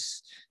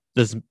because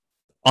there's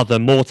other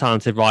more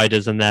talented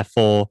riders, and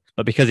therefore,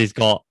 but because he's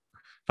got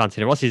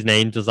Valentino Rossi's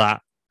name, has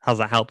that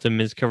helped him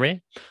in his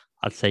career?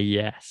 I'd say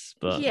yes,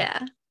 but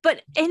yeah.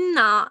 But in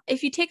that,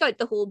 if you take out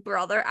the whole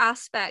brother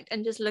aspect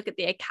and just look at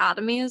the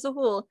academy as a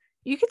whole,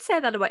 you could say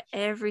that about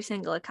every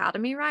single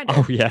academy rider.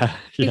 Oh, yeah.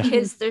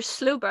 Because there's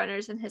slow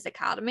burners in his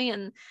academy.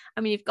 And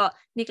I mean, you've got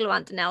Nicolo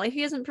Antonelli,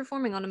 who isn't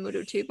performing on a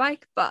Moto 2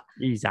 bike, but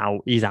he's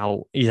out at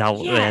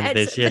the end of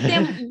this.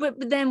 Yeah.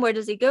 But then where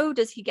does he go?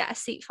 Does he get a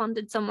seat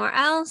funded somewhere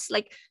else?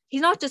 Like,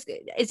 he's not just,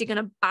 is he going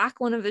to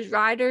back one of his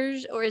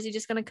riders, or is he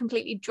just going to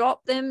completely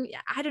drop them?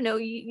 I don't know.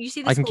 You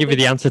see this. I can give you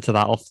the answer to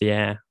that off the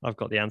air. I've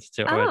got the answer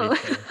to it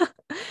already. So.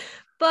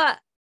 But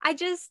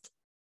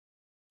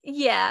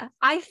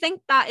I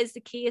think that is the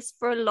case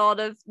for a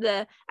lot of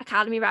the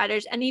academy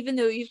riders. And even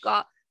though you've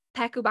got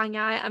Pecco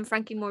Bagnaia and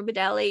Frankie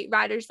Morbidelli,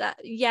 riders that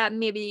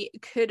maybe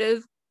could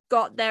have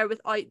got there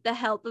without the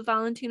help of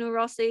Valentino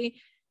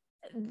Rossi,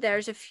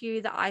 there's a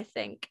few that I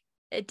think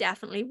it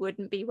definitely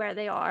wouldn't be where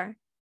they are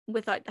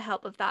without the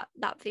help of that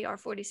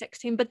VR46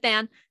 team. But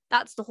then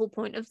that's the whole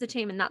point of the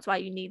team, and that's why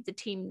you need the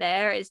team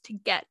there, is to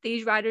get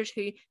these riders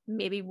who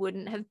maybe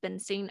wouldn't have been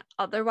seen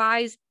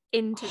otherwise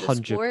into the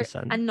 100%. Sport,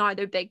 and now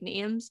they're big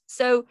names.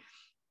 So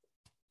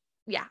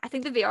yeah, I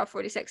think the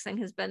VR46 thing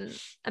has been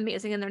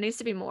amazing, and there needs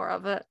to be more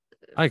of it.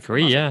 I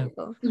agree, yeah.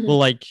 Well,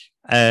 like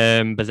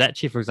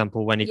Bezzecchi, for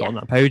example, when he got on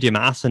that podium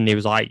at Assen, he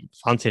was like,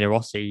 Valentino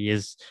Rossi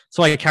is...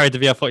 So I carried the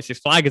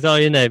VR46 flag as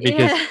well,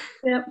 because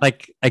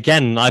like,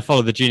 again, I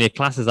follow the junior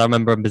classes. I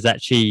remember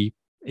Bezzecchi,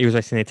 he was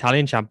racing the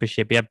Italian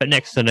Championship, but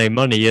next to no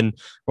money, and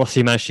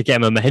Rossi managed to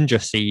get him a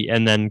Mahindra seat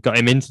and then got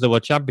him into the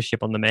World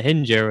Championship on the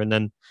Mahindra, and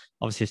then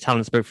obviously his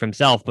talent spoke for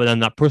himself, but then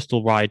that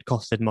Bristol ride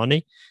costed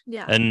money,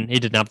 and he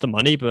didn't have the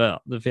money,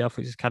 but the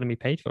VR46 Academy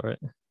paid for it.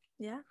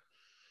 Yeah.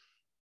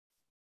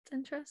 It's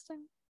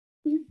interesting.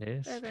 It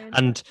is. Very, very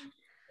interesting. And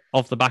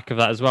off the back of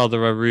that as well,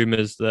 there are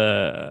rumours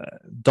that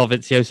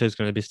Dovizioso is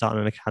going to be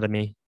starting an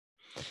academy.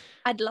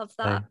 I'd love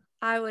that.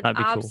 I would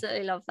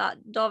absolutely love that.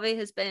 Dovi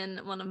has been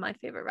one of my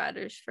favorite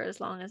riders for as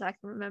long as I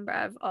can remember.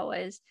 I've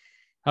always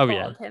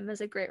thought him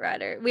as a great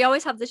rider. We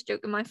always have this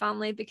joke in my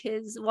family,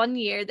 because one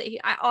year that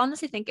I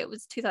honestly think it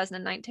was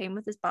 2019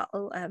 with his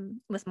battle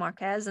with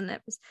Marquez, and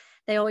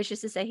they always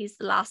used to say he's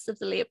the last of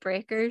the late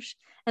breakers.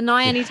 And now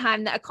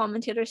anytime that a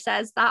commentator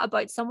says that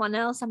about someone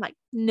else, I'm like,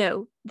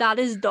 no, that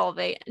is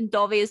Dovi, and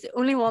Dovi is the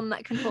only one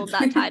that can hold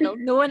that title.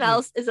 No one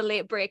else is a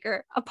late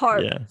breaker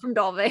apart from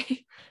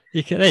Dovi.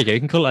 There you go. You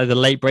can call it like the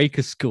late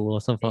breakers school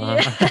or something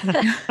like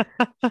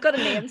that. Got a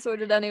name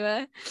sorted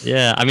anyway.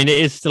 Yeah, I mean, it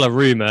is still a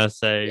rumor,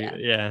 so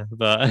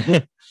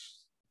but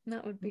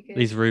that would be good.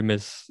 These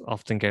rumors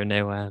often go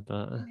nowhere,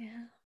 but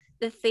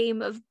the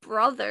theme of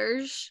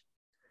brothers.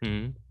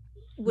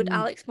 Would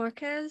Alex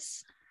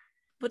Marquez?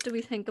 What do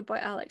we think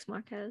about Alex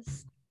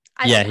Marquez?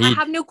 I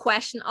have no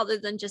question other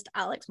than just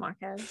Alex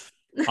Marquez.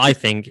 I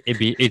think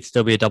it'd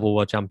still be a double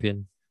world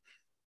champion.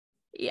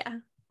 Yeah,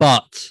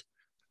 but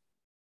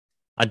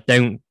I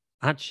don't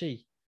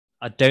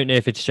know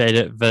if it's straight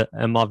at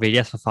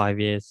VDS for 5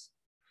 years.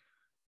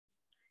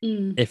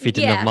 If he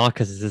didn't have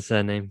Marcus as his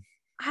surname.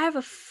 I have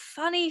a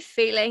funny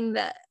feeling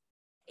that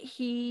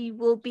he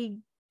will be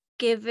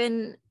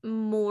given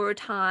more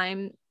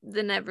time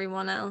than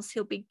everyone else.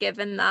 He'll be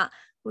given that,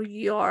 well,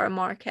 you're a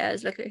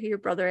Marquez, look at who your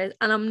brother is.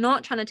 And I'm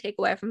not trying to take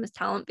away from his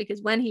talent,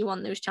 because when he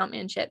won those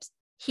championships,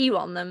 he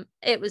won them.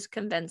 It was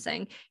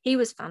convincing. He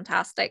was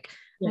fantastic.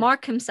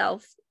 Mark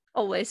himself,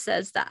 always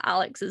says that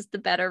Alex is the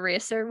better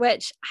racer,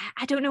 which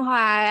I don't know how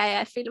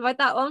I feel about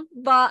that one,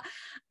 but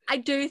I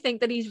do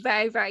think that he's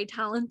very, very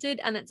talented.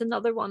 And it's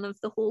another one of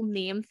the whole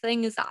name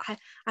thing, is that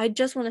I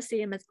just want to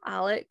see him as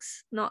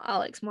Alex, not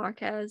Alex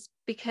Marquez,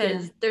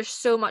 because there's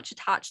so much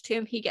attached to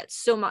him. He gets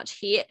so much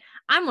hate.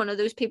 I'm one of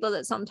those people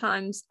that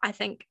sometimes I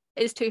think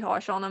is too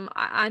harsh on him.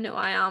 I know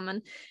I am,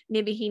 and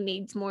maybe he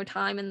needs more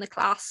time in the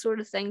class sort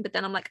of thing. But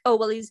then I'm like, oh,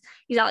 well, he's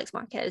Alex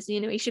Marquez,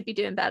 you know, he should be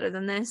doing better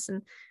than this.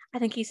 And I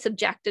think he's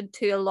subjected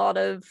to a lot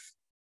of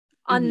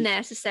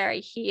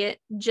unnecessary hate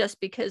just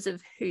because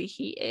of who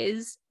he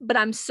is. But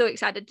I'm so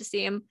excited to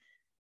see him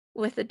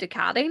with the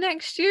Ducati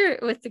next year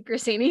with the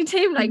Grassini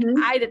team. Like,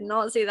 I did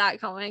not see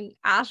that coming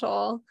at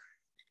all.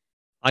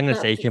 I'm going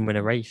to say he can win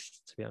a race,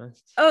 to be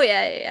honest. Oh,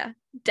 yeah.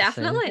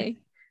 Definitely.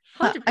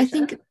 100%. I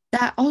think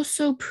that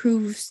also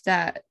proves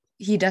that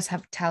he does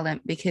have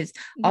talent, because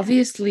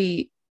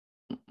obviously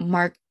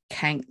Mark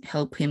can't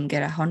help him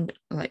get a Honda,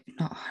 like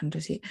not a Honda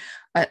seat,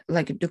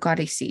 like a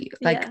Ducati seat.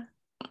 Like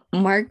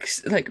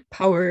Mark's like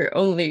power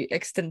only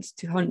extends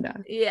to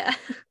Honda. Yeah.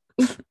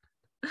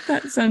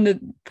 That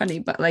sounded funny,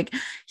 but like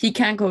he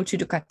can't go to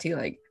Ducati,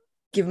 like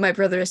give my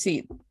brother a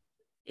seat.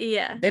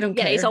 Yeah. They don't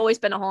care. Yeah, he's always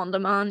been a Honda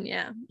man.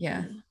 Yeah.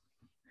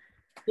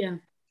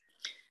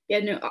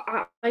 No,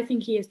 I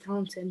think he is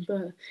talented,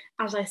 but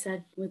as I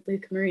said with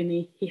Luca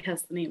Marini, he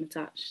has the name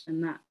attached,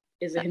 and that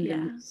is a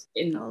hindrance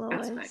in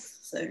aspects.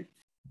 So,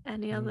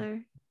 any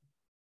other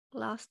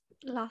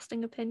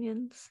lasting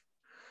opinions?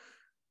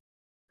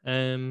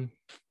 I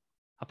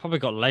probably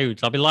got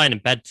loads. I'll be lying in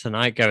bed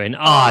tonight going,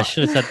 I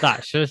should have said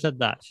that. Should have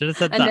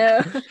said that. I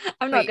know.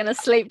 I'm not going to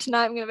sleep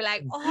tonight. I'm going to be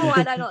like, why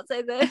did I not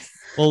say this?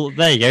 Well,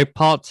 there you go.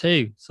 Part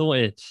 2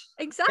 sorted.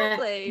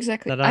 Exactly.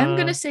 Ta-da. I'm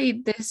going to say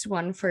this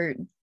one for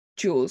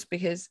Jules,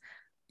 because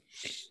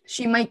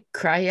she might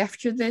cry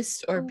after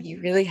this or be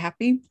really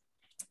happy.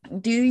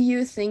 Do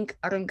you think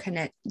Aron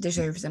Canet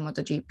deserves a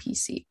MotoGP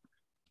seat?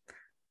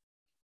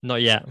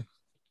 Not yet.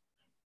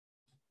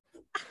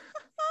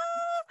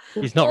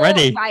 He's not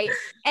ready. Right.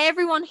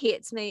 Everyone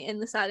hates me in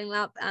the starting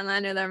lap, and I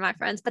know they're my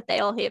friends, but they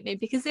all hate me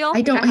because they all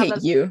I don't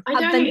hate you.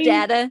 Have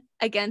vendetta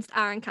against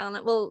Aron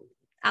Canet. Well,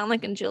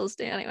 Alec and Jules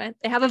do anyway.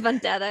 They have a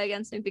vendetta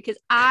against me because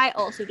I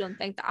also don't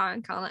think that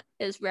Aron Canet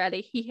is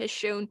ready. He has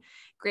shown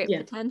great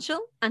potential,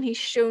 and he's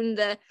shown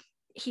that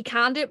he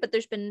can do it, but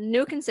there's been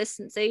no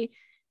consistency.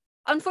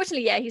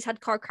 Unfortunately, he's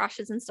had car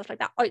crashes and stuff like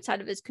that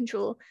outside of his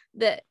control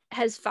that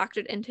has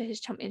factored into his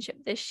championship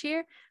this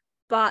year.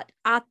 But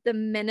at the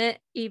minute,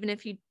 even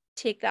if you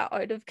take that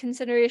out of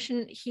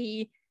consideration,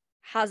 he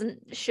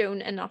hasn't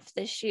shown enough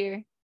this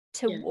year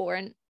to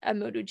warrant a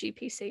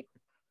MotoGP seat.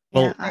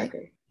 Well, I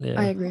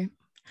agree.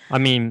 I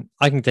mean,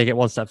 I can take it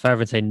one step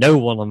further and say no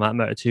one on that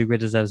Moto2 grid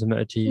deserves a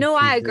Moto2. No,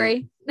 I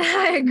agree.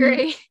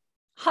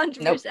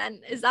 100%.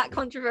 Is that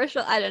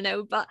controversial? I don't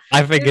know, but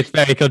I think it's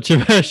very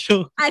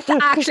controversial. I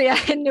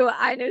know what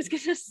I know is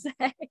going to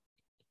say.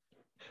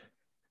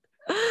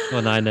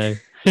 Well, I know.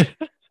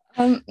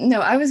 No,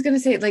 I was gonna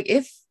say, like,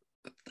 if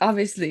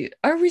obviously,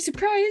 are we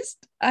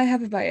surprised? I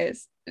have a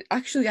bias.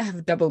 Actually, I have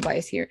a double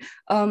bias here.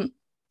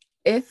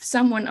 If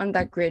someone on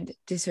that grid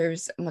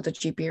deserves a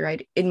MotoGP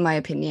ride, in my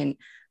opinion,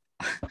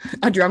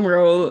 a drum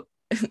roll.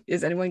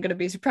 Is anyone gonna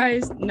be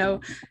surprised?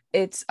 No,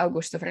 it's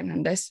Augusto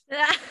Fernandez.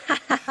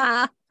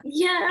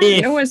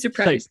 No one's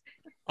surprised.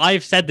 So,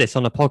 I've said this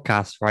on a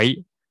podcast,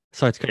 right?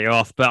 Sorry to cut you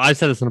off, but I've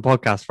said this on a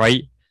podcast,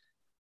 right?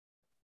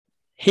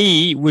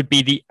 He would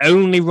be the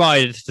only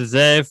rider to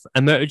deserve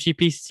a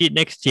MotoGP seat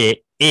next year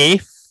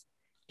if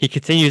he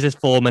continues his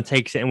form and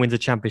takes it and wins a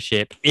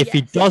championship. If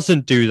he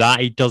doesn't do that,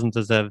 he doesn't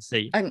deserve a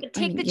seat.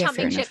 Take the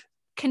championship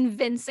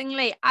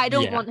convincingly. I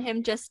don't want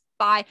him just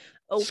by,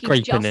 scraping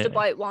he just it.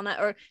 About won it.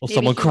 Or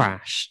someone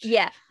crashed.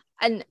 Yeah.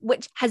 And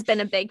which has been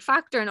a big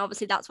factor. And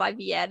obviously that's why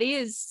Vietti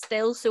is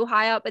still so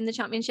high up in the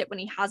championship when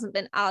he hasn't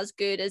been as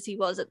good as he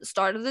was at the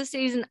start of the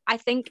season. I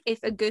think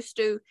if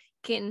Augusto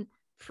can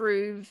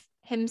prove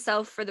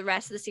himself for the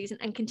rest of the season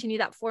and continue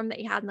that form that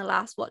he had in the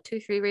last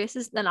 2-3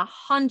 races, then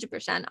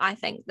 100% I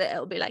think that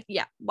it'll be like,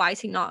 why has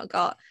he not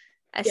got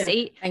a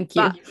seat? Thank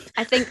you. But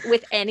I think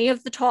with any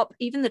of the top,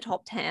 even the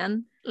top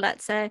 10,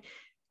 let's say,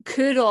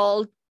 could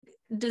all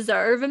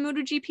deserve a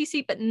MotoGP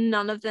seat, but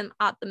none of them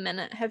at the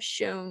minute have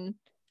shown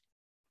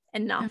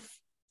enough.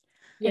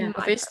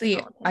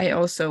 Obviously I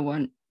also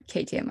want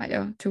KTM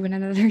Aino to win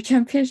another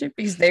championship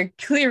because they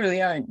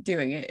clearly aren't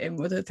doing it in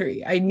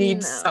Moto3. I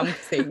need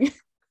something.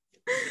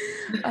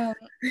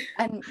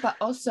 But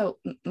also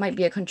might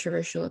be a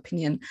controversial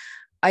opinion.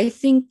 I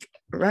think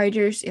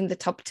riders in the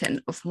top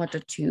 10 of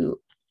Moto2,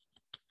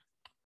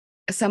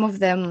 some of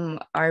them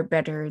are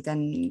better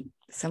than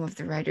some of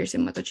the riders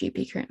in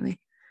MotoGP currently.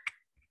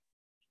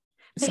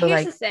 But so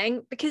here's the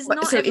thing, because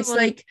not so everyone... it's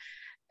like,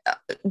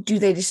 do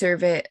they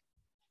deserve it?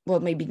 Well,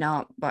 maybe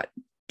not, but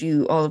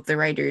do all of the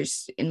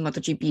riders in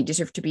MotoGP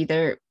deserve to be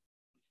there?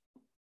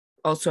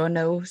 Also,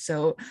 no.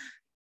 So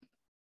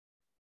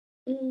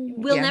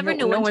we'll never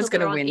know until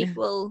they're on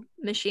equal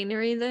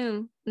machinery,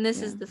 though. And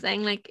this is the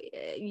thing. Like,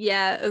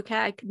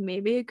 I could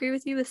maybe agree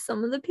with you with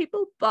some of the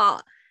people,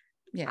 but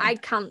I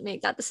can't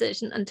make that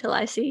decision until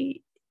I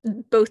see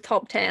both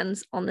top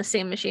 10s on the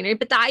same machinery.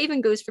 But that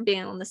even goes for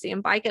being on the same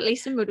bike, at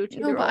least in Moto2.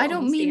 No, but I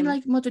don't mean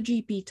like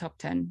MotoGP top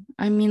 10.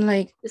 I mean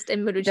like just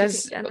in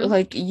MotoGP.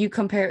 Like you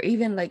compare,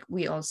 even like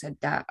we all said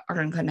that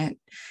Aron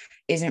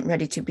isn't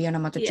ready to be on a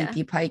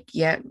MotoGP bike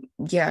yet.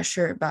 Yeah,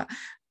 sure, but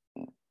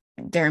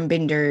Darren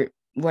Binder,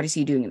 what is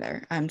he doing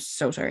there? I'm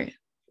so sorry.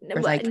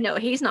 No,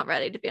 he's not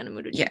ready to be on a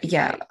MotoGP.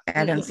 Yeah,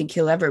 I don't think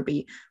he'll ever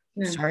be.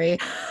 No. Sorry.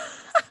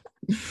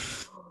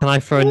 Can I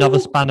throw another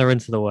spanner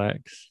into the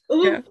works?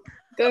 Yeah.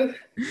 Go.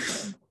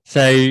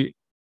 So,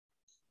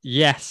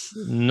 yes,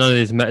 none of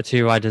these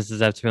Moto2 riders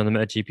deserve to be on the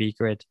MotoGP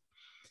grid.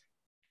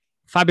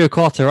 Fabio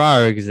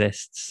Quartararo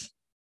exists.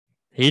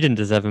 He didn't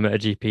deserve a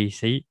MotoGP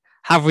seat.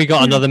 Have we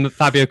got another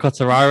Fabio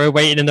Quartararo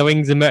waiting in the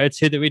wings in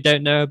Moto2 that we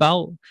don't know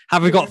about?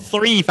 Have we got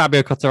 3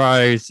 Fabio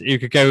Quartararos who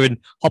could go and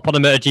hop on a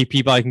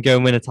MotoGP bike and go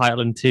and win a title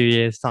in 2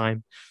 years'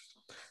 time?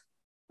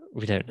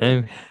 We don't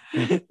know.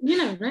 You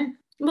never know.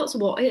 Lots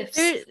of what ifs.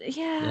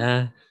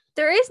 Yeah.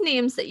 There is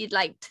names that you'd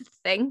like to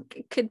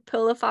think could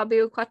pull a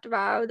Fabio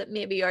Quartararo that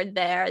maybe are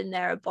there and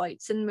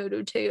thereabouts in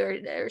Moto2, or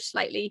they're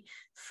slightly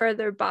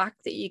further back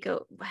that you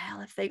go,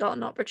 well, if they got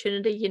an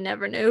opportunity, you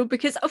never know.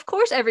 Because of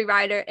course every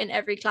rider in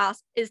every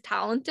class is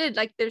talented.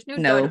 Like there's no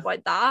doubt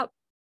about that.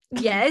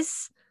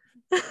 Yes.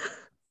 Good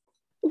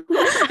for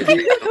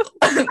me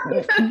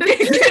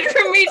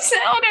to say,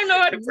 I don't know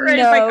how to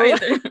phrase like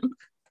either.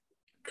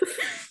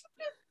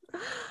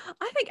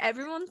 I think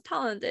everyone's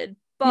talented.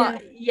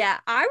 But yeah,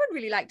 I would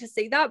really like to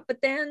see that.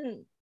 But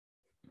then,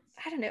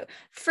 I don't know.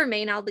 For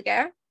me,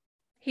 Aldeguer,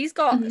 he's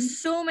got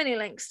so many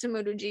links to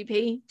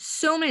MotoGP.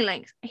 So many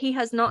links. He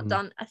has not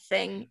done a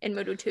thing in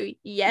Moto2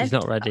 yet. He's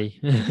not ready.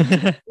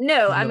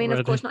 No, I mean,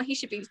 of course not. He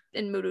should be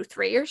in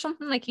Moto3 or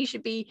something. Like he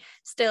should be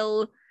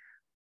still,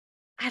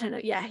 I don't know.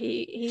 Yeah,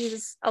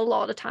 he's a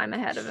lot of time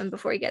ahead of him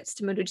before he gets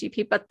to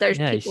MotoGP. But there's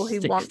people who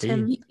want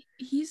him.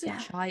 He's a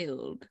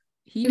child.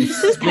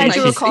 This is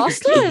Pedro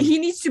Acosta. He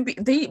needs to be.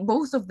 They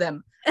both of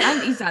them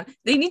and Isan.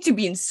 They need to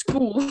be in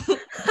school.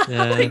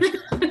 Yeah.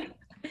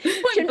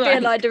 Shouldn't be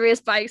allowed to race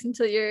bikes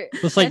until you're.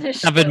 It's like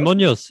David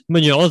Munoz.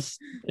 Munoz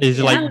is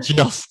like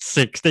just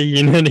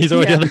 16 and he's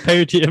already on the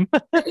podium.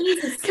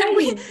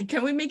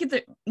 Can we make it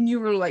the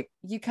new rule? Like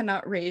you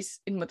cannot race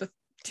in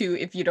Moto2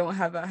 if you don't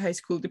have a high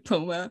school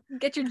diploma.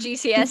 Get your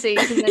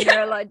GCSEs and then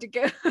you're allowed to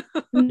go.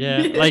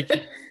 Yeah, like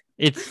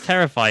it's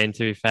terrifying to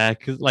be fair,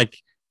 because like.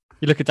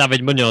 You look at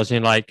David Munoz and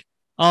you're like,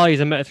 oh, he's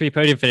a Moto3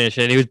 podium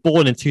finisher and he was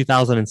born in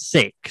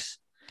 2006.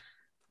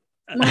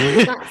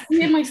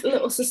 My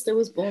little sister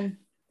was born.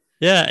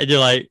 Yeah, and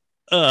you're like,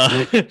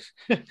 ugh. See,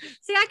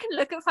 I can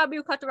look at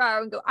Fabio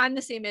Quartararo and go, I'm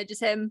the same age as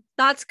him.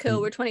 That's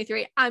cool. We're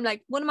 23. I'm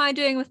like, what am I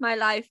doing with my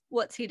life?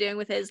 What's he doing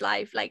with his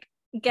life? Like,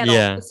 get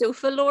off the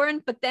sofa, Lauryn.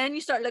 But then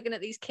you start looking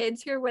at these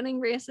kids who are winning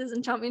races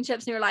and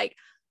championships and you're like,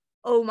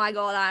 oh my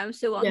god, I am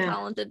so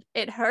untalented.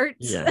 It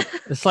hurts. Yeah,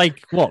 it's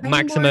like what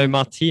Maximo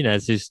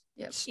Martinez who's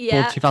born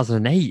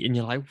 2008, and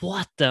you're like,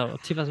 what the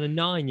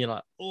 2009? You're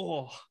like,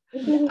 oh.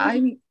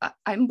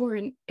 I'm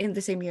born in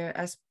the same year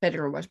as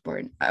Pedro was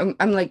born. I'm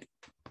like,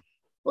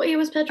 what year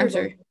was Pedro? I'm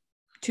sorry,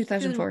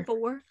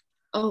 2004.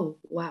 Oh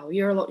wow,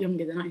 you're a lot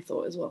younger than I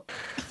thought as well.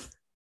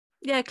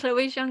 Yeah,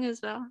 Chloe's young as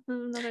well.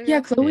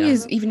 Yeah, Chloe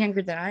is even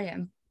younger than I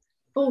am.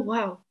 Oh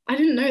wow, I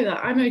didn't know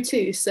that. I'm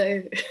 02,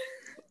 so.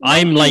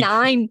 I'm like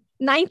 99.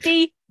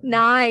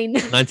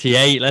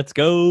 98. Let's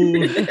go.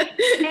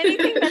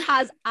 Anything that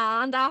has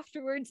and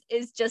afterwards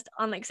is just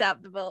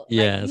unacceptable.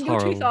 Yeah, like, it's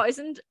horrible.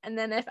 2000, and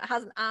then if it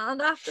has an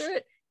and after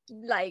it,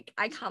 like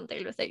I can't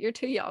deal with it. You're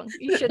too young.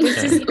 You shouldn't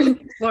see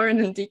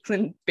Lauryn and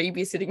Declan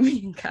babysitting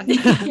me and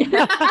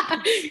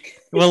Kathrin.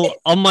 Well,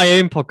 on my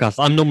own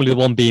podcast, I'm normally the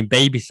one being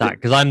babysat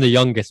because I'm the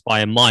youngest by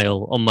a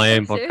mile on my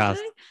own podcast.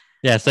 Seriously?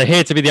 Yeah, so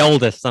here to be the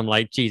oldest, I'm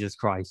like, Jesus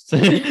Christ.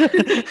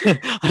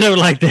 I don't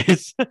like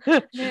this. No,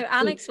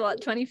 Annick's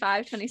what,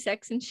 25,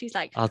 26, and she's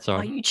like, that's all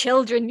right. Oh, you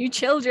children.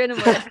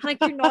 And we're like,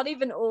 you're not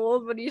even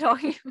old. What are you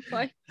talking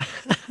about?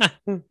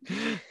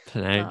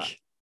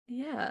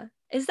 Yeah.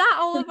 Is that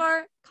all of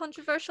our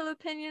controversial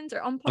opinions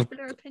or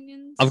unpopular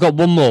opinions? I've got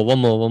one more.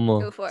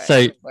 Go for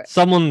it.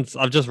 So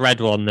I've just read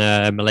one,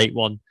 a late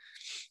one,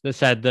 that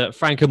said that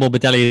Franco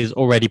Morbidelli has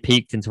already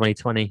peaked in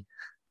 2020.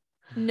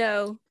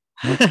 No.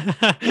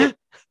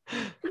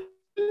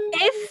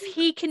 If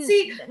he can,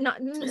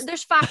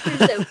 there's factors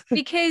though,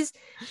 because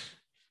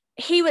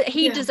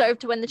he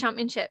deserved to win the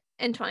championship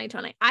in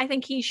 2020. I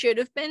think he should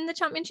have been the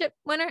championship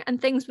winner,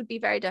 and things would be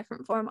very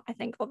different for him, I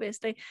think,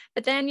 obviously.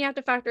 But then you have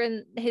to factor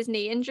in his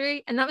knee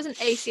injury, and that was an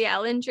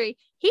ACL injury.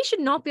 He should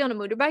not be on a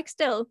motorbike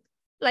still.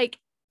 Like,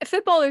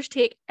 footballers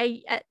take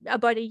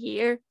about a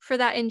year for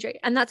that injury,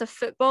 and that's a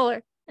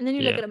footballer. And then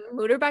you look at a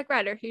motorbike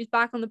rider who's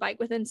back on the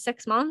bike within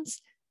 6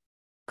 months.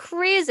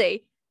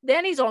 Crazy.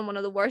 Then he's on one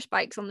of the worst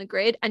bikes on the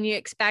grid and you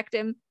expect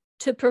him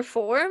to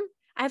perform.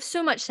 I have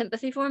so much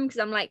sympathy for him because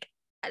I'm like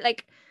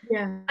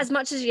as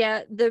much as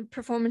the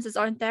performances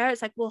aren't there,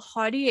 it's like, well,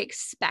 how do you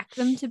expect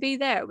them to be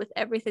there with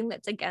everything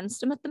that's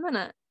against him at the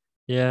minute?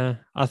 Yeah,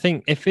 I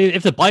think if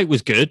the bike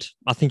was good,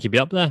 I think he'd be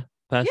up there.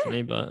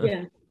 personally, but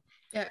Yeah.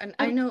 Yeah, and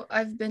I know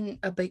I've been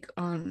a big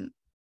on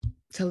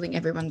telling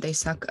everyone they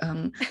suck,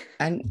 and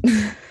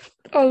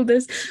all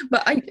this,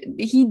 but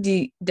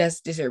he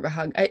does deserve a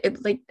hug.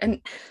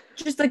 And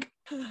just like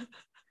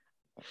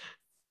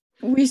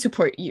we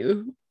support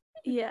you.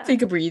 Yeah.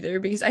 Take a breather,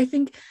 because I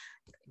think,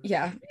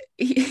 yeah,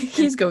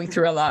 he's going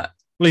through a lot.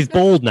 well, he's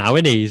bald now,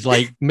 isn't he? He's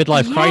like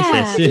midlife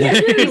crisis.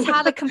 He's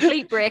had a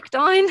complete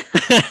breakdown.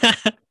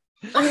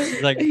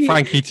 He's like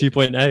Frankie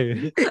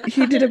 2.0.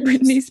 He did a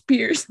Britney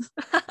Spears.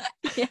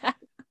 Yeah.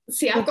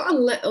 See, I've got a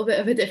little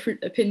bit of a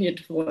different opinion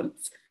for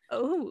once.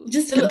 Oh.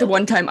 Just The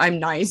one time I'm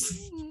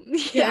nice.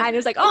 Yeah, and it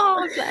was like,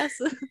 oh, bless.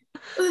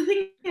 Well, the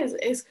thing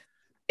is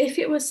if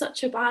it was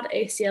such a bad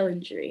ACL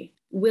injury,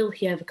 will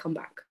he ever come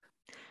back?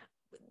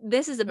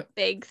 This is a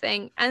big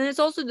thing. And it's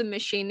also the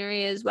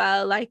machinery as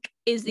well. Like,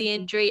 is the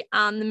injury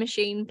and the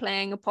machine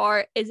playing a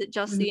part? Is it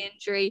just the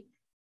injury?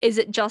 Is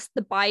it just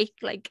the bike?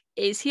 Like,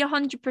 is he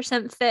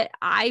 100% fit?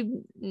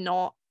 I'm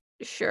not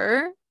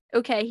sure.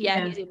 Okay,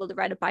 yeah, he's able to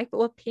ride a bike, but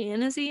what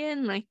pain is he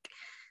in? Like,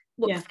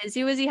 what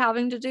physio is he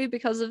having to do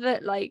because of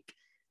it? Like,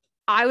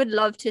 I would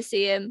love to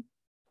see him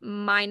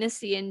minus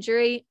the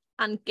injury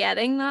and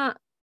getting that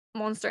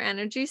Monster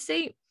Energy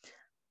seat.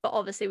 But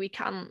obviously we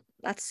can't,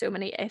 that's so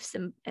many ifs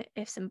and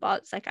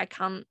buts. Like, I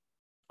can't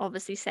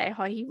obviously say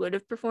how he would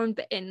have performed,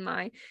 but in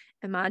my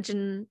I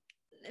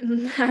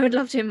would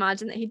love to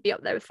imagine that he'd be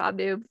up there with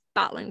Fabio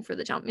battling for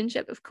the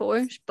championship, of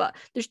course, but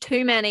there's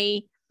too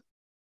many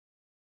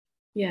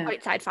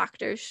outside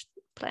factors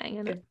playing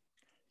in it.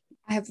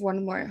 I have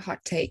one more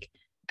hot take,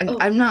 and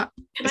I'm not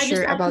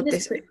sure about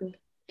this. Quickly?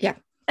 Yeah,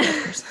 of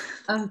course.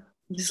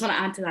 Just want to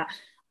add to that.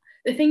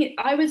 The thing is,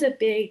 I was a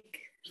big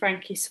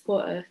Frankie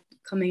supporter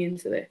coming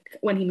into it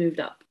when he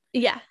moved up.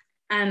 Yeah.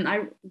 And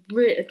I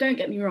really, don't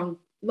get me wrong,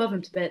 love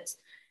him to bits.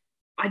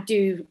 I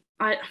don't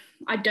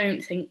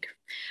think,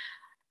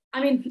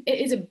 I mean, it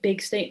is a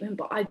big statement,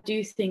 but I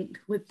do think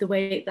with the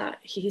way that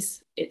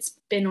it's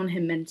been on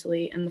him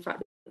mentally, and the fact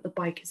that the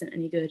bike isn't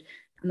any good,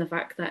 and the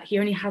fact that he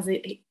only has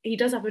he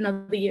does have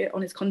another year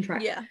on his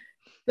contract. Yeah.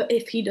 But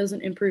if he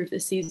doesn't improve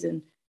this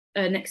season,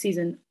 next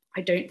season,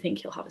 I don't think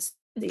he'll have a season.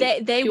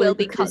 They will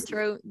be cut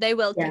through. They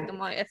will take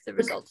him out if the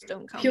results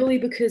don't come. Purely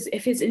because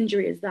if his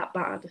injury is that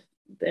bad,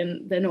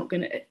 then they're not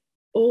going to,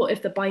 or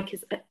if the bike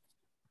is,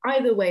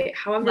 either way,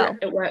 however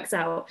it works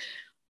out,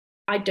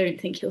 I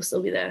don't think he'll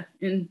still be there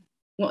in,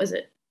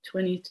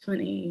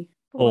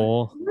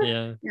 2024?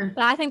 Yeah.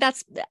 But I think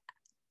that's,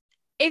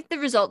 if the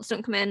results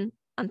don't come in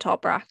and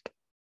Toprak,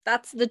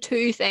 that's the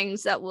two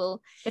things that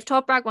will, if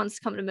Toprak wants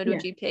to come to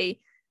MotoGP,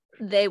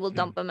 they will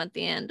dump him at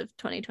the end of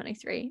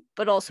 2023.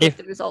 But also if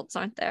the results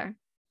aren't there,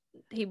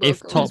 he will. If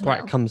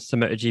Toprak comes to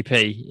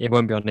MotoGP, it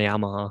won't be on the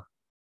Yamaha.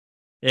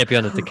 It'll be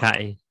on the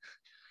Ducati.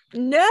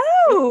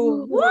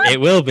 No, what?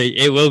 It will be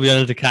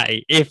on the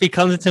Ducati. If he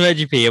comes into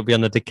MotoGP, it'll be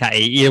on the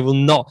Ducati. It will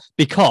not,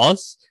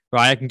 because,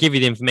 right, I can give you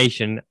the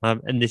information,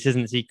 and this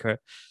isn't secret.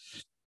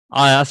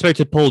 I spoke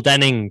to Paul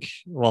Denning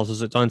whilst I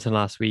was at Donington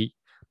last week.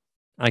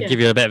 I'll give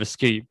you a bit of a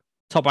scoop.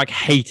 Toprak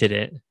hated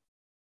it.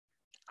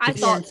 I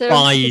thought so.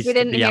 We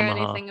didn't hear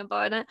anything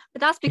about it.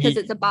 But that's because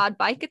it's a bad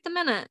bike at the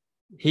minute.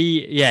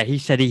 He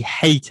said he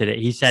hated it.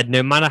 He said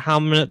no matter how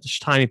much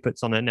time he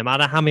puts on it, no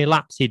matter how many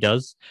laps he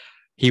does,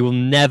 he will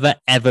never,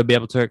 ever be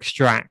able to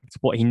extract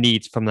what he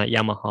needs from that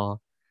Yamaha.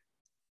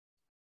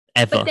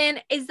 Ever. But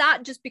then, is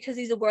that just because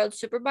he's a world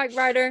superbike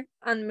rider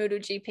and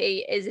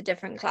MotoGP is a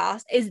different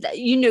class? Is that,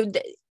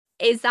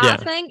 is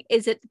that thing?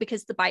 Is it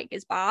because the bike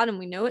is bad and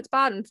we know it's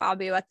bad, and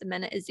Fabio at the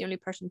minute is the only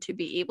person to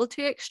be able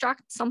to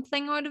extract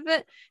something out of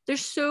it?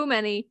 There's so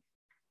many,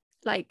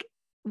 like,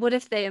 what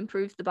if they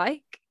improve the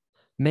bike?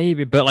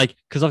 Maybe, but like,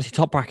 because obviously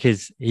Toprak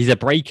he's a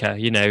breaker,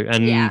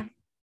 and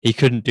he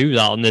couldn't do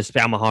that on this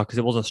Yamaha because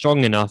it wasn't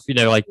strong enough, he's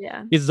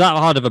that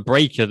hard of a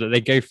breaker that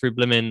they go through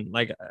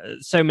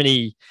so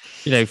many,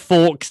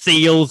 fork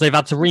seals. They've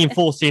had to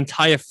reinforce the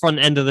entire front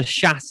end of the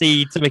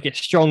chassis to make it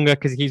stronger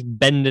because he's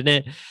bending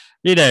it.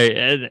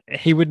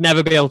 He would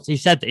never be able to, he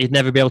said that he'd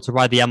never be able to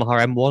ride the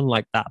Yamaha M1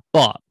 like that,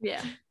 but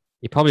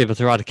he'd probably be able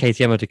to ride a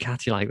KTM or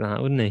Ducati like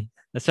that, wouldn't he?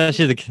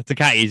 Especially the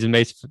Ducatis are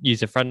most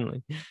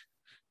user-friendly.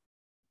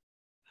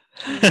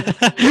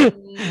 A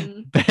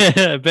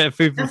bit of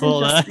food for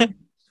thought there.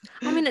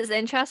 I mean, it's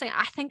interesting.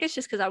 I think it's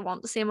just because I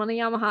want to see him on the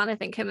Yamaha, and I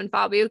think him and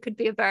Fabio could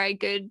be a very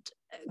good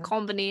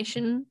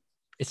combination.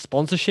 It's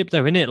sponsorship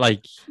though, isn't it?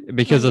 Like,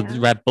 because of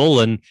Red Bull,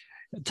 and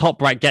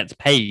Toprak gets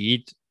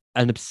paid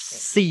an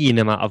obscene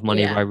amount of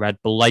money by Red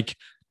Bull. Like,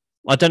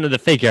 I don't know the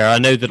figure. I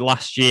know that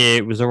last year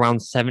it was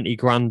around 70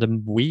 grand a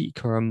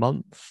week or a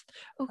month.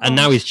 And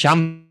now he's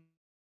champion.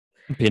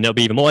 It'll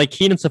be even more. Like,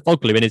 Keenan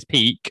Sofoglu in his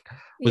peak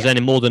was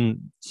earning more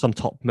than some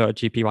top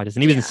MotoGP riders,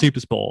 and he was in super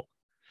sport.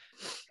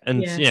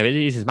 And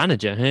he's his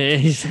manager.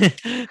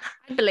 I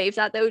believe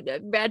that though.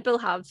 Red Bull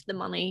have the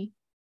money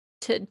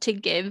to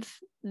give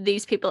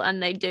these people,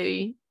 and they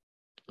do.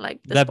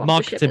 Like, their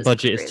marketing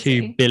budget is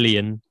 2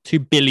 billion. 2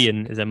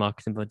 billion is their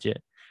marketing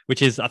budget,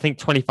 which is I think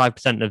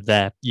 25% of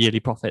their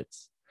yearly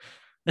profits.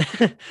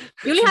 You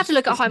only have to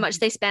look at how much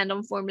they spend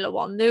on Formula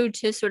One though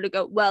to sort of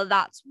go, well,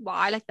 that's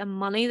why, like the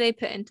money they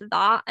put into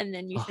that. And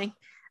then you think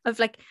of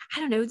like, I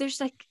don't know,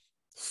 there's like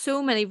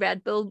so many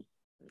Red Bull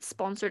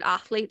sponsored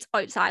athletes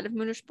outside of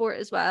motorsport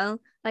as well.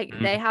 Like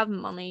they have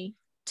money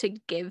to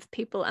give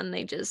people and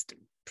they just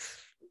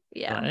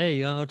Hey,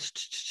 you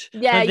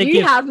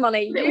have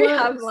money. You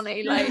have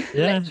money, like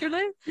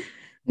literally.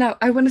 Now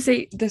I want to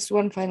say this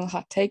one final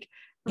hot take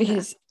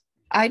because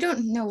I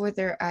don't know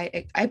whether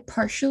I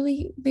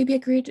partially maybe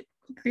agree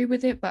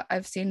with it, but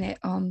I've seen it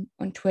on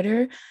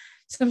Twitter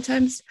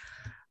sometimes.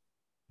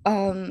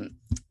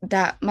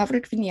 That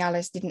Maverick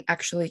Vinales didn't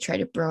actually try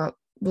to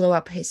blow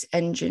up his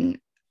engine.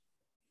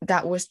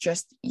 That was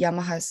just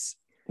Yamaha's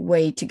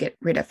way to get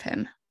rid of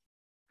him.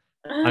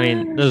 I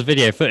mean, there's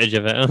video footage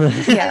of it.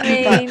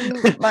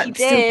 but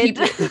still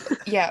people,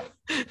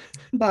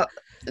 but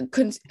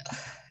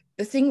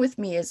the thing with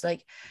me is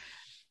like,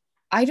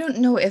 I don't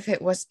know if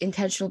it was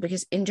intentional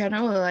because in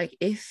general, like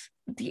if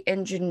the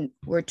engine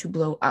were to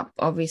blow up,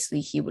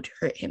 obviously he would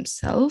hurt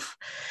himself.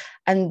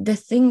 And the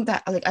thing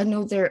that like, I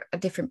know they're a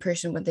different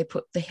person when they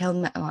put the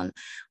helmet on,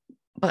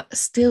 but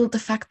still the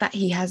fact that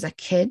he has a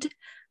kid.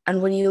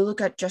 And when you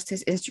look at just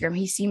his Instagram,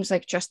 he seems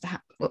like just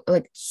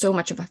like so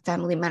much of a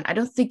family man. I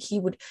don't think he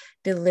would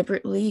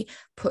deliberately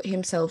put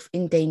himself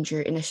in danger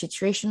in a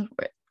situation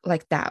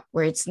like that,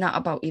 where it's not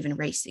about even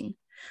racing.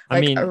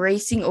 Like a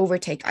racing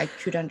overtake, I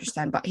could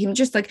understand, but him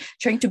just like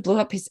trying to blow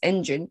up his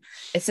engine,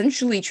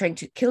 essentially trying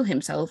to kill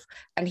himself.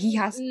 And he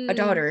has a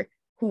daughter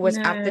who was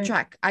at the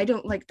track. I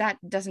don't like that.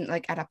 Doesn't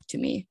like add up to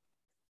me.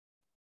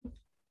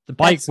 The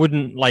bike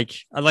wouldn't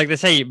like they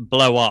say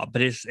blow up,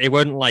 but it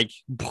wouldn't like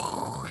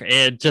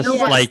it just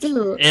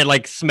it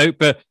like smoke,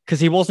 but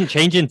because he wasn't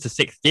changing to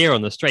sixth gear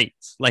on the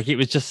straights, like it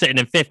was just sitting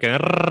in fifth going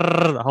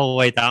the whole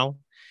way down.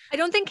 I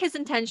don't think his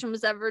intention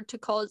was ever to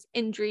cause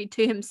injury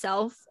to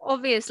himself,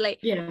 obviously,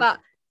 but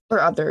or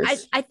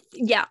others. I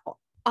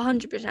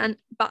 100%.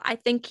 But I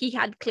think he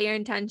had clear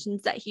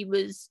intentions that he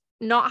was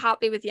not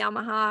happy with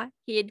Yamaha.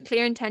 He had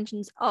clear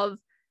intentions of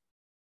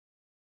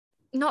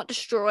not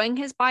destroying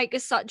his bike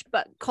as such,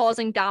 but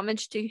causing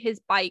damage to his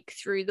bike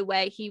through the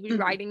way he was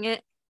riding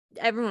it.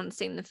 Everyone's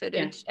seen the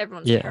footage.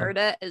 Everyone's heard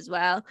it as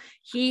well.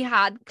 He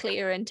had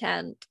clear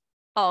intent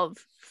of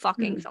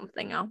fucking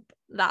something up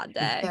that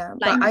day.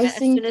 Like as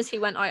soon as he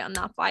went out on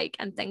that bike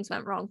and things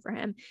went wrong for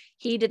him,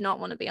 he did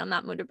not want to be on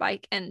that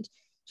motorbike, and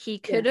he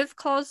could have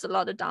caused a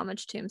lot of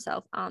damage to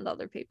himself and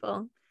other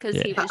people because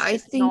he was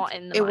just not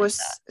in the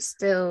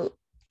mindset.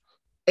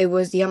 It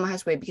was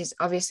Yamaha's way, because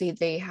obviously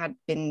they had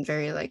been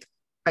very like,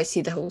 I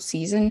see the whole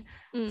season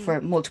for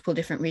multiple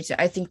different reasons.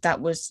 I think that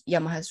was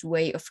Yamaha's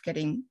way of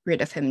getting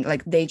rid of him.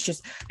 Like they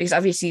just, because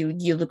obviously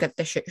you look at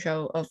the shit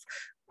show of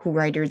who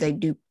rider they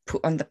do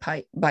put on the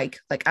bike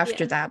like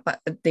after that,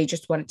 but they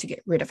just wanted to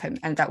get rid of him.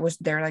 And that was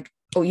their like,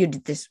 oh, you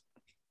did this,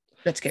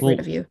 let's get rid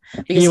of you.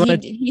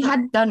 Because he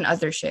had done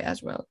other shit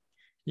as well.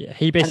 Yeah,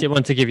 he basically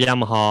wanted to give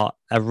Yamaha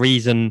a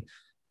reason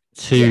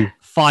to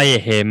fire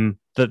him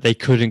that they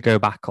couldn't go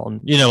back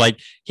on. You know, like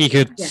he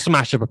could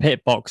smash up a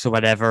pit box or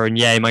whatever, and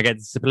he might get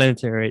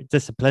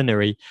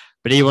disciplinary,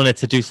 but he wanted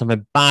to do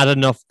something bad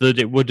enough that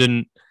it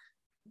wouldn't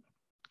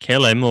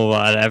kill him or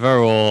whatever,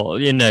 or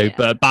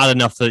but bad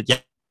enough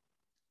that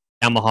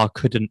Yamaha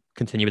couldn't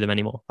continue with him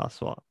anymore. That's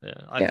what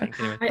I think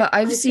anyway. But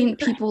I've seen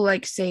people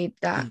like say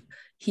that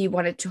he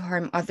wanted to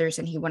harm others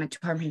and he wanted to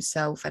harm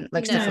himself and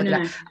like stuff like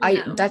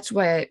that. That's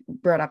why I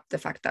brought up the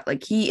fact that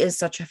like he is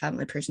such a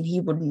family person. He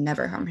would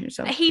never harm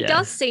himself. He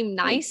does seem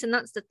nice, and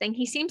that's the thing.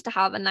 He seems to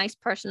have a nice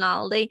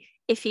personality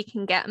if he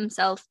can get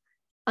himself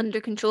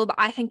under control. But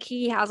I think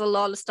he has a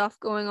lot of stuff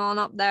going on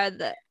up there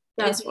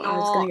that's what not, I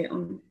was going to get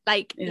on.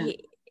 Like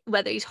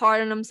whether he's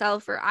hard on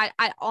himself or I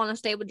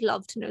honestly would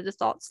love to know the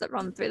thoughts that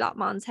run through that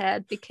man's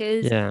head,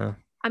 because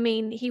I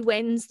mean, he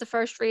wins the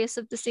first race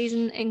of the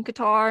season in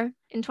Qatar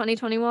in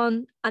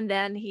 2021, and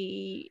then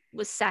he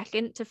was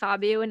second to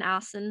Fabio in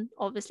Assen,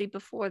 obviously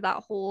before that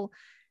whole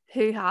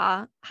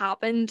hoo-ha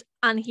happened,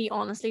 and he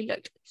honestly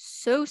looked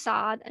so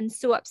sad and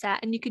so upset,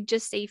 and you could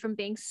just see from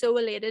being so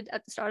elated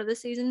at the start of the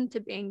season to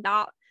being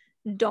that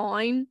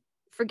down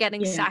for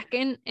getting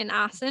second in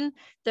Assen.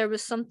 There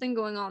was something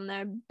going on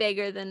there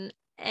bigger than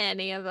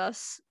any of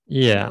us.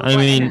 I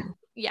mean...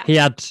 He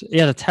had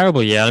a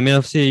terrible year. I mean,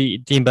 obviously,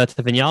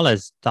 Gilberto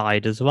Vinales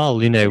died as well,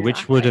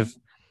 which would have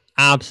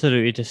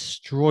absolutely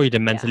destroyed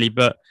him mentally.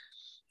 But,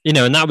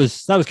 and that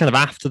was kind of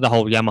after the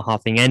whole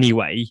Yamaha thing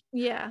anyway.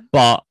 Yeah.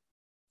 But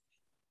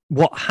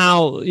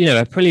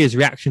Aprilia's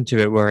reaction to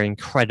it were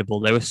incredible.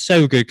 They were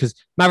so good, because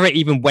Maverick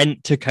even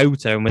went to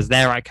Koto and was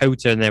there at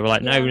Koto, and they were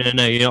like, no,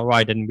 you're not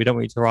riding. We don't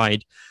want you to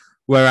ride.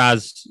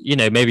 Whereas,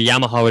 maybe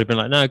Yamaha would have been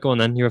like, no, go on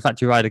then. You're a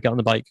factory rider. Get on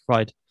the bike,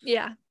 ride.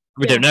 Yeah.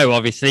 We don't know,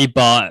 obviously,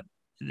 but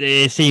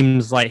it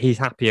seems like he's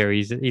happier.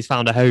 He's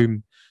found a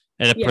home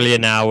in Aprilia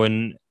now,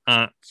 and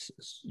at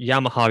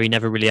Yamaha he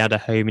never really had a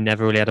home. He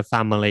never really had a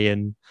family,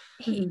 and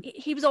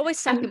he was always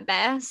second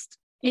best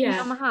in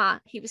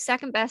Yamaha. He was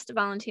second best to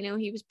Valentino.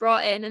 He was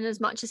brought in, and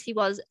as much as he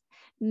was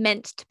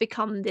meant to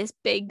become this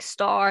big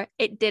star,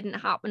 it didn't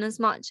happen as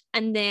much.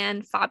 And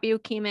then Fabio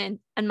came in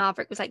and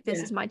Maverick was like,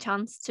 this is my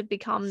chance to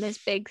become this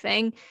big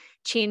thing.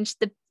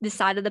 Changed the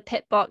side of the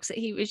pit box that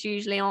he was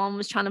usually on,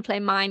 was trying to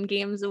play mind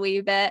games a wee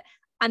bit.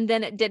 And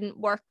then it didn't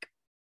work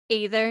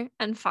either.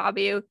 And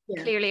Fabio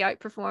clearly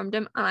outperformed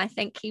him. And I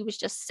think he was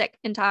just sick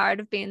and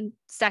tired of being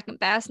second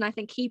best. And I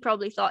think he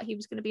probably thought he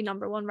was going to be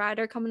number one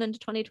rider coming into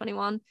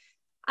 2021.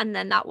 And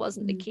then that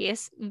wasn't the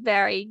case.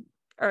 Very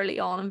early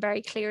on and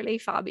very clearly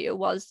Fabio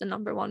was the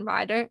number one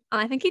rider.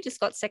 And I think he just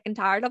got sick and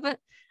tired of it.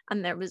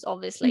 And there was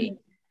obviously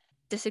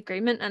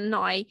disagreement. And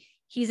now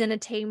he's in a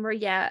team where,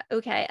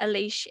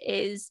 Aleix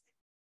is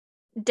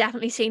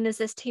definitely seen as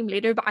this team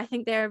leader, but I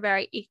think they're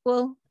very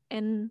equal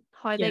in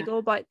how they go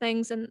about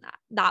things. And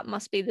that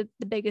must be the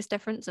biggest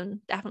difference,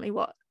 and definitely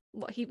what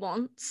he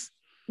wants,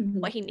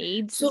 what he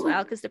needs as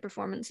well, because the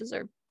performances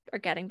are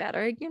getting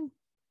better again.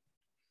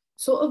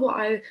 Sort of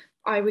what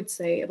I would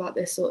say about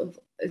this, sort of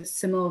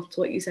similar to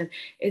what you said,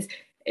 is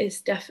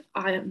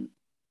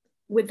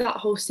with that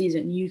whole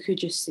season, you could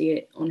just see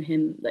it on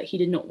him that he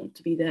did not want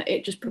to be there.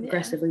 It just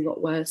progressively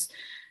got worse.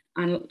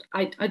 And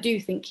I do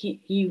think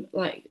he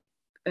like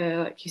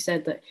you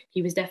said, that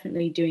he was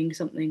definitely doing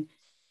something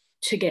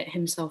to get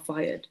himself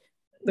fired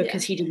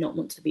because he did not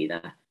want to be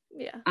there.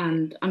 Yeah.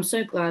 And I'm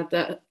so glad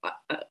that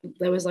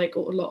there was like a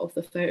lot of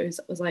the photos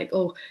that was like,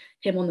 oh,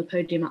 him on the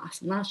podium at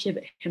Aston last year,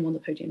 but him on the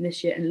podium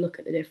this year, and look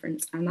at the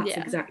difference. And that's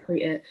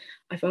exactly it.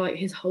 I feel like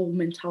his whole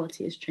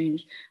mentality has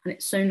changed, and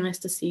it's so nice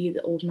to see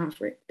the old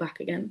Maverick back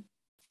again.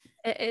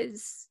 It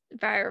is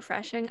very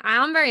refreshing.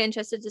 I am very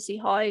interested to see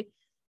how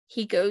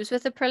he goes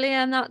with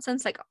Aprilia in that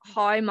sense. Like,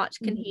 how much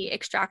can he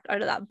extract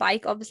out of that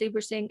bike? Obviously,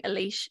 we're seeing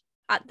Aleix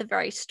at the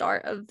very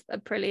start of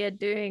Aprilia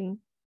doing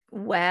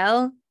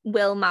well.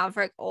 Will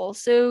Maverick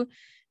also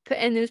put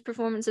in those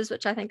performances,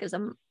 which I think is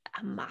a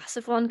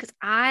massive one, because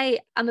I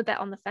am a bit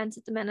on the fence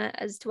at the minute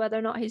as to whether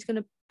or not he's going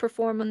to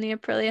perform on the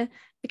Aprilia,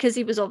 because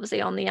he was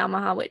obviously on the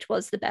Yamaha, which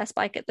was the best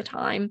bike at the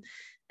time,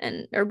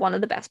 or one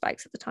of the best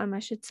bikes at the time, I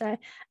should say,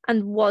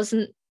 and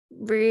wasn't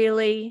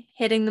really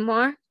hitting the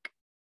mark.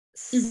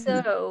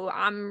 So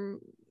I'm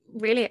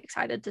really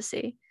excited to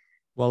see.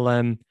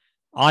 Well,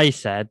 I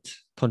said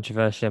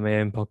controversially on my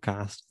own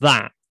podcast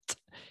that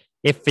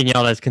if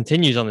Vinales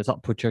continues on this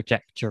upward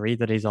trajectory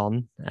that he's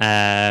on,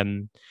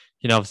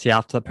 obviously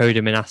after the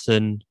podium in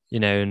Assen,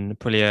 and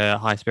Aprilia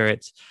high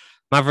spirits,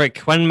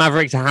 when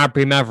Maverick's a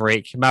happy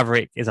Maverick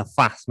is a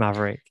fast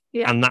Maverick.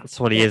 Yeah. And that's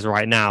what he is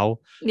right now.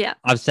 Yeah.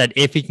 I've said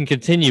if he can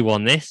continue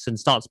on this and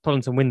starts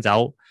pulling some wins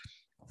out,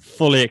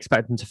 fully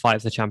expect him to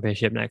fight for the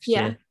championship next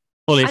year.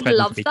 Fully expect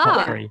him to be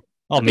top three.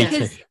 Oh, me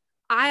too.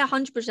 I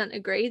 100%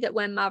 agree that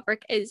when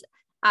Maverick is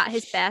at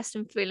his best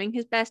and feeling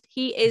his best,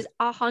 he is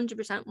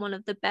 100% one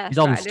of the best. He's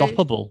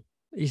unstoppable.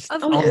 He's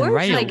of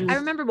course. Like, I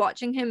remember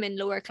watching him in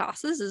lower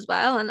classes as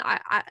well, and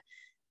I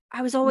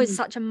was always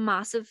such a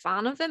massive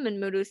fan of him in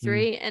Moto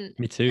 3. And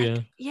me too.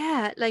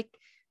 Yeah, like,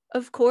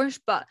 of course,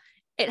 but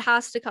it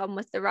has to come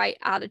with the right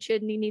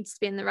attitude, and he needs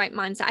to be in the right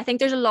mindset. I think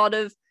there's a lot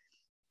of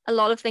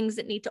things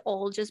that need to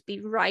all just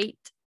be right,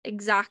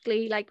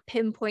 exactly, like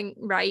pinpoint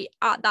right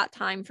at that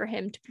time for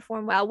him to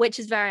perform well, which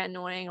is very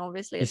annoying,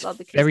 obviously, as well,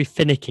 because very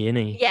finicky, isn't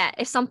he? Yeah,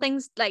 if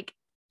something's like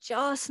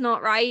just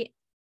not right,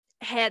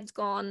 head's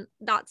gone,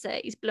 that's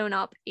it, he's blown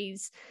up,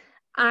 he's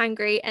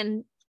angry.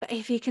 And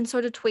if he can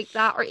sort of tweak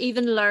that, or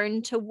even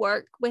learn to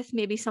work with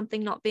maybe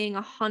something not being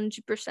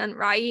 100%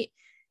 right,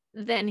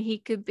 then he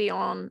could be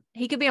on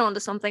to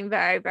something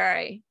very,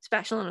 very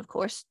special. And of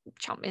course,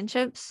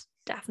 championships,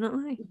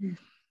 definitely.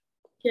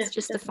 It's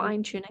just definitely the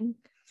fine-tuning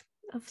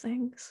of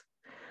things.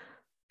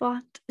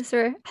 But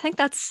I think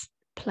that's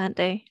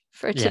plenty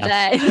for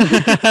today.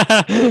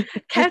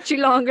 Kept you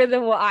longer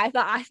than what I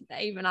thought.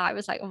 I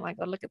was like, oh my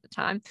god, look at the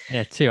time.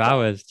 Yeah, 2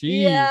 hours.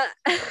 Jeez. Yeah.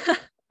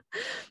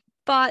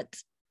 But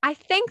I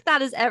think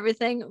that is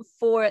everything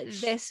for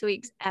this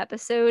week's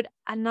episode.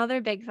 Another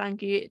big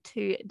thank you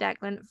to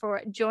Declan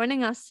for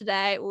joining us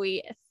today.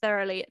 We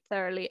thoroughly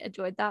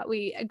enjoyed that.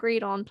 We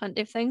agreed on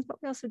plenty of things, but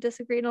we also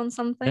disagreed on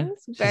some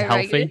things. Very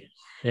healthy. Very good.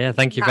 Yeah,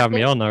 thank you for having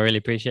me on. I really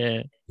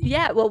appreciate it.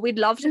 Yeah, well, we'd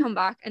love to come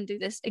back and do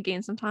this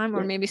again sometime,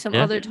 or maybe some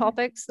other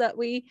topics that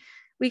we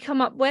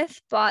come up with.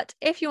 But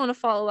if you want to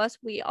follow us,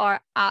 we are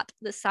at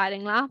The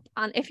Siding Lap.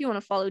 And if you want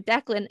to follow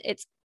Declan,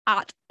 it's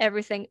at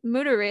Everything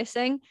Motor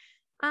Racing.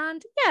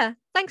 And yeah,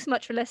 thanks so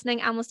much for listening,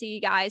 and we'll see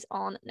you guys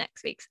on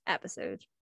next week's episode.